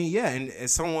 That's all. I mean, yeah, and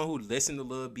as someone who listened to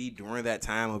Lil B during that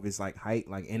time of his like height,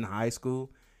 like in high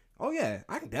school, oh yeah,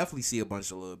 I can definitely see a bunch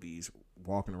of Lil B's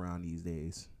walking around these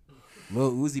days.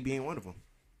 Lil Uzi being one of them.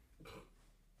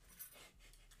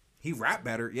 He rap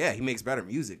better, yeah, he makes better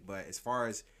music, but as far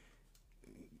as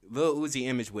Lil Uzi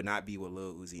image would not be what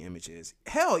Lil Uzi image is.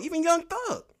 Hell, even Young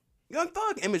Thug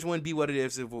image wouldn't be what it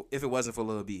is if it wasn't for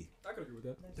Lil B. I could agree with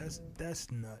that.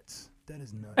 That's nuts. That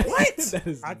is nuts. What? That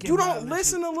is, You don't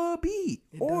listen to Lil B.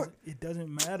 It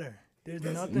doesn't matter. There's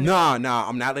nothing. Nah,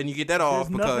 I'm not letting you get that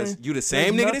off because you the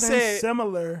same nigga that said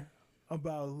similar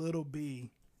about Little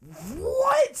B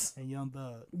what? and Young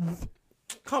Thug.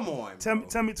 Come on,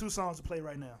 Tell me 2 songs to play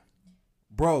right now.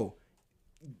 bro.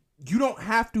 You don't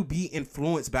have to be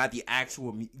influenced by the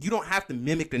actual. You don't have to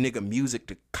mimic the nigga music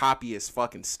to copy his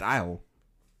fucking style.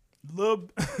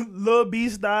 Lil B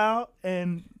style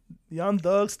and Young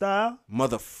Thug style.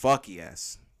 Motherfuck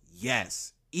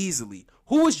yes, easily.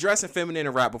 Who was dressing feminine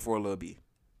in rap before Lil B?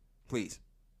 Please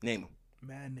name them.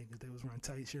 Mad niggas, they was wearing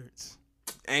tight shirts.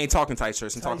 I ain't talking tight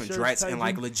shirts. I'm talking dreads and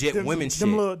like legit women shit.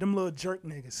 Them little jerk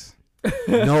niggas.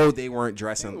 No, they weren't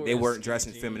dressing. They weren't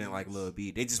dressing feminine like Lil B.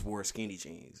 They just wore skinny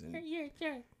jeans and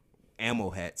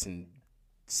ammo hats and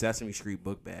Sesame Street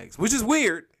book bags, which is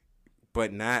weird,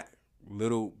 but not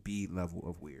Lil B level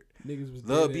of weird.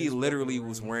 Lil B literally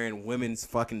was wearing women's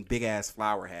fucking big ass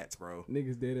flower hats, bro.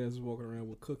 Niggas dead ass was walking around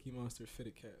with Cookie Monster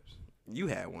fitted caps. You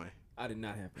had one. I did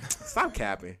not have one. Stop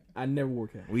capping. I never wore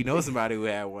caps. We know somebody who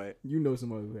had one. You know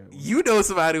somebody who had one. You know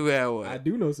somebody who had one. I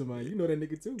do know somebody. You know that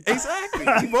nigga too. Exactly.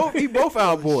 He both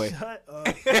our boy. Shut up.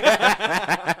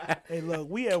 Hey, look,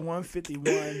 we at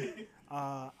 151.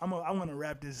 I'm gonna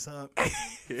wrap this up.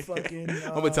 Fucking.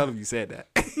 I'm gonna tell him you said that.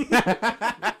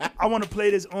 I want to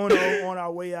play this on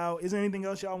our way out. Is there anything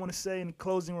else y'all want to say in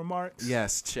closing remarks?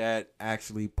 Yes, Chad.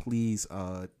 Actually, please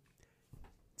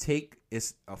take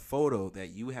a photo that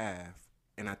you have,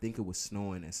 and I think it was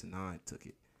snowing and Sanan took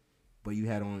it. But you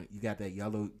got that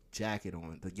yellow jacket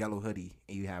on, the yellow hoodie,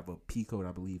 and you have a pea coat,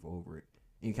 I believe, over it.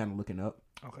 And you're kind of looking up.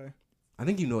 Okay. I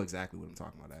think you know exactly what I'm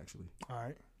talking about, actually. All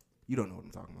right. You don't know what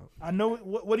I'm talking about. I know.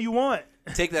 What do you want?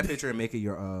 Take that picture and make it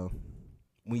your,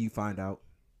 when you find out,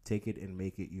 take it and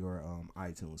make it your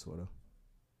iTunes photo.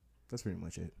 That's pretty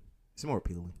much it. It's more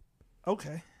appealing.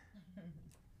 Okay.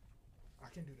 I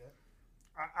can do that.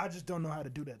 I just don't know how to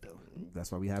do that, though.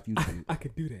 That's why we have YouTube. I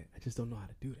could do that. I just don't know how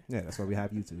to do that. Yeah, that's why we have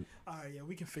YouTube. All right, yeah,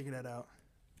 we can figure that out.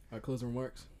 Our closing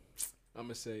remarks. I'm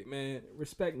gonna say, man,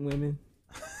 respect women.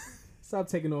 Stop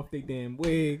taking off their damn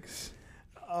wigs.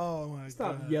 Oh my god!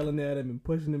 Stop yelling at them and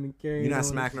pushing them and carrying. You're not on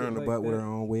smacking her in the like butt with that. her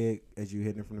own wig as you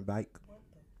hitting her from the bike.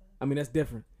 I mean, that's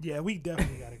different. Yeah, we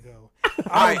definitely gotta go.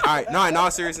 All right. No, in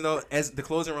all seriousness though, as the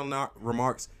closing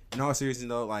remarks, in all seriousness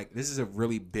though, like this is a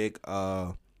really big,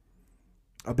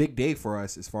 a big day for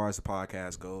us as far as the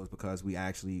podcast goes because we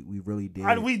really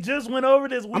did. We just went over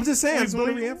this. I'm just saying, I just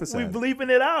want to reemphasize. We bleeping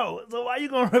it out. So why you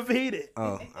gonna repeat it?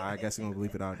 Oh, I guess I'm gonna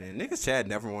bleep it out then. Niggas Chad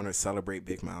never want to celebrate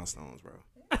big milestones, bro.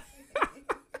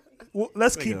 Well,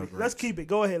 let's keep it. Let's keep it.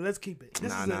 Go ahead. Let's keep it.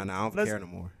 Nah, I don't care no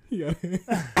more. Yeah.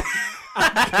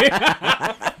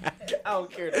 I don't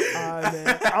care. All right,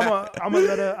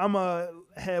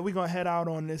 man. We gonna head out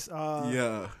on this.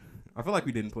 Yeah. I feel like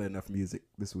we didn't play enough music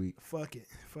this week. Fuck it.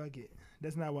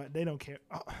 That's not what they don't care.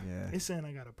 Oh, Yeah. It's saying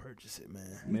I gotta purchase it,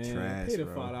 man. Man, trash, pay the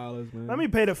bro. $5, man. Let me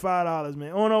pay the $5,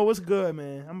 man. Oh no, what's good,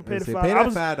 man? I'm gonna pay the $5. Pay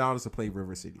that $5 to play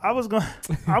River City. I was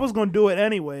gonna do it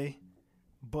anyway,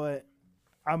 but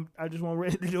I just want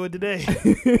ready to do it today.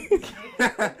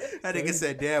 That nigga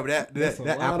said, "Damn, that a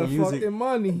lot Apple of Music, fucking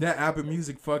money. that Apple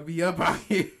Music fucked me up out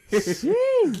here."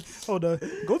 Hold on,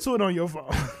 go to it on your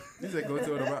phone. He said, "Go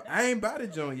to it." I ain't bought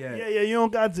it, joint yet. Yeah, you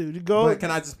don't got to. Just go. But can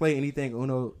I just play anything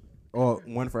Uno or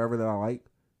One Forever that I like?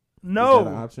 No, Is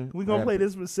that an option? we gonna play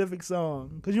this specific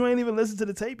song because you ain't even listened to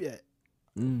the tape yet.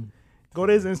 Go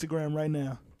to his Instagram right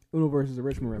now. Uno versus a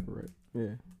Richmond rapper, right?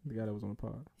 Yeah, the guy that was on the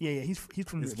pod. Yeah, he's from.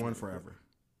 It's Richmond. One Forever.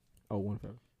 Oh, One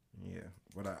Forever. Yeah,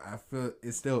 but I feel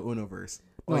it's still Unoverse.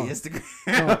 No. Oh,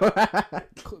 Instagram.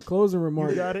 Closing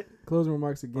remarks. You got it. Closing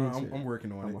remarks again. I'm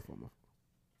working on it.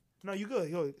 No, you good.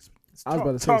 Yo, I was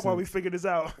about to say talk while something. we figure this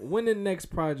out. When the next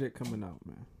project coming out,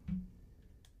 man?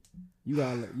 You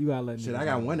gotta let me Shit, know. I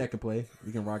got one that can play.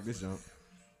 We can rock this jump.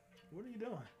 What are you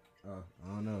doing? I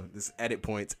don't know. This edit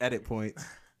points.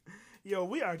 Yo,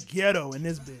 we are ghetto in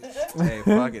this bitch. Hey,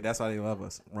 fuck it. That's why they love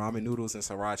us. Ramen noodles and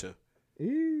sriracha.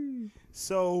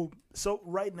 So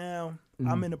right now,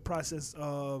 I'm in the process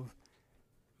of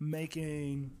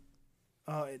making,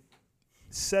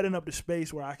 setting up the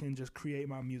space where I can just create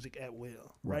my music at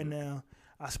will. Right now,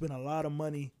 I spend a lot of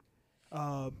money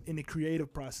in the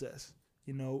creative process.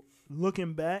 You know,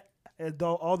 looking back,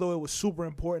 although it was super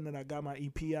important that I got my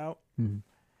EP out,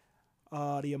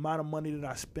 the amount of money that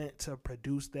I spent to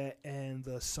produce that and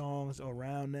the songs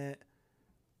around that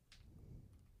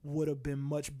would have been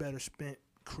much better spent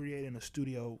creating a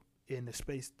studio in the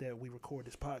space that we record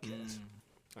this podcast.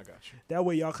 I got you. That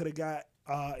way y'all could have got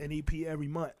an EP every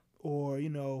month or, you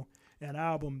know, an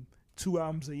album, 2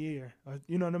 albums a year.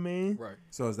 You know what I mean? Right.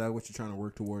 So is that what you're trying to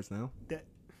work towards now? That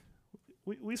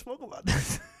we spoke about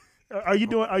this. Are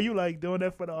you like doing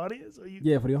that for the audience? Or you?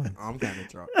 Yeah, for the audience. I'm kind of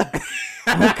drunk.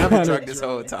 I've been drunk this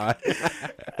whole time.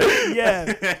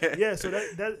 Yeah. So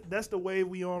that's the way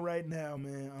we on right now,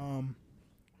 man.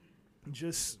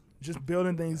 Just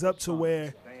building things up to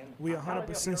where we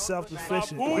 100%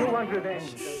 self-sufficient.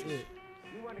 Shit.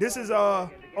 This is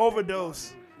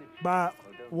Overdose by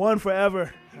One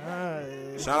Forever.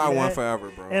 Shout out One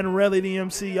Forever, bro. And Relly the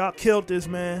MC. Y'all killed this,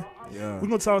 man. Yeah. We're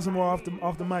gonna talk some more off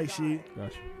the mic, shit.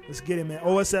 Gotcha. Let's get it, man.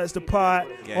 OSS the pod.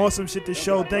 Gang. Awesome shit to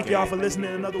show. Thank y'all for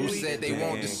listening another Who week. said they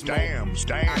want the smoke? Damn.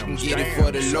 I can get it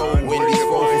for the low. Wendy's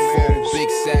 444. Big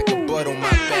sack of butt on my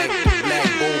back. The black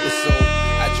Bulbasaur.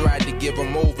 I tried to give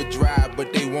them overdrive,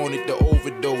 but they wanted the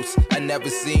overdose. I never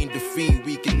seen defeat.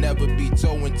 We can never be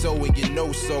toe and toe and get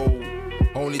no soul.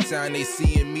 Only time they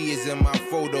seeing me is in my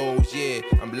photos. Yeah,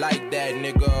 I'm like that,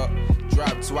 nigga.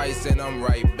 Drop twice and I'm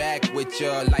right back with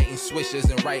ya. Lighting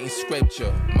swishers and writing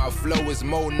scripture. My flow is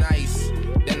more nice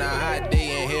than a hot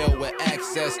day in hell with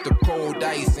access to cold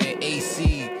ice and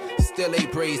AC. Still they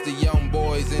praise the young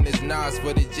boys and it's Nas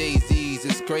for the Jay-Z's.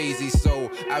 It's crazy,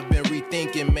 so I've been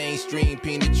rethinking mainstream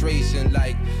penetration.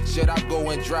 Like, should I go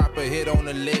and drop a hit on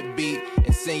a lit beat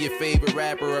and send your favorite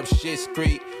rapper up Shit's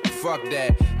Creek? Fuck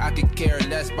that, I could care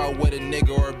less about what a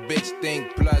nigga or a bitch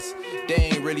think. Plus, they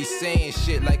ain't really saying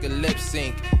shit like a lip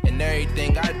sync. And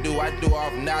everything I do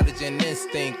off knowledge and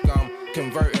instinct.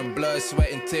 Converting blood,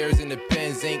 sweat, and tears into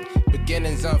pen's ink.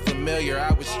 Beginnings unfamiliar,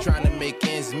 I was trying to make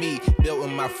ends meet.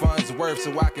 Building my funds worth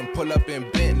so I can pull up in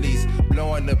Bentleys.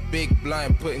 Blowing a big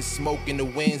blunt, putting smoke in the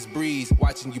wind's breeze.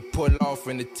 Watching you pull off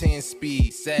in the 10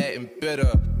 speed, sad and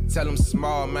bitter. Tell them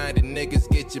small-minded niggas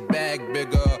get your bag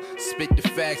bigger. Spit the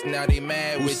facts, now they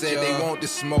mad with ya. Who said they want the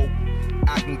smoke?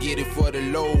 I can get it for the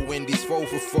low. Wendy's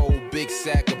 444. Big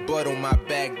sack of butt on my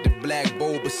back, the black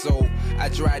Bulbasaur. I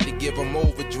tried to give them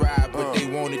overdrive, but they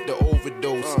wanted the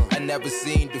overdose. I never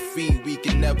seen defeat. We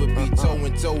can never be toe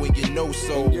and toe and you know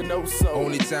so.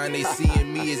 Only time they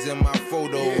seeing me is in my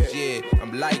photos. Yeah,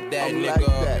 I'm like that, nigga.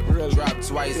 Like that, really. Drop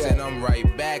twice and I'm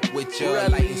right back with ya. Really?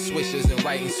 Lighting swishers and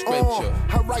writing scripture.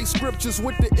 I write scriptures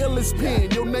with the illest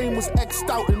pen. Your name was X'd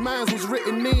out and mine was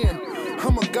written in.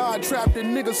 I'm a god trapped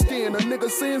in nigga skin. A nigga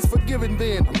sins forgiven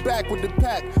then. I'm back with the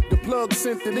pack. The plug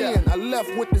sent it in. I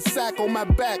left with the sack on my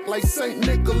back like St.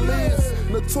 Nicholas.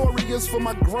 Notorious for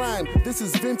my grind. This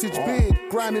is vintage big.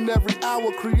 Grinding every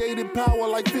hour. Created power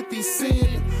like 50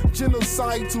 Cent.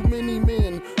 Genocide too many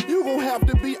men. You gon' have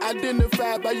to be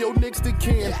identified by your next of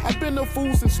kin. I've been a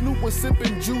fool since Snoop was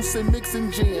sipping juice and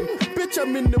mixing gin. Bitch,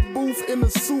 I'm in the booth in a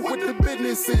suit with the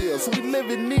business is. We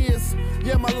living this.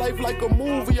 Yeah, my life like a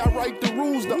movie. I write the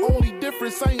rules. The only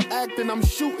difference I ain't acting, I'm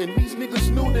shooting. These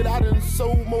niggas knew that I done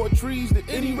sold more trees than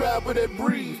any rapper that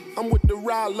breathe. I'm with the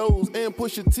Rallos and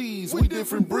Pusha T's. We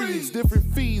different breeds,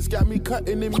 different fees. Got me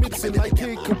cutting and mixing like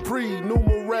Kid Capri.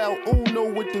 Numeral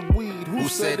uno with the weed. Who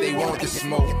said they want the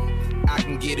smoke? I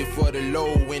can get it for the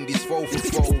low. Wendy's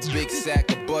 444. Big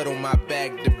sack of butt on my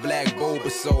back, the black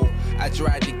Bulbasaur. I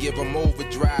tried to give them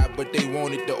overdrive, but they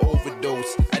wanted the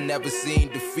overdose. I never seen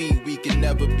defeat. We can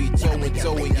never be toe and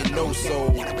toe and you know so.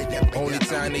 Only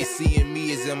time they seeing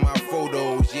me is in my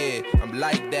photos. Yeah, I'm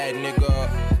like that,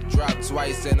 nigga. Drop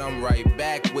twice and I'm right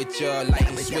back with ya.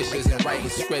 Lighting swishers and writing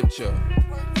scripture.